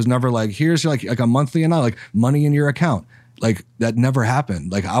 Like it was never like, here's like a monthly and like money in your account. Like that never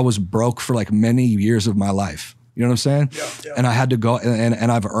happened. Like I was broke for like many years of my life. You know what I'm saying? Yeah. And I had to go,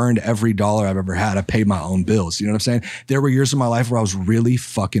 and I've earned every dollar I've ever had. I paid my own bills. You know what I'm saying? There were years of my life where I was really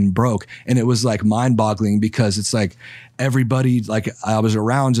fucking broke, and it was like mind boggling, because it's like everybody like I was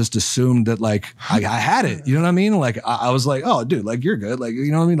around just assumed that like I had it. You know what I mean? Like I was like, oh dude, like you're good. Like,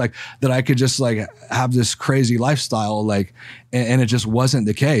 you know what I mean? Like that I could just like have this crazy lifestyle, like, and it just wasn't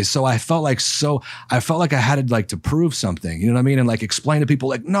the case. So I felt like I had to like to prove something, you know what I mean? And like explain to people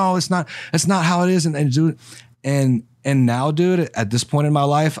like, no, it's not how it is. And do it. And now, dude, at this point in my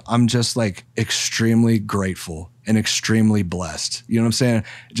life, I'm just like extremely grateful and extremely blessed. You know what I'm saying?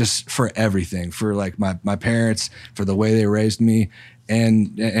 Just for everything, for like my parents, for the way they raised me,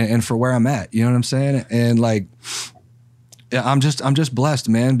 and for where I'm at. You know what I'm saying? And like, I'm just blessed,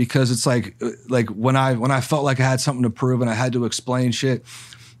 man, because it's like when I felt like I had something to prove and I had to explain shit,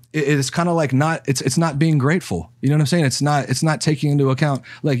 it's kind of like it's not being grateful. You know what I'm saying? It's not taking into account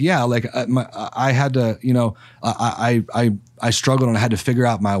like, yeah, like I had to, I struggled and I had to figure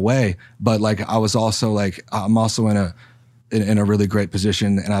out my way, but like I was also like, I'm also in a really great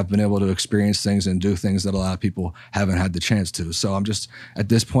position, and I've been able to experience things and do things that a lot of people haven't had the chance to. So I'm just at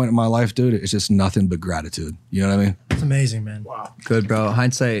this point in my life, dude, it's just nothing but gratitude. You know what I mean? It's amazing, man. Wow. Good, bro.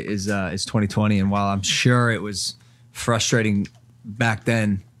 Hindsight is 2020, and while I'm sure it was frustrating back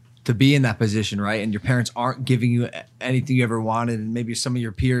then to be in that position, right? And your parents aren't giving you anything you ever wanted, and maybe some of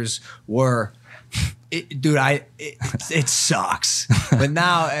your peers were. It sucks. But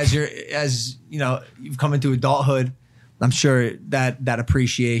now, as you've come into adulthood, I'm sure that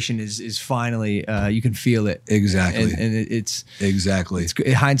appreciation is finally you can feel it. Exactly. And it's exactly.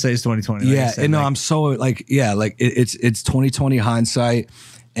 Hindsight is 2020. Like yeah, and no, I'm so like, yeah, like it's 2020 hindsight,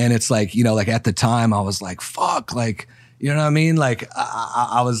 and it's like, like at the time I was like, fuck, like, you know what I mean? Like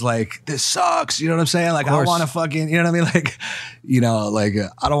I was like, this sucks. You know what I'm saying? Like I want to fucking, you know what I mean? Like, like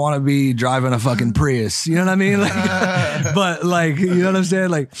I don't want to be driving a fucking Prius. You know what I mean? Like, but like, you know what I'm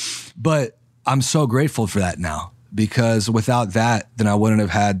saying? Like, but I'm so grateful for that now, because without that, then I wouldn't have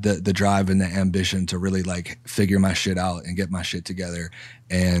had the drive and the ambition to really like figure my shit out and get my shit together,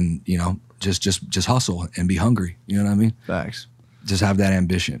 and just hustle and be hungry. You know what I mean? Facts. Just have that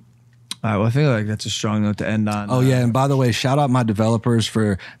ambition. All right, well, I feel like that's a strong note to end on. Oh yeah, and by the way, shout out my developers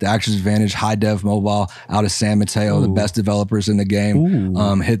for the Actors Advantage High Dev Mobile out of San Mateo, the best developers in the game.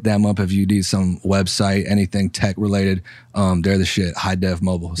 Hit them up if you need some website, anything tech related. They're the shit. High Dev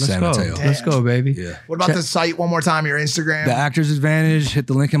Mobile, San Mateo. Let's go, baby. Yeah. What about the site one more time? Your Instagram. The Actors Advantage, hit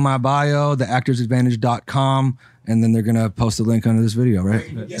the link in my bio, theactorsadvantage.com, and then they're gonna post a link under this video, right?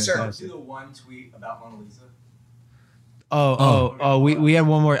 Yes, sir. Do the one tweet about Mona Lisa. We have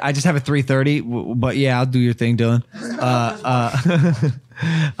one more. I just have a 3:30, but yeah, I'll do your thing, Dylan.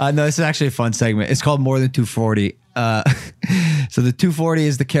 No, this is actually a fun segment. It's called More Than 240. So the 240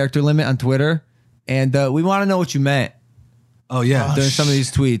 is the character limit on Twitter, and we want to know what you meant Oh yeah. during some of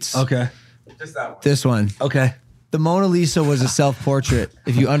these tweets. Okay. Just that one. This one. Okay. The Mona Lisa was a self-portrait.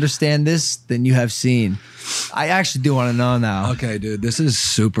 If you understand this, then you have seen. I actually do want to know now. Okay, dude. This is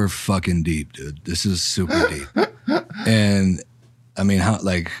super fucking deep, dude. This is super deep. And I mean,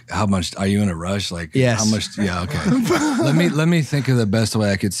 how much are you in a rush? Like, Yes. how much? Yeah, okay. let me think of the best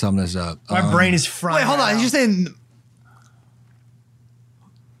way I could sum this up. My brain is fried. Wait, hold on. You're saying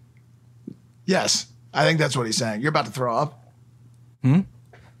Yes. I think that's what he's saying. You're about to throw up.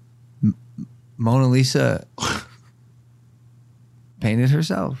 Mona Lisa painted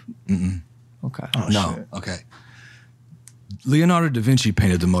herself? Okay. No, okay. Leonardo da Vinci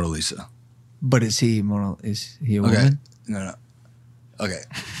painted the Mona Lisa. But is he a Okay. woman? No. Okay.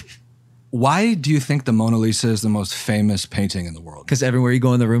 Why do you think the Mona Lisa is the most famous painting in the world? Because everywhere you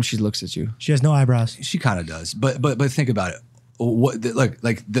go in the room, she looks at you. She has no eyebrows. She kind of does, but think about it. What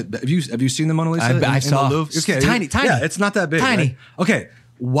have you seen the Mona Lisa? I saw. the Louvre? It's tiny. Yeah, it's not that big. Tiny. Right? Okay.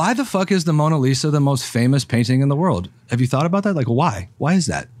 Why the fuck is the Mona Lisa the most famous painting in the world? Have you thought about that? Like, why? Why is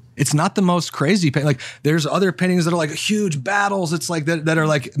that? It's not the most crazy painting. Like, there's other paintings that are like huge battles. It's like that are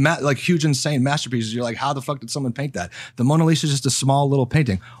like huge, insane masterpieces. You're like, how the fuck did someone paint that? The Mona Lisa is just a small little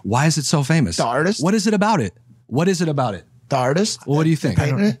painting. Why is it so famous? The artist? What is it about it? What is it about it? The artist. Well, what do you think?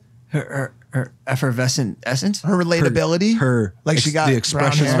 Painting it. Her effervescent essence? Her relatability. Her like she got the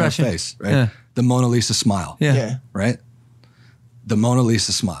expression brown on hair. her face, right? Yeah. The Mona Lisa smile. Yeah. Right? The Mona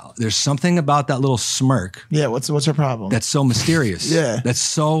Lisa smile. There's something about that little smirk Yeah. What's her problem? that's so mysterious. Yeah. That's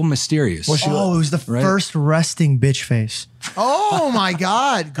so mysterious. What's she Oh, it was the Right. first resting bitch face. Oh my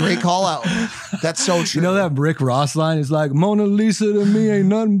God. Great call out. That's so true. You know that Rick Ross line is like, Mona Lisa to me ain't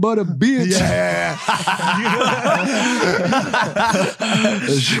nothing but a bitch. Yeah.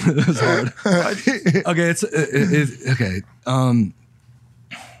 That's hard. Okay, okay.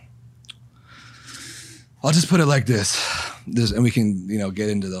 I'll just put it like this, and we can get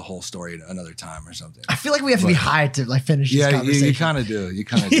into the whole story another time or something. I feel like we have to be high to like finish this Yeah, conversation. you kind of do. You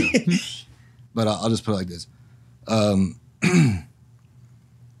kind of do. But I'll just put it like this.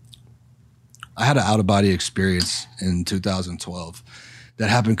 I had an out-of-body experience in 2012 that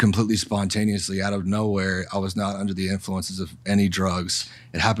happened completely spontaneously out of nowhere. I was not under the influences of any drugs.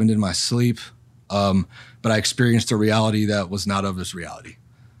 It happened in my sleep, but I experienced a reality that was not of this reality.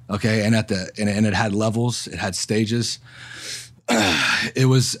 Okay, and it had levels, it had stages. It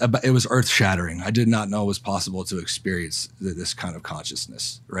was earth-shattering. I did not know it was possible to experience this kind of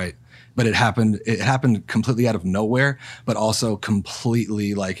consciousness, right? But it happened completely out of nowhere, but also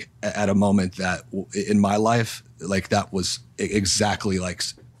completely like at a moment that in my life, like that was exactly like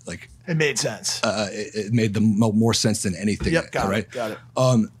It made sense. it made more sense than anything. Yep. Got right? it. Got it.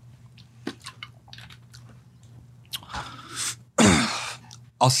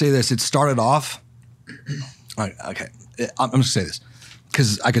 I'll say this. It started off. All right, okay. I'm just gonna say this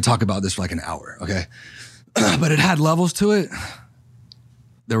because I could talk about this for like an hour. Okay, but it had levels to it.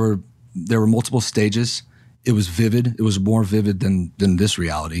 There were multiple stages. It was vivid. It was more vivid than this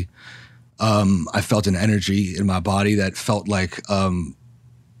reality. I felt an energy in my body that felt like a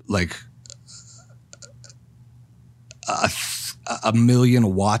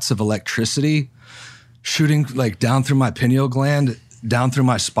million watts of electricity shooting like down through my pineal gland, down through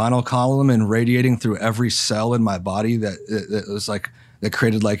my spinal column, and radiating through every cell in my body. That was like that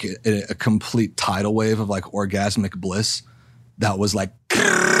created like a complete tidal wave of like orgasmic bliss. That was like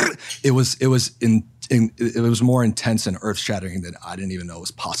it was more intense and earth shattering than I didn't even know it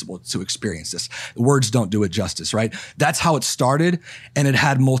was possible to experience this. Words don't do it justice, right? That's how it started, and it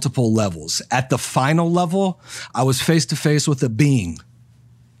had multiple levels. At the final level, I was face to face with a being,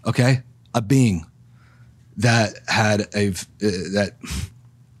 okay, a being that had that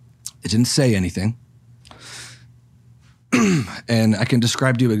it didn't say anything, and I can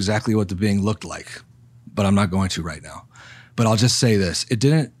describe to you exactly what the being looked like, but I'm not going to right now. But I'll just say this. It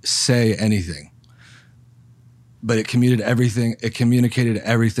didn't say anything, but it communicated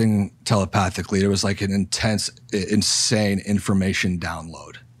everything telepathically. There was like an intense, insane information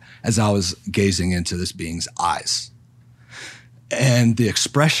download. as I was gazing into this being's eyes. And the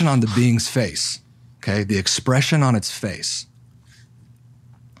expression on the being's face, okay, the expression on its face,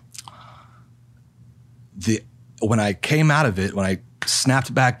 when I came out of it, when I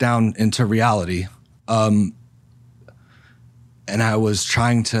snapped back down into reality, and I was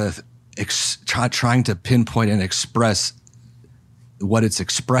trying to pinpoint and express what its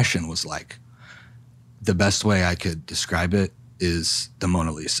expression was like, the best way I could describe it is the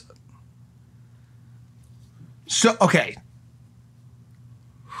Mona Lisa. So, okay.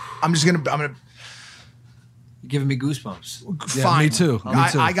 I'm gonna You're giving me goosebumps. Yeah, fine. me too. Me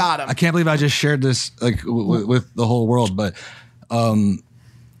too. I got him. I can't believe I just shared this like with the whole world. But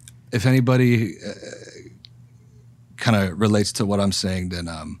if anybody kind of relates to what I'm saying, then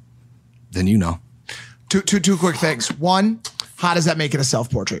you know. Two quick things. One, how does that make it a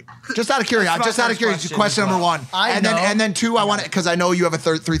self-portrait? Just out of curiosity. Question number one. And then two, I want it because I know you have a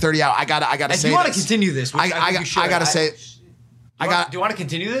 3:30 out. I gotta say. Do you want to this. continue this? Which I think you should. I gotta say. Do you want to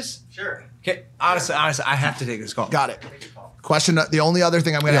continue this? Sure. Okay. Honestly, I have to take this call. Got it. Question. The only other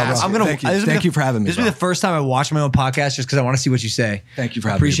thing I'm gonna ask. I'm gonna. Thank you for having me. This will be the first time I watch my own podcast just because I want to see what you say. Thank you for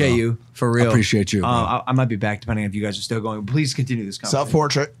having me. Appreciate you for real. Appreciate you, bro. I might be back depending if you guys are still going. Please continue this conversation.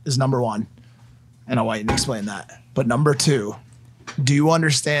 Self-portrait is number one, and I want you to explain that. But number two, do you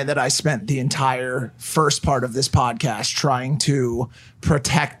understand that I spent the entire first part of this podcast trying to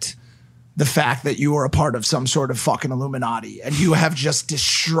protect the fact that you are a part of some sort of fucking Illuminati, and you have just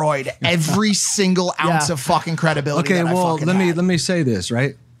destroyed every single ounce of fucking credibility. Okay, that well, I fucking had. let me say this,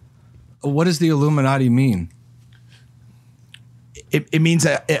 right? What does the Illuminati mean? It means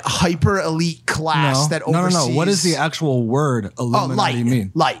a hyper elite class that oversees. No. What does the actual word Illuminati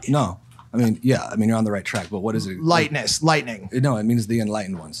mean? Light. No. I mean, yeah. I mean, you're on the right track, but what is it? Lightning. No, it means the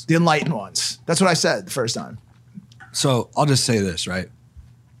enlightened ones. The enlightened ones. That's what I said the first time. So I'll just say this, right?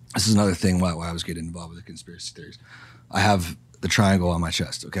 This is another thing why I was getting involved with the conspiracy theories. I have the triangle on my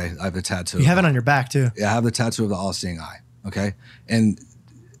chest, okay? I have the tattoo. You have it on your back too. Yeah, I have the tattoo of the all-seeing eye, okay? And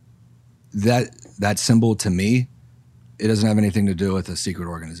that symbol to me, it doesn't have anything to do with a secret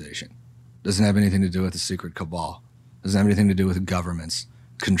organization. It doesn't have anything to do with a secret cabal. It doesn't have anything to do with governments,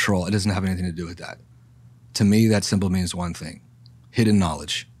 control. It doesn't have anything to do with that. To me, that symbol means one thing: hidden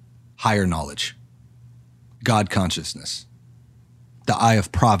knowledge, higher knowledge, God consciousness, the eye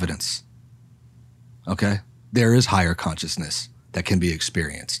of providence, okay? There is higher consciousness that can be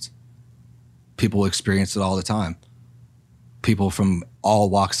experienced. People experience it all the time. People from all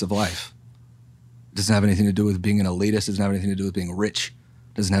walks of life. It doesn't have anything to do with being an elitist. It doesn't have anything to do with being rich.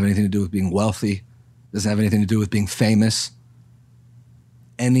 It doesn't have anything to do with being wealthy. It doesn't have anything to do with being famous.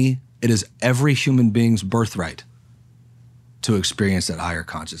 It is every human being's birthright to experience that higher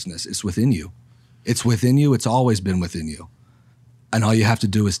consciousness. It's within you. It's within you. It's always been within you. And all you have to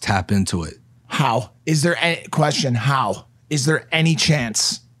do is tap into it. How? Is there any question? How? Is there any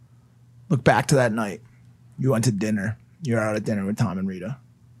chance? Look back to that night. You went to dinner. You're out at dinner with Tom and Rita.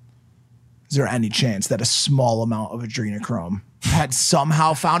 Is there any chance that a small amount of adrenochrome had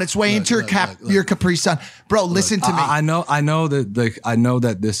somehow found its way into your Capri Sun? Bro, listen to me. I know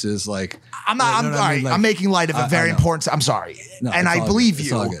that this is like. I'm not. I'm sorry. I'm making light of a very important. I'm sorry, No, and it's I all believe good.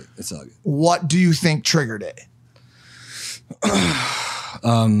 you. It's all good. It's all good. What do you think triggered it?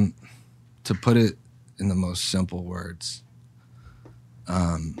 To put it in the most simple words,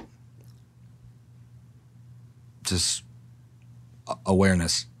 just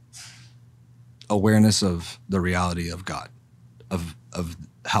awareness of the reality of God, of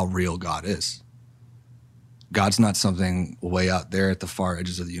how real God is. God's not something way out there at the far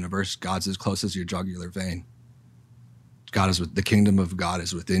edges of the universe. God's as close as your jugular vein. The kingdom of God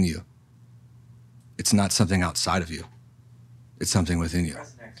is within you. It's not something outside of you. It's something within you.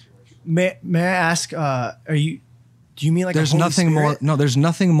 May I ask? Do you mean like There's a Holy nothing Spirit? more. No, there's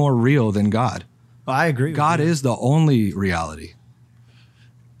nothing more real than God. Oh, I agree. God with you. is the only reality.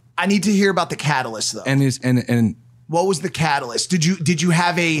 I need to hear about the catalyst, though. And What was the catalyst? Did you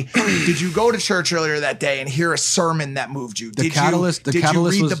go to church earlier that day and hear a sermon that moved you? Did you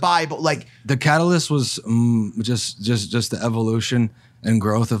read the Bible? Like, the catalyst was just the evolution and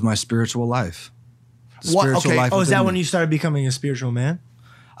growth of my spiritual life. The What? spiritual Okay. life Oh, is within that me. when you started becoming a spiritual man?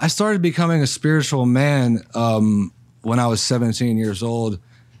 I started becoming a spiritual man when I was 17 years old,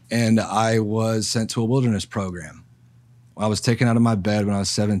 and I was sent to a wilderness program. I was taken out of my bed when I was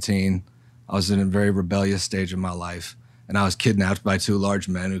 17. I was in a very rebellious stage of my life, and I was kidnapped by two large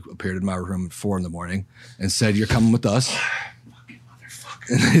men who appeared in my room at 4 a.m. and said, "You're coming with us."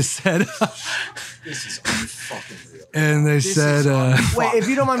 And they said, this is unfucking real. and they said, Wait, if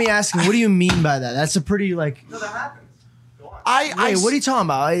you don't mind me asking, what do you mean by that? That's a pretty like. No, that happens. Go on. Wait, what are you talking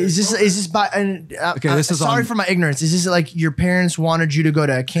about? Is this by? And, Okay, this is sorry on- for my ignorance. Is this like your parents wanted you to go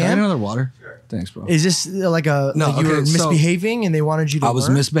to a Can I have camp? another water? Thanks, bro. Is this like a No, like you were okay, so- misbehaving and they wanted you to? I was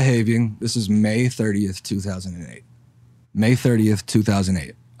learn? misbehaving. This is May 30th, 2008. May 30th,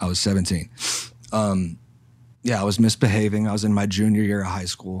 2008. I was 17. Yeah, I was misbehaving. I was in my junior year of high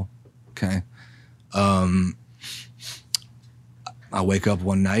school. Okay. I wake up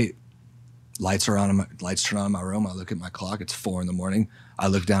one night, lights turn on in my room. I look at my clock. It's 4 a.m. I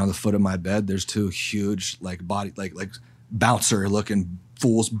look down at the foot of my bed. There's 2 huge like bouncer looking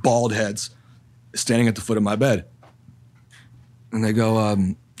fools, bald heads, standing at the foot of my bed. And they go,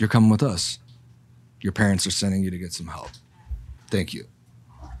 you're coming with us. Your parents are sending you to get some help. Thank you.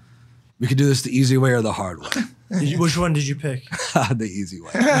 We could do this the easy way or the hard way. Which one did you pick? The easy way.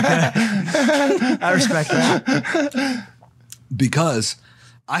 I respect that. Because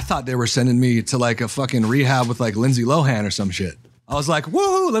I thought they were sending me to like a fucking rehab with like Lindsay Lohan or some shit. I was like,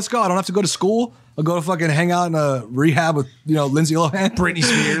 woohoo, let's go. I don't have to go to school. I'll go to fucking hang out in a rehab with, Lindsay Lohan. Britney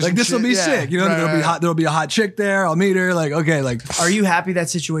Spears. Like and this will shit. be Yeah. sick. There'll be a hot chick there. I'll meet her. Like, okay, like Are you happy that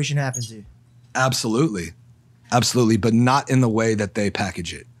situation happened to you? absolutely. Absolutely. But not in the way that they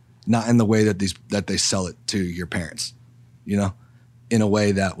package it. Not in the way that they sell it to your parents. In a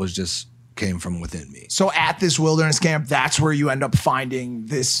way that was just came from within me. So at this wilderness camp, that's where you end up finding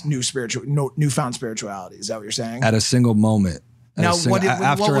this newfound spirituality. Is that what you're saying? At a single moment. Now, what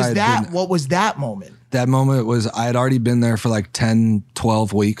was that moment? That moment was I had already been there for like 10,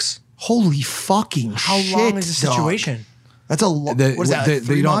 12 weeks. Holy fucking How shit, long is the dog. situation? That's a lot. What is that, like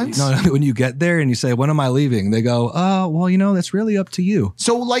 3 months? No, when you get there and you say, when am I leaving? They go, that's really up to you.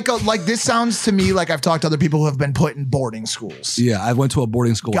 So like this sounds to me like I've talked to other people who have been put in boarding schools. Yeah, I went to a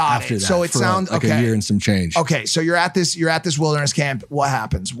boarding school Got after it. that. So it for sounds- like okay. a year and some change. Okay, so you're at this wilderness camp. What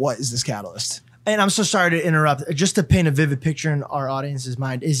happens? What is this catalyst? And I'm so sorry to interrupt. Just to paint a vivid picture in our audience's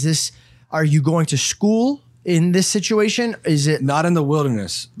mind, are you going to school in this situation? Is it Not in the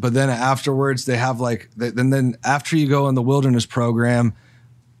wilderness, but then afterwards they have then after you go in the wilderness program,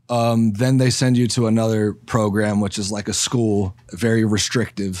 then they send you to another program, which is like a school, very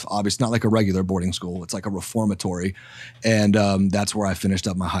restrictive, obviously not like a regular boarding school. It's like a reformatory. And that's where I finished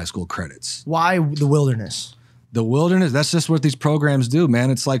up my high school credits. why the wilderness? The wilderness, that's just what these programs do,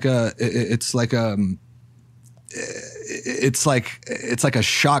 man. It's like a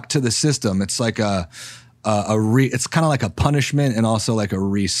shock to the system. It's like it's kind of like a punishment and also like a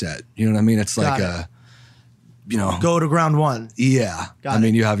reset. You know what I mean? It's like Got a, Go to ground one. yeah. Got I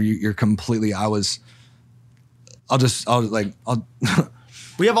mean, it. you're completely,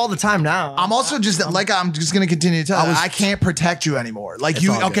 We have all the time now. I'm also just going to continue to tell you, I can't protect you anymore. Like It's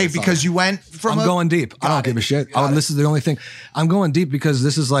all good, it's all because good. you went from I'm going deep. I don't give a shit. This is the only thing. I'm going deep because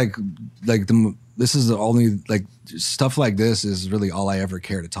this is this is the only stuff like this is really all I ever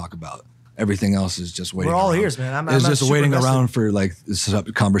care to talk about. Everything else is just waiting. We're all around. ears, man. It's I'm just super waiting invested. around for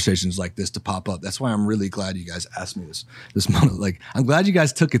conversations like this to pop up. That's why I'm really glad you guys asked me this moment. I'm glad you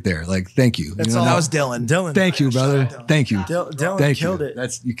guys took it there. Thank you. That's You know, all. That was Dylan. Thank you, brother. Thank you. Dylan Thank killed you.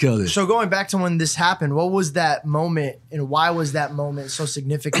 it. You killed it. So going back to when this happened, what was that moment and why was that moment so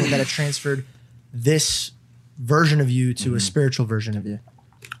significant that it transferred this version of you to a spiritual version of you?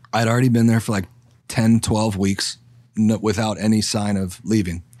 I'd already been there for 10, 12 weeks without any sign of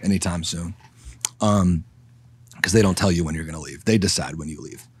leaving anytime soon. Because they don't tell you when you're going to leave. They decide when you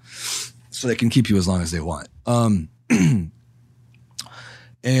leave. So they can keep you as long as they want. And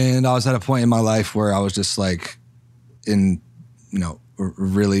I was at a point in my life where I was just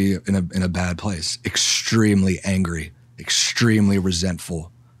really in a bad place. Extremely angry, extremely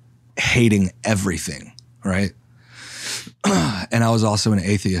resentful, hating everything, right? And I was also an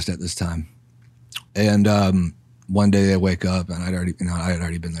atheist at this time. And one day they wake up and I had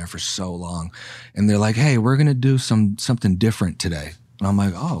already been there for so long. And they're like, hey, we're going to do something different today. And I'm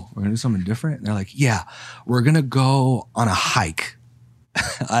like, oh, we're going to do something different? And they're like, yeah, we're going to go on a hike,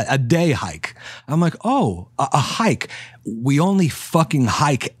 a day hike. I'm like, oh, a hike. We only fucking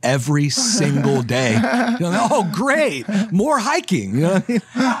hike every single day. Oh, great. More hiking. You know what I mean?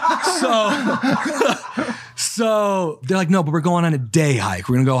 So they're like, no, but we're going on a day hike.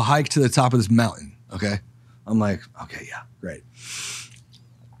 We're going to go hike to the top of this mountain. Okay. I'm like, okay, yeah, great.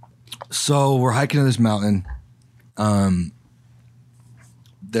 So we're hiking to this mountain.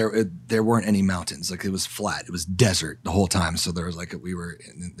 There weren't any mountains. It was flat. It was desert the whole time. So there was we were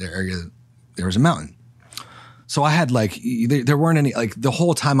in the area. There was a mountain. So I had there weren't any the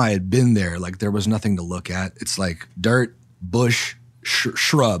whole time I had been there. There was nothing to look at. It's dirt, bush,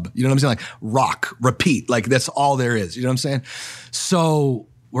 shrub. You know what I'm saying? Rock, repeat. That's all there is. You know what I'm saying? So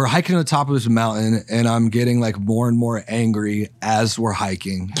we're hiking to the top of this mountain, and I'm getting like more and more angry as we're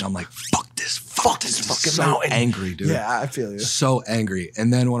hiking. And I'm like, fuck this fucking so mountain. Angry, dude. Yeah, I feel you. So angry.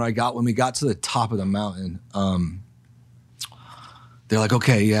 And then when we got to the top of the mountain, they're like,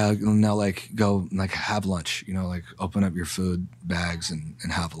 okay, yeah, now like go like have lunch, you know, like open up your food bags and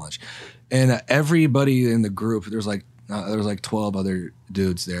have lunch. And everybody in the group, there was like 12 other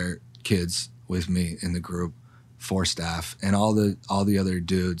dudes there, kids with me in the group, 4 staff, and all the other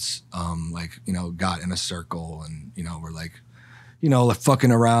dudes, like, you know, got in a circle and, you know, were like, you know, like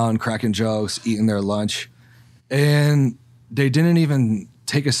fucking around, cracking jokes, eating their lunch. And they didn't even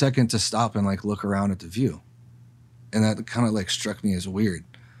take a second to stop and like look around at the view. And that kind of like struck me as weird.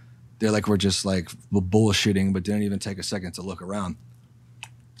 They're like, we're just like bullshitting, but didn't even take a second to look around.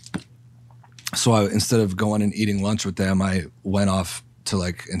 So instead of going and eating lunch with them, I went off to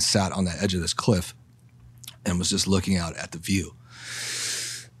like and sat on the edge of this cliff and was just looking out at the view.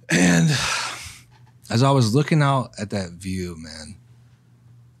 And as I was looking out at that view, man,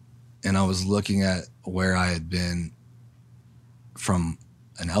 and I was looking at where I had been from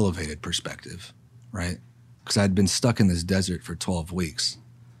an elevated perspective, right? Because I'd been stuck in this desert for 12 weeks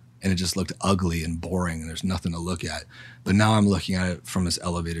and it just looked ugly and boring and there's nothing to look at. But now I'm looking at it from this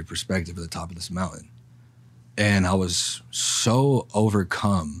elevated perspective at the top of this mountain. And I was so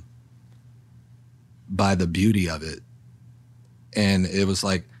overcome by the beauty of it. And it was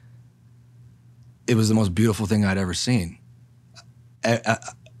like, it was the most beautiful thing I'd ever seen.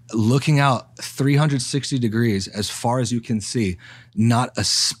 Looking out 360 degrees as far as you can see, not a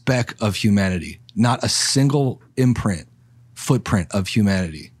speck of humanity, not a single footprint of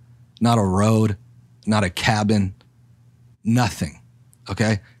humanity, not a road, not a cabin, nothing.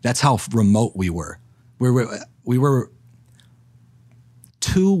 Okay, that's how remote we were. We were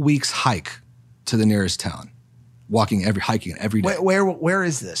 2 weeks hike to the nearest town, hiking every day. Where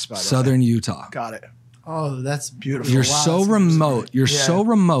is this? By the way? Southern Utah. Got it. Oh, that's beautiful. You're Wow, so that's remote. You're Yeah. so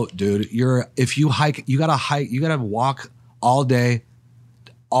remote, dude. If you hike, you gotta walk all day,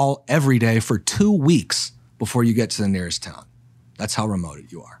 every day for 2 weeks before you get to the nearest town. That's how remote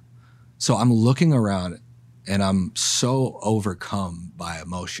you are. So I'm looking around and I'm so overcome by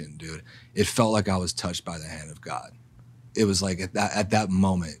emotion, dude. It felt like I was touched by the hand of God. It was like at that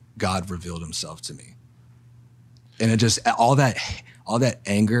moment, God revealed himself to me. And it just, all that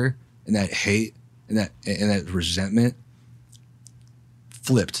anger and that hate and that resentment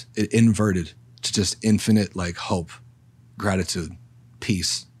flipped, it inverted to just infinite like hope, gratitude,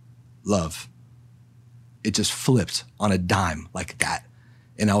 peace, love. It just flipped on a dime like that.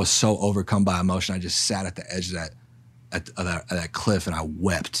 And I was so overcome by emotion. I just sat at the edge of that cliff and I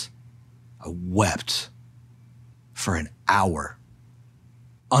wept. I wept for an hour.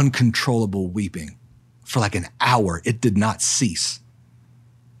 Uncontrollable weeping for like an hour. It did not cease.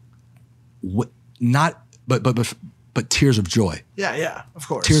 But tears of joy. Yeah, of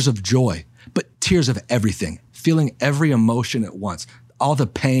course. Tears of joy, but tears of everything. Feeling every emotion at once. All the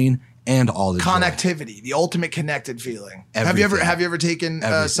pain and all the connectivity, joy. the ultimate connected feeling. Everything. Have you ever taken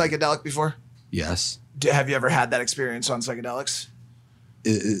psychedelic before? Yes. Have you ever had that experience on psychedelics?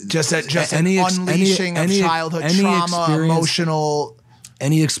 Just an unleashing of childhood trauma, emotional.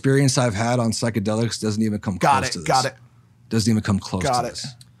 Any experience I've had on psychedelics doesn't even come close to this. Got it. Doesn't even come close to this.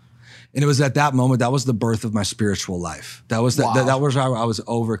 And it was at that moment, that was the birth of my spiritual life. That was that was how I was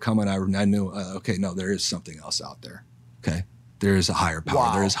overcome, and I knew, okay, no, there is something else out there. Okay, there is a higher power.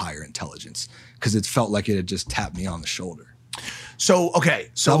 Wow. There is higher intelligence, because it felt like it had just tapped me on the shoulder. So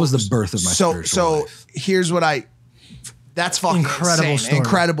that was the birth of my spiritual life. Here's what that's fucking Incredible insane. story.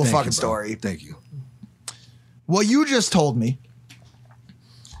 Incredible Thank fucking you, bro. story. Thank you. What you just told me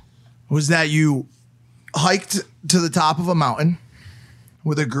was that you hiked to the top of a mountain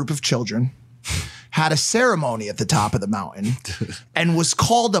with a group of children, had a ceremony at the top of the mountain, and was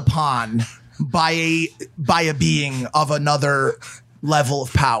called upon by a being of another level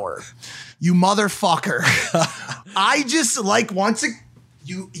of power. You motherfucker. I just like once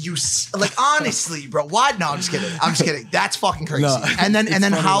you like honestly, bro. What? No, I'm just kidding. That's fucking crazy. No, and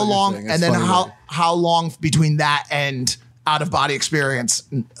then how long? saying. And then how long between that and out of body experience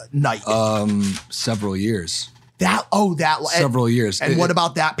night? Several years. Several years. And what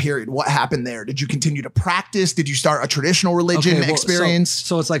about that period? What happened there? Did you continue to practice? Did you start a traditional religion experience?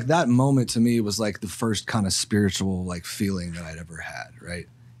 So it's like that moment to me was like the first kind of spiritual like feeling that I'd ever had, right?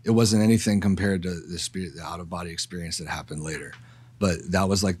 It wasn't anything compared to the out of body experience that happened later. But that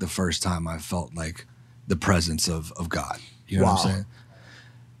was like the first time I felt like the presence of God. You know what I'm saying?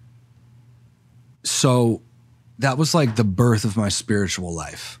 So that was like the birth of my spiritual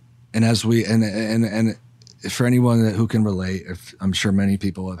life. And as we and for anyone who can relate, if I'm sure many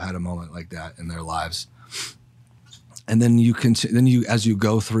people have had a moment like that in their lives. And then as you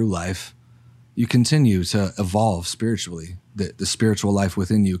go through life, you continue to evolve spiritually. The spiritual life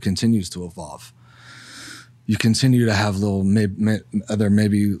within you continues to evolve. You continue to have little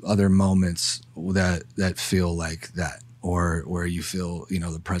maybe other moments that feel like that, or where you feel,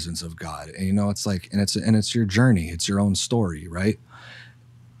 the presence of God. And it's like, and it's your journey. It's your own story, right?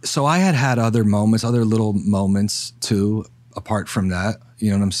 So I had other moments, other little moments too, apart from that.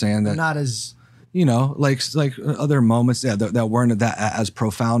 You know what I'm saying? That Not as, like other moments that weren't that as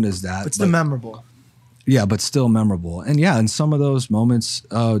profound as that. but still memorable. Yeah, but still memorable. And some of those moments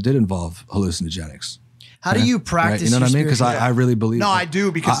did involve hallucinogenics. How do you practice? Right? You know what I mean? Because I really believe. No, I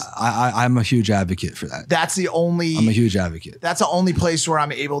do, because I'm a huge advocate for that. I'm a huge advocate. That's the only place where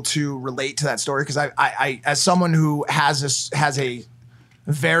I'm able to relate to that story, because I as someone who has a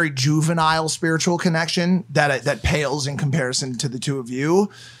very juvenile spiritual connection that pales in comparison to the two of you.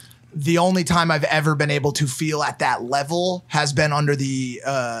 The only time I've ever been able to feel at that level has been under the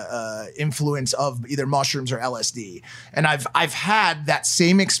influence of either mushrooms or LSD, and I've had that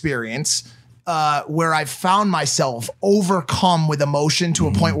same experience. Where I've found myself overcome with emotion to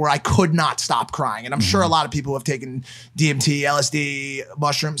a point where I could not stop crying. And I'm sure a lot of people who have taken DMT, LSD,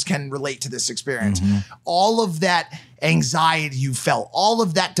 mushrooms can relate to this experience. All of that anxiety you felt, all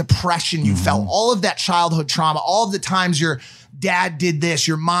of that depression you felt, all of that childhood trauma, all of the times your dad did this,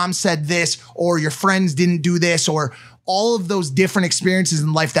 your mom said this, or your friends didn't do this, or all of those different experiences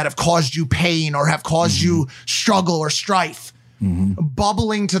in life that have caused you pain or have caused you struggle or strife.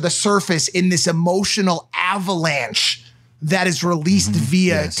 Bubbling to the surface in this emotional avalanche that is released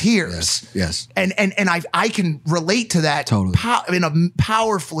via tears. Yes. And I can relate to that totally in a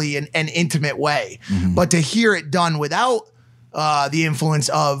powerfully and intimate way. But to hear it done without the influence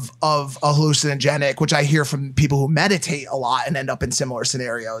of a hallucinogenic, which I hear from people who meditate a lot and end up in similar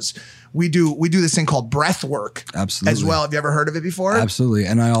scenarios. We do this thing called breath work. Absolutely. As well. Have you ever heard of it before? Absolutely.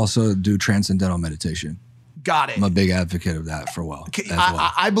 And I also do transcendental meditation. Got it. I'm a big advocate of that for well.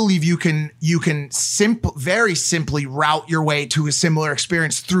 I believe you can very simply route your way to a similar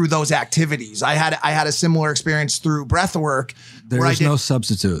experience through those activities. I had a similar experience through breath work. There is no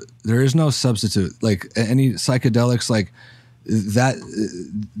substitute. There is no substitute. Like any psychedelics, like that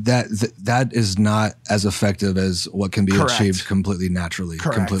is not as effective as what can be achieved completely naturally,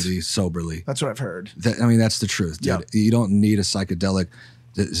 completely soberly. That's what I've heard. That's the truth, dude. Yep. You don't need a psychedelic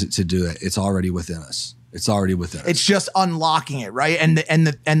to do it. It's already within us. It's already within us. It's just unlocking it, right? And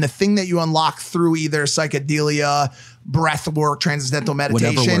the thing that you unlock through either psychedelia, breath work, transcendental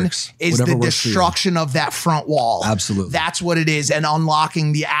meditation is the destruction of that front wall. Absolutely. That's what it is, and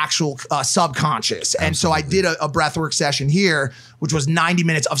unlocking the actual subconscious. And so I did a breath work session here, which was 90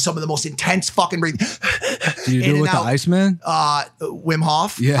 minutes of some of the most intense fucking breathing. Do you do it with the Iceman? Wim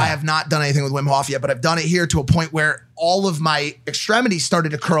Hof. Yeah. I have not done anything with Wim Hof yet, but I've done it here to a point where all of my extremities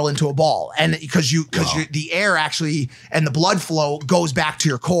started to curl into a ball. And because the air actually and the blood flow goes back to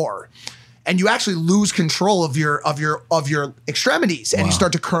your core. And you actually lose control of your extremities, and you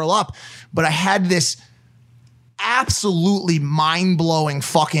start to curl up. But I had this absolutely mind-blowing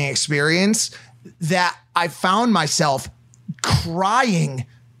fucking experience that I found myself crying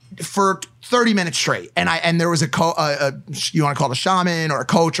for 30 minutes straight. And there was you want to call it a shaman or a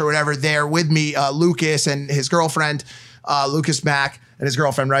coach or whatever there with me, Lucas and his girlfriend, Lucas Mack and his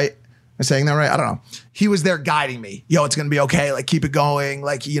girlfriend, right? Am I saying that right? I don't know. He was there guiding me. Yo, it's going to be okay. Like, keep it going.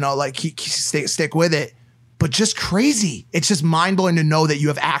 Like, stick with it. But just crazy. It's just mind blowing to know that you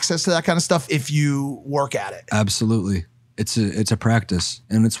have access to that kind of stuff if you work at it. Absolutely. It's a practice,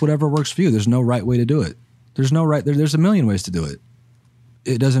 and it's whatever works for you. There's no right way to do it. There's no right. There's a million ways to do it.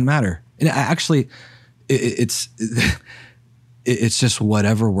 It doesn't matter. And actually, it's just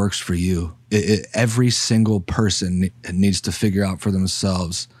whatever works for you. Every single person needs to figure out for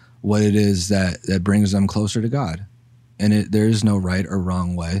themselves what it is that brings them closer to God. And there is no right or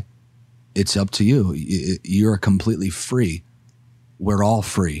wrong way. It's up to you. You're completely free. We're all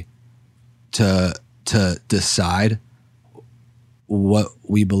free to decide what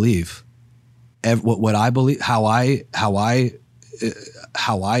we believe. What I believe, how I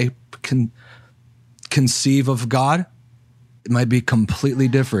can conceive of God, it might be completely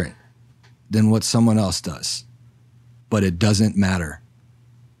different than what someone else does. But it doesn't matter.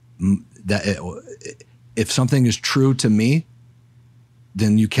 If something is true to me,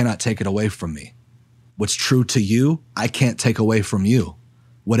 then you cannot take it away from me. What's true to you, I can't take away from you.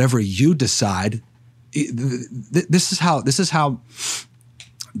 Whatever you decide, this is how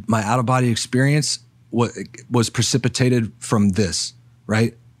my out-of-body experience was precipitated from this,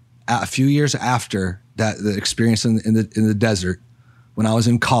 right? A few years after the experience in the desert, when I was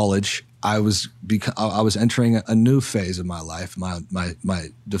in college, I was entering a new phase of my life, my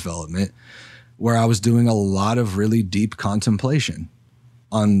development, where I was doing a lot of really deep contemplation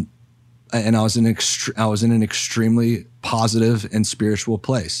and I was in an extremely positive and spiritual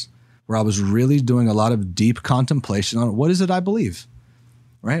place where I was really doing a lot of deep contemplation on what is it I believe,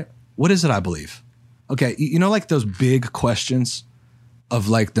 right? What is it I believe? Okay, you know, like those big questions of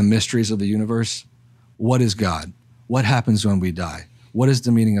like the mysteries of the universe. What is God? What happens when we die? What is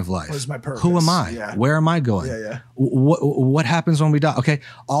the meaning of life? What is my purpose? Who am I? Yeah. Where am I going? Yeah. What happens when we die? Okay,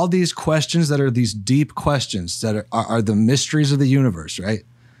 all these questions that are these deep questions that are the mysteries of the universe, right?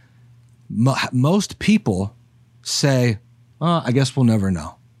 Most people say, oh, I guess we'll never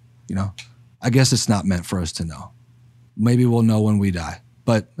know. You know, I guess it's not meant for us to know. Maybe we'll know when we die.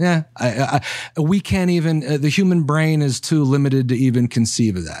 But yeah, we can't even, the human brain is too limited to even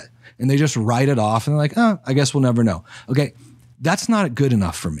conceive of that. And they just write it off and they're like, oh, I guess we'll never know. Okay, that's not good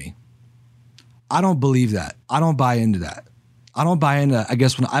enough for me. I don't believe that. I don't buy into that. I don't buy into, I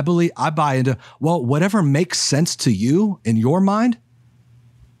guess when I buy into, well, whatever makes sense to you in your mind,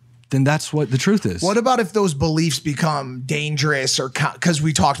 then that's what the truth is. What about if those beliefs become dangerous or because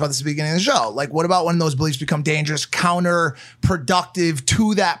we talked about this at the beginning of the show? Like, what about when those beliefs become dangerous, counterproductive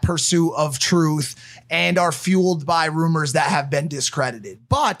to that pursuit of truth and are fueled by rumors that have been discredited,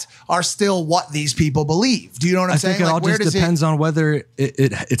 but are still what these people believe? Do you know what I'm saying? I think it all just depends on whether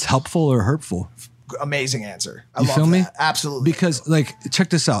it's helpful or hurtful. Amazing answer. I You love feel me? that. Absolutely. Because like, check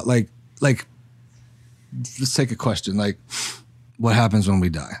this out. Like, let's take a question. Like, what happens when we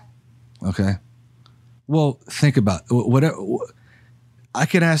die? Okay. Well, think about what I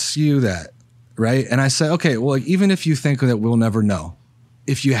could ask you that, right? And I say, okay, well, like, even if you think that we'll never know,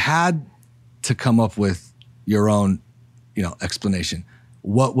 if you had to come up with your own, explanation,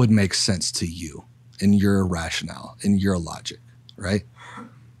 what would make sense to you in your rationale, in your logic, right?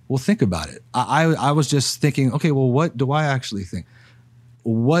 Well, think about it. I was just thinking, okay, well, what do I actually think?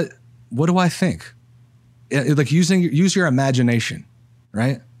 What do I think? Like use your imagination,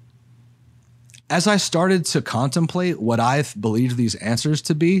 right? As I started to contemplate what I believed these answers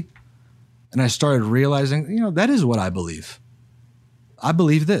to be, and I started realizing, that is what I believe. I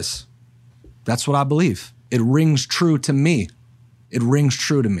believe this. That's what I believe. It rings true to me. It rings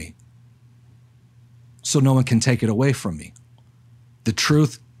true to me. So no one can take it away from me. The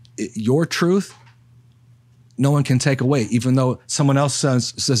truth, your truth, no one can take away, even though someone else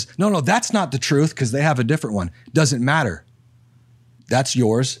says, no, that's not the truth because they have a different one. Doesn't matter. That's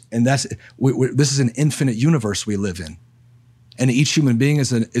yours, and this is an infinite universe we live in, and each human being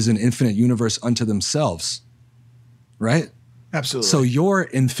is an infinite universe unto themselves, right? Absolutely. So your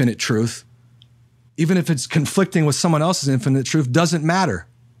infinite truth, even if it's conflicting with someone else's infinite truth, doesn't matter.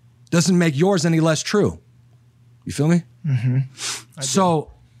 Doesn't make yours any less true. You feel me? Mm-hmm.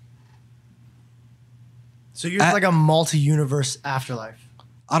 So you're like a multi-universe afterlife.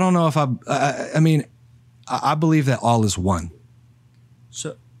 I don't know if I believe that all is one.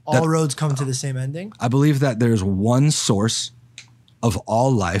 So all roads come to the same ending? I believe that there's one source of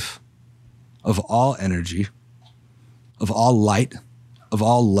all life, of all energy, of all light, of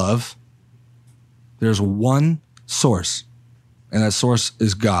all love. There's one source, and that source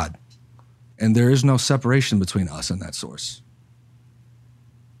is God. And there is no separation between us and that source.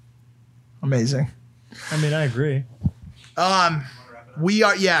 Amazing. I mean, I agree. We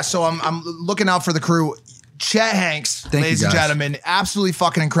are, so I'm looking out for the crew. Chet Hanks, ladies and gentlemen, absolutely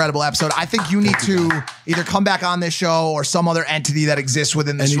fucking incredible episode. I think you need to either come back on this show or some other entity that exists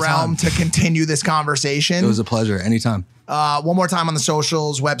within this realm to continue this conversation. It was a pleasure. Anytime. One more time on the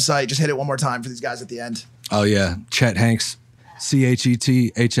socials, website. Just hit it one more time for these guys at the end. Oh, yeah. Chet Hanks,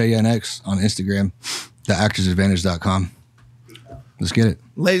 ChetHanx on Instagram, theactorsadvantage.com. Let's get it.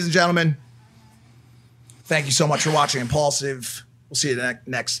 Ladies and gentlemen, thank you so much for watching Impulsive. We'll see you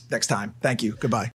next time. Thank you. Goodbye.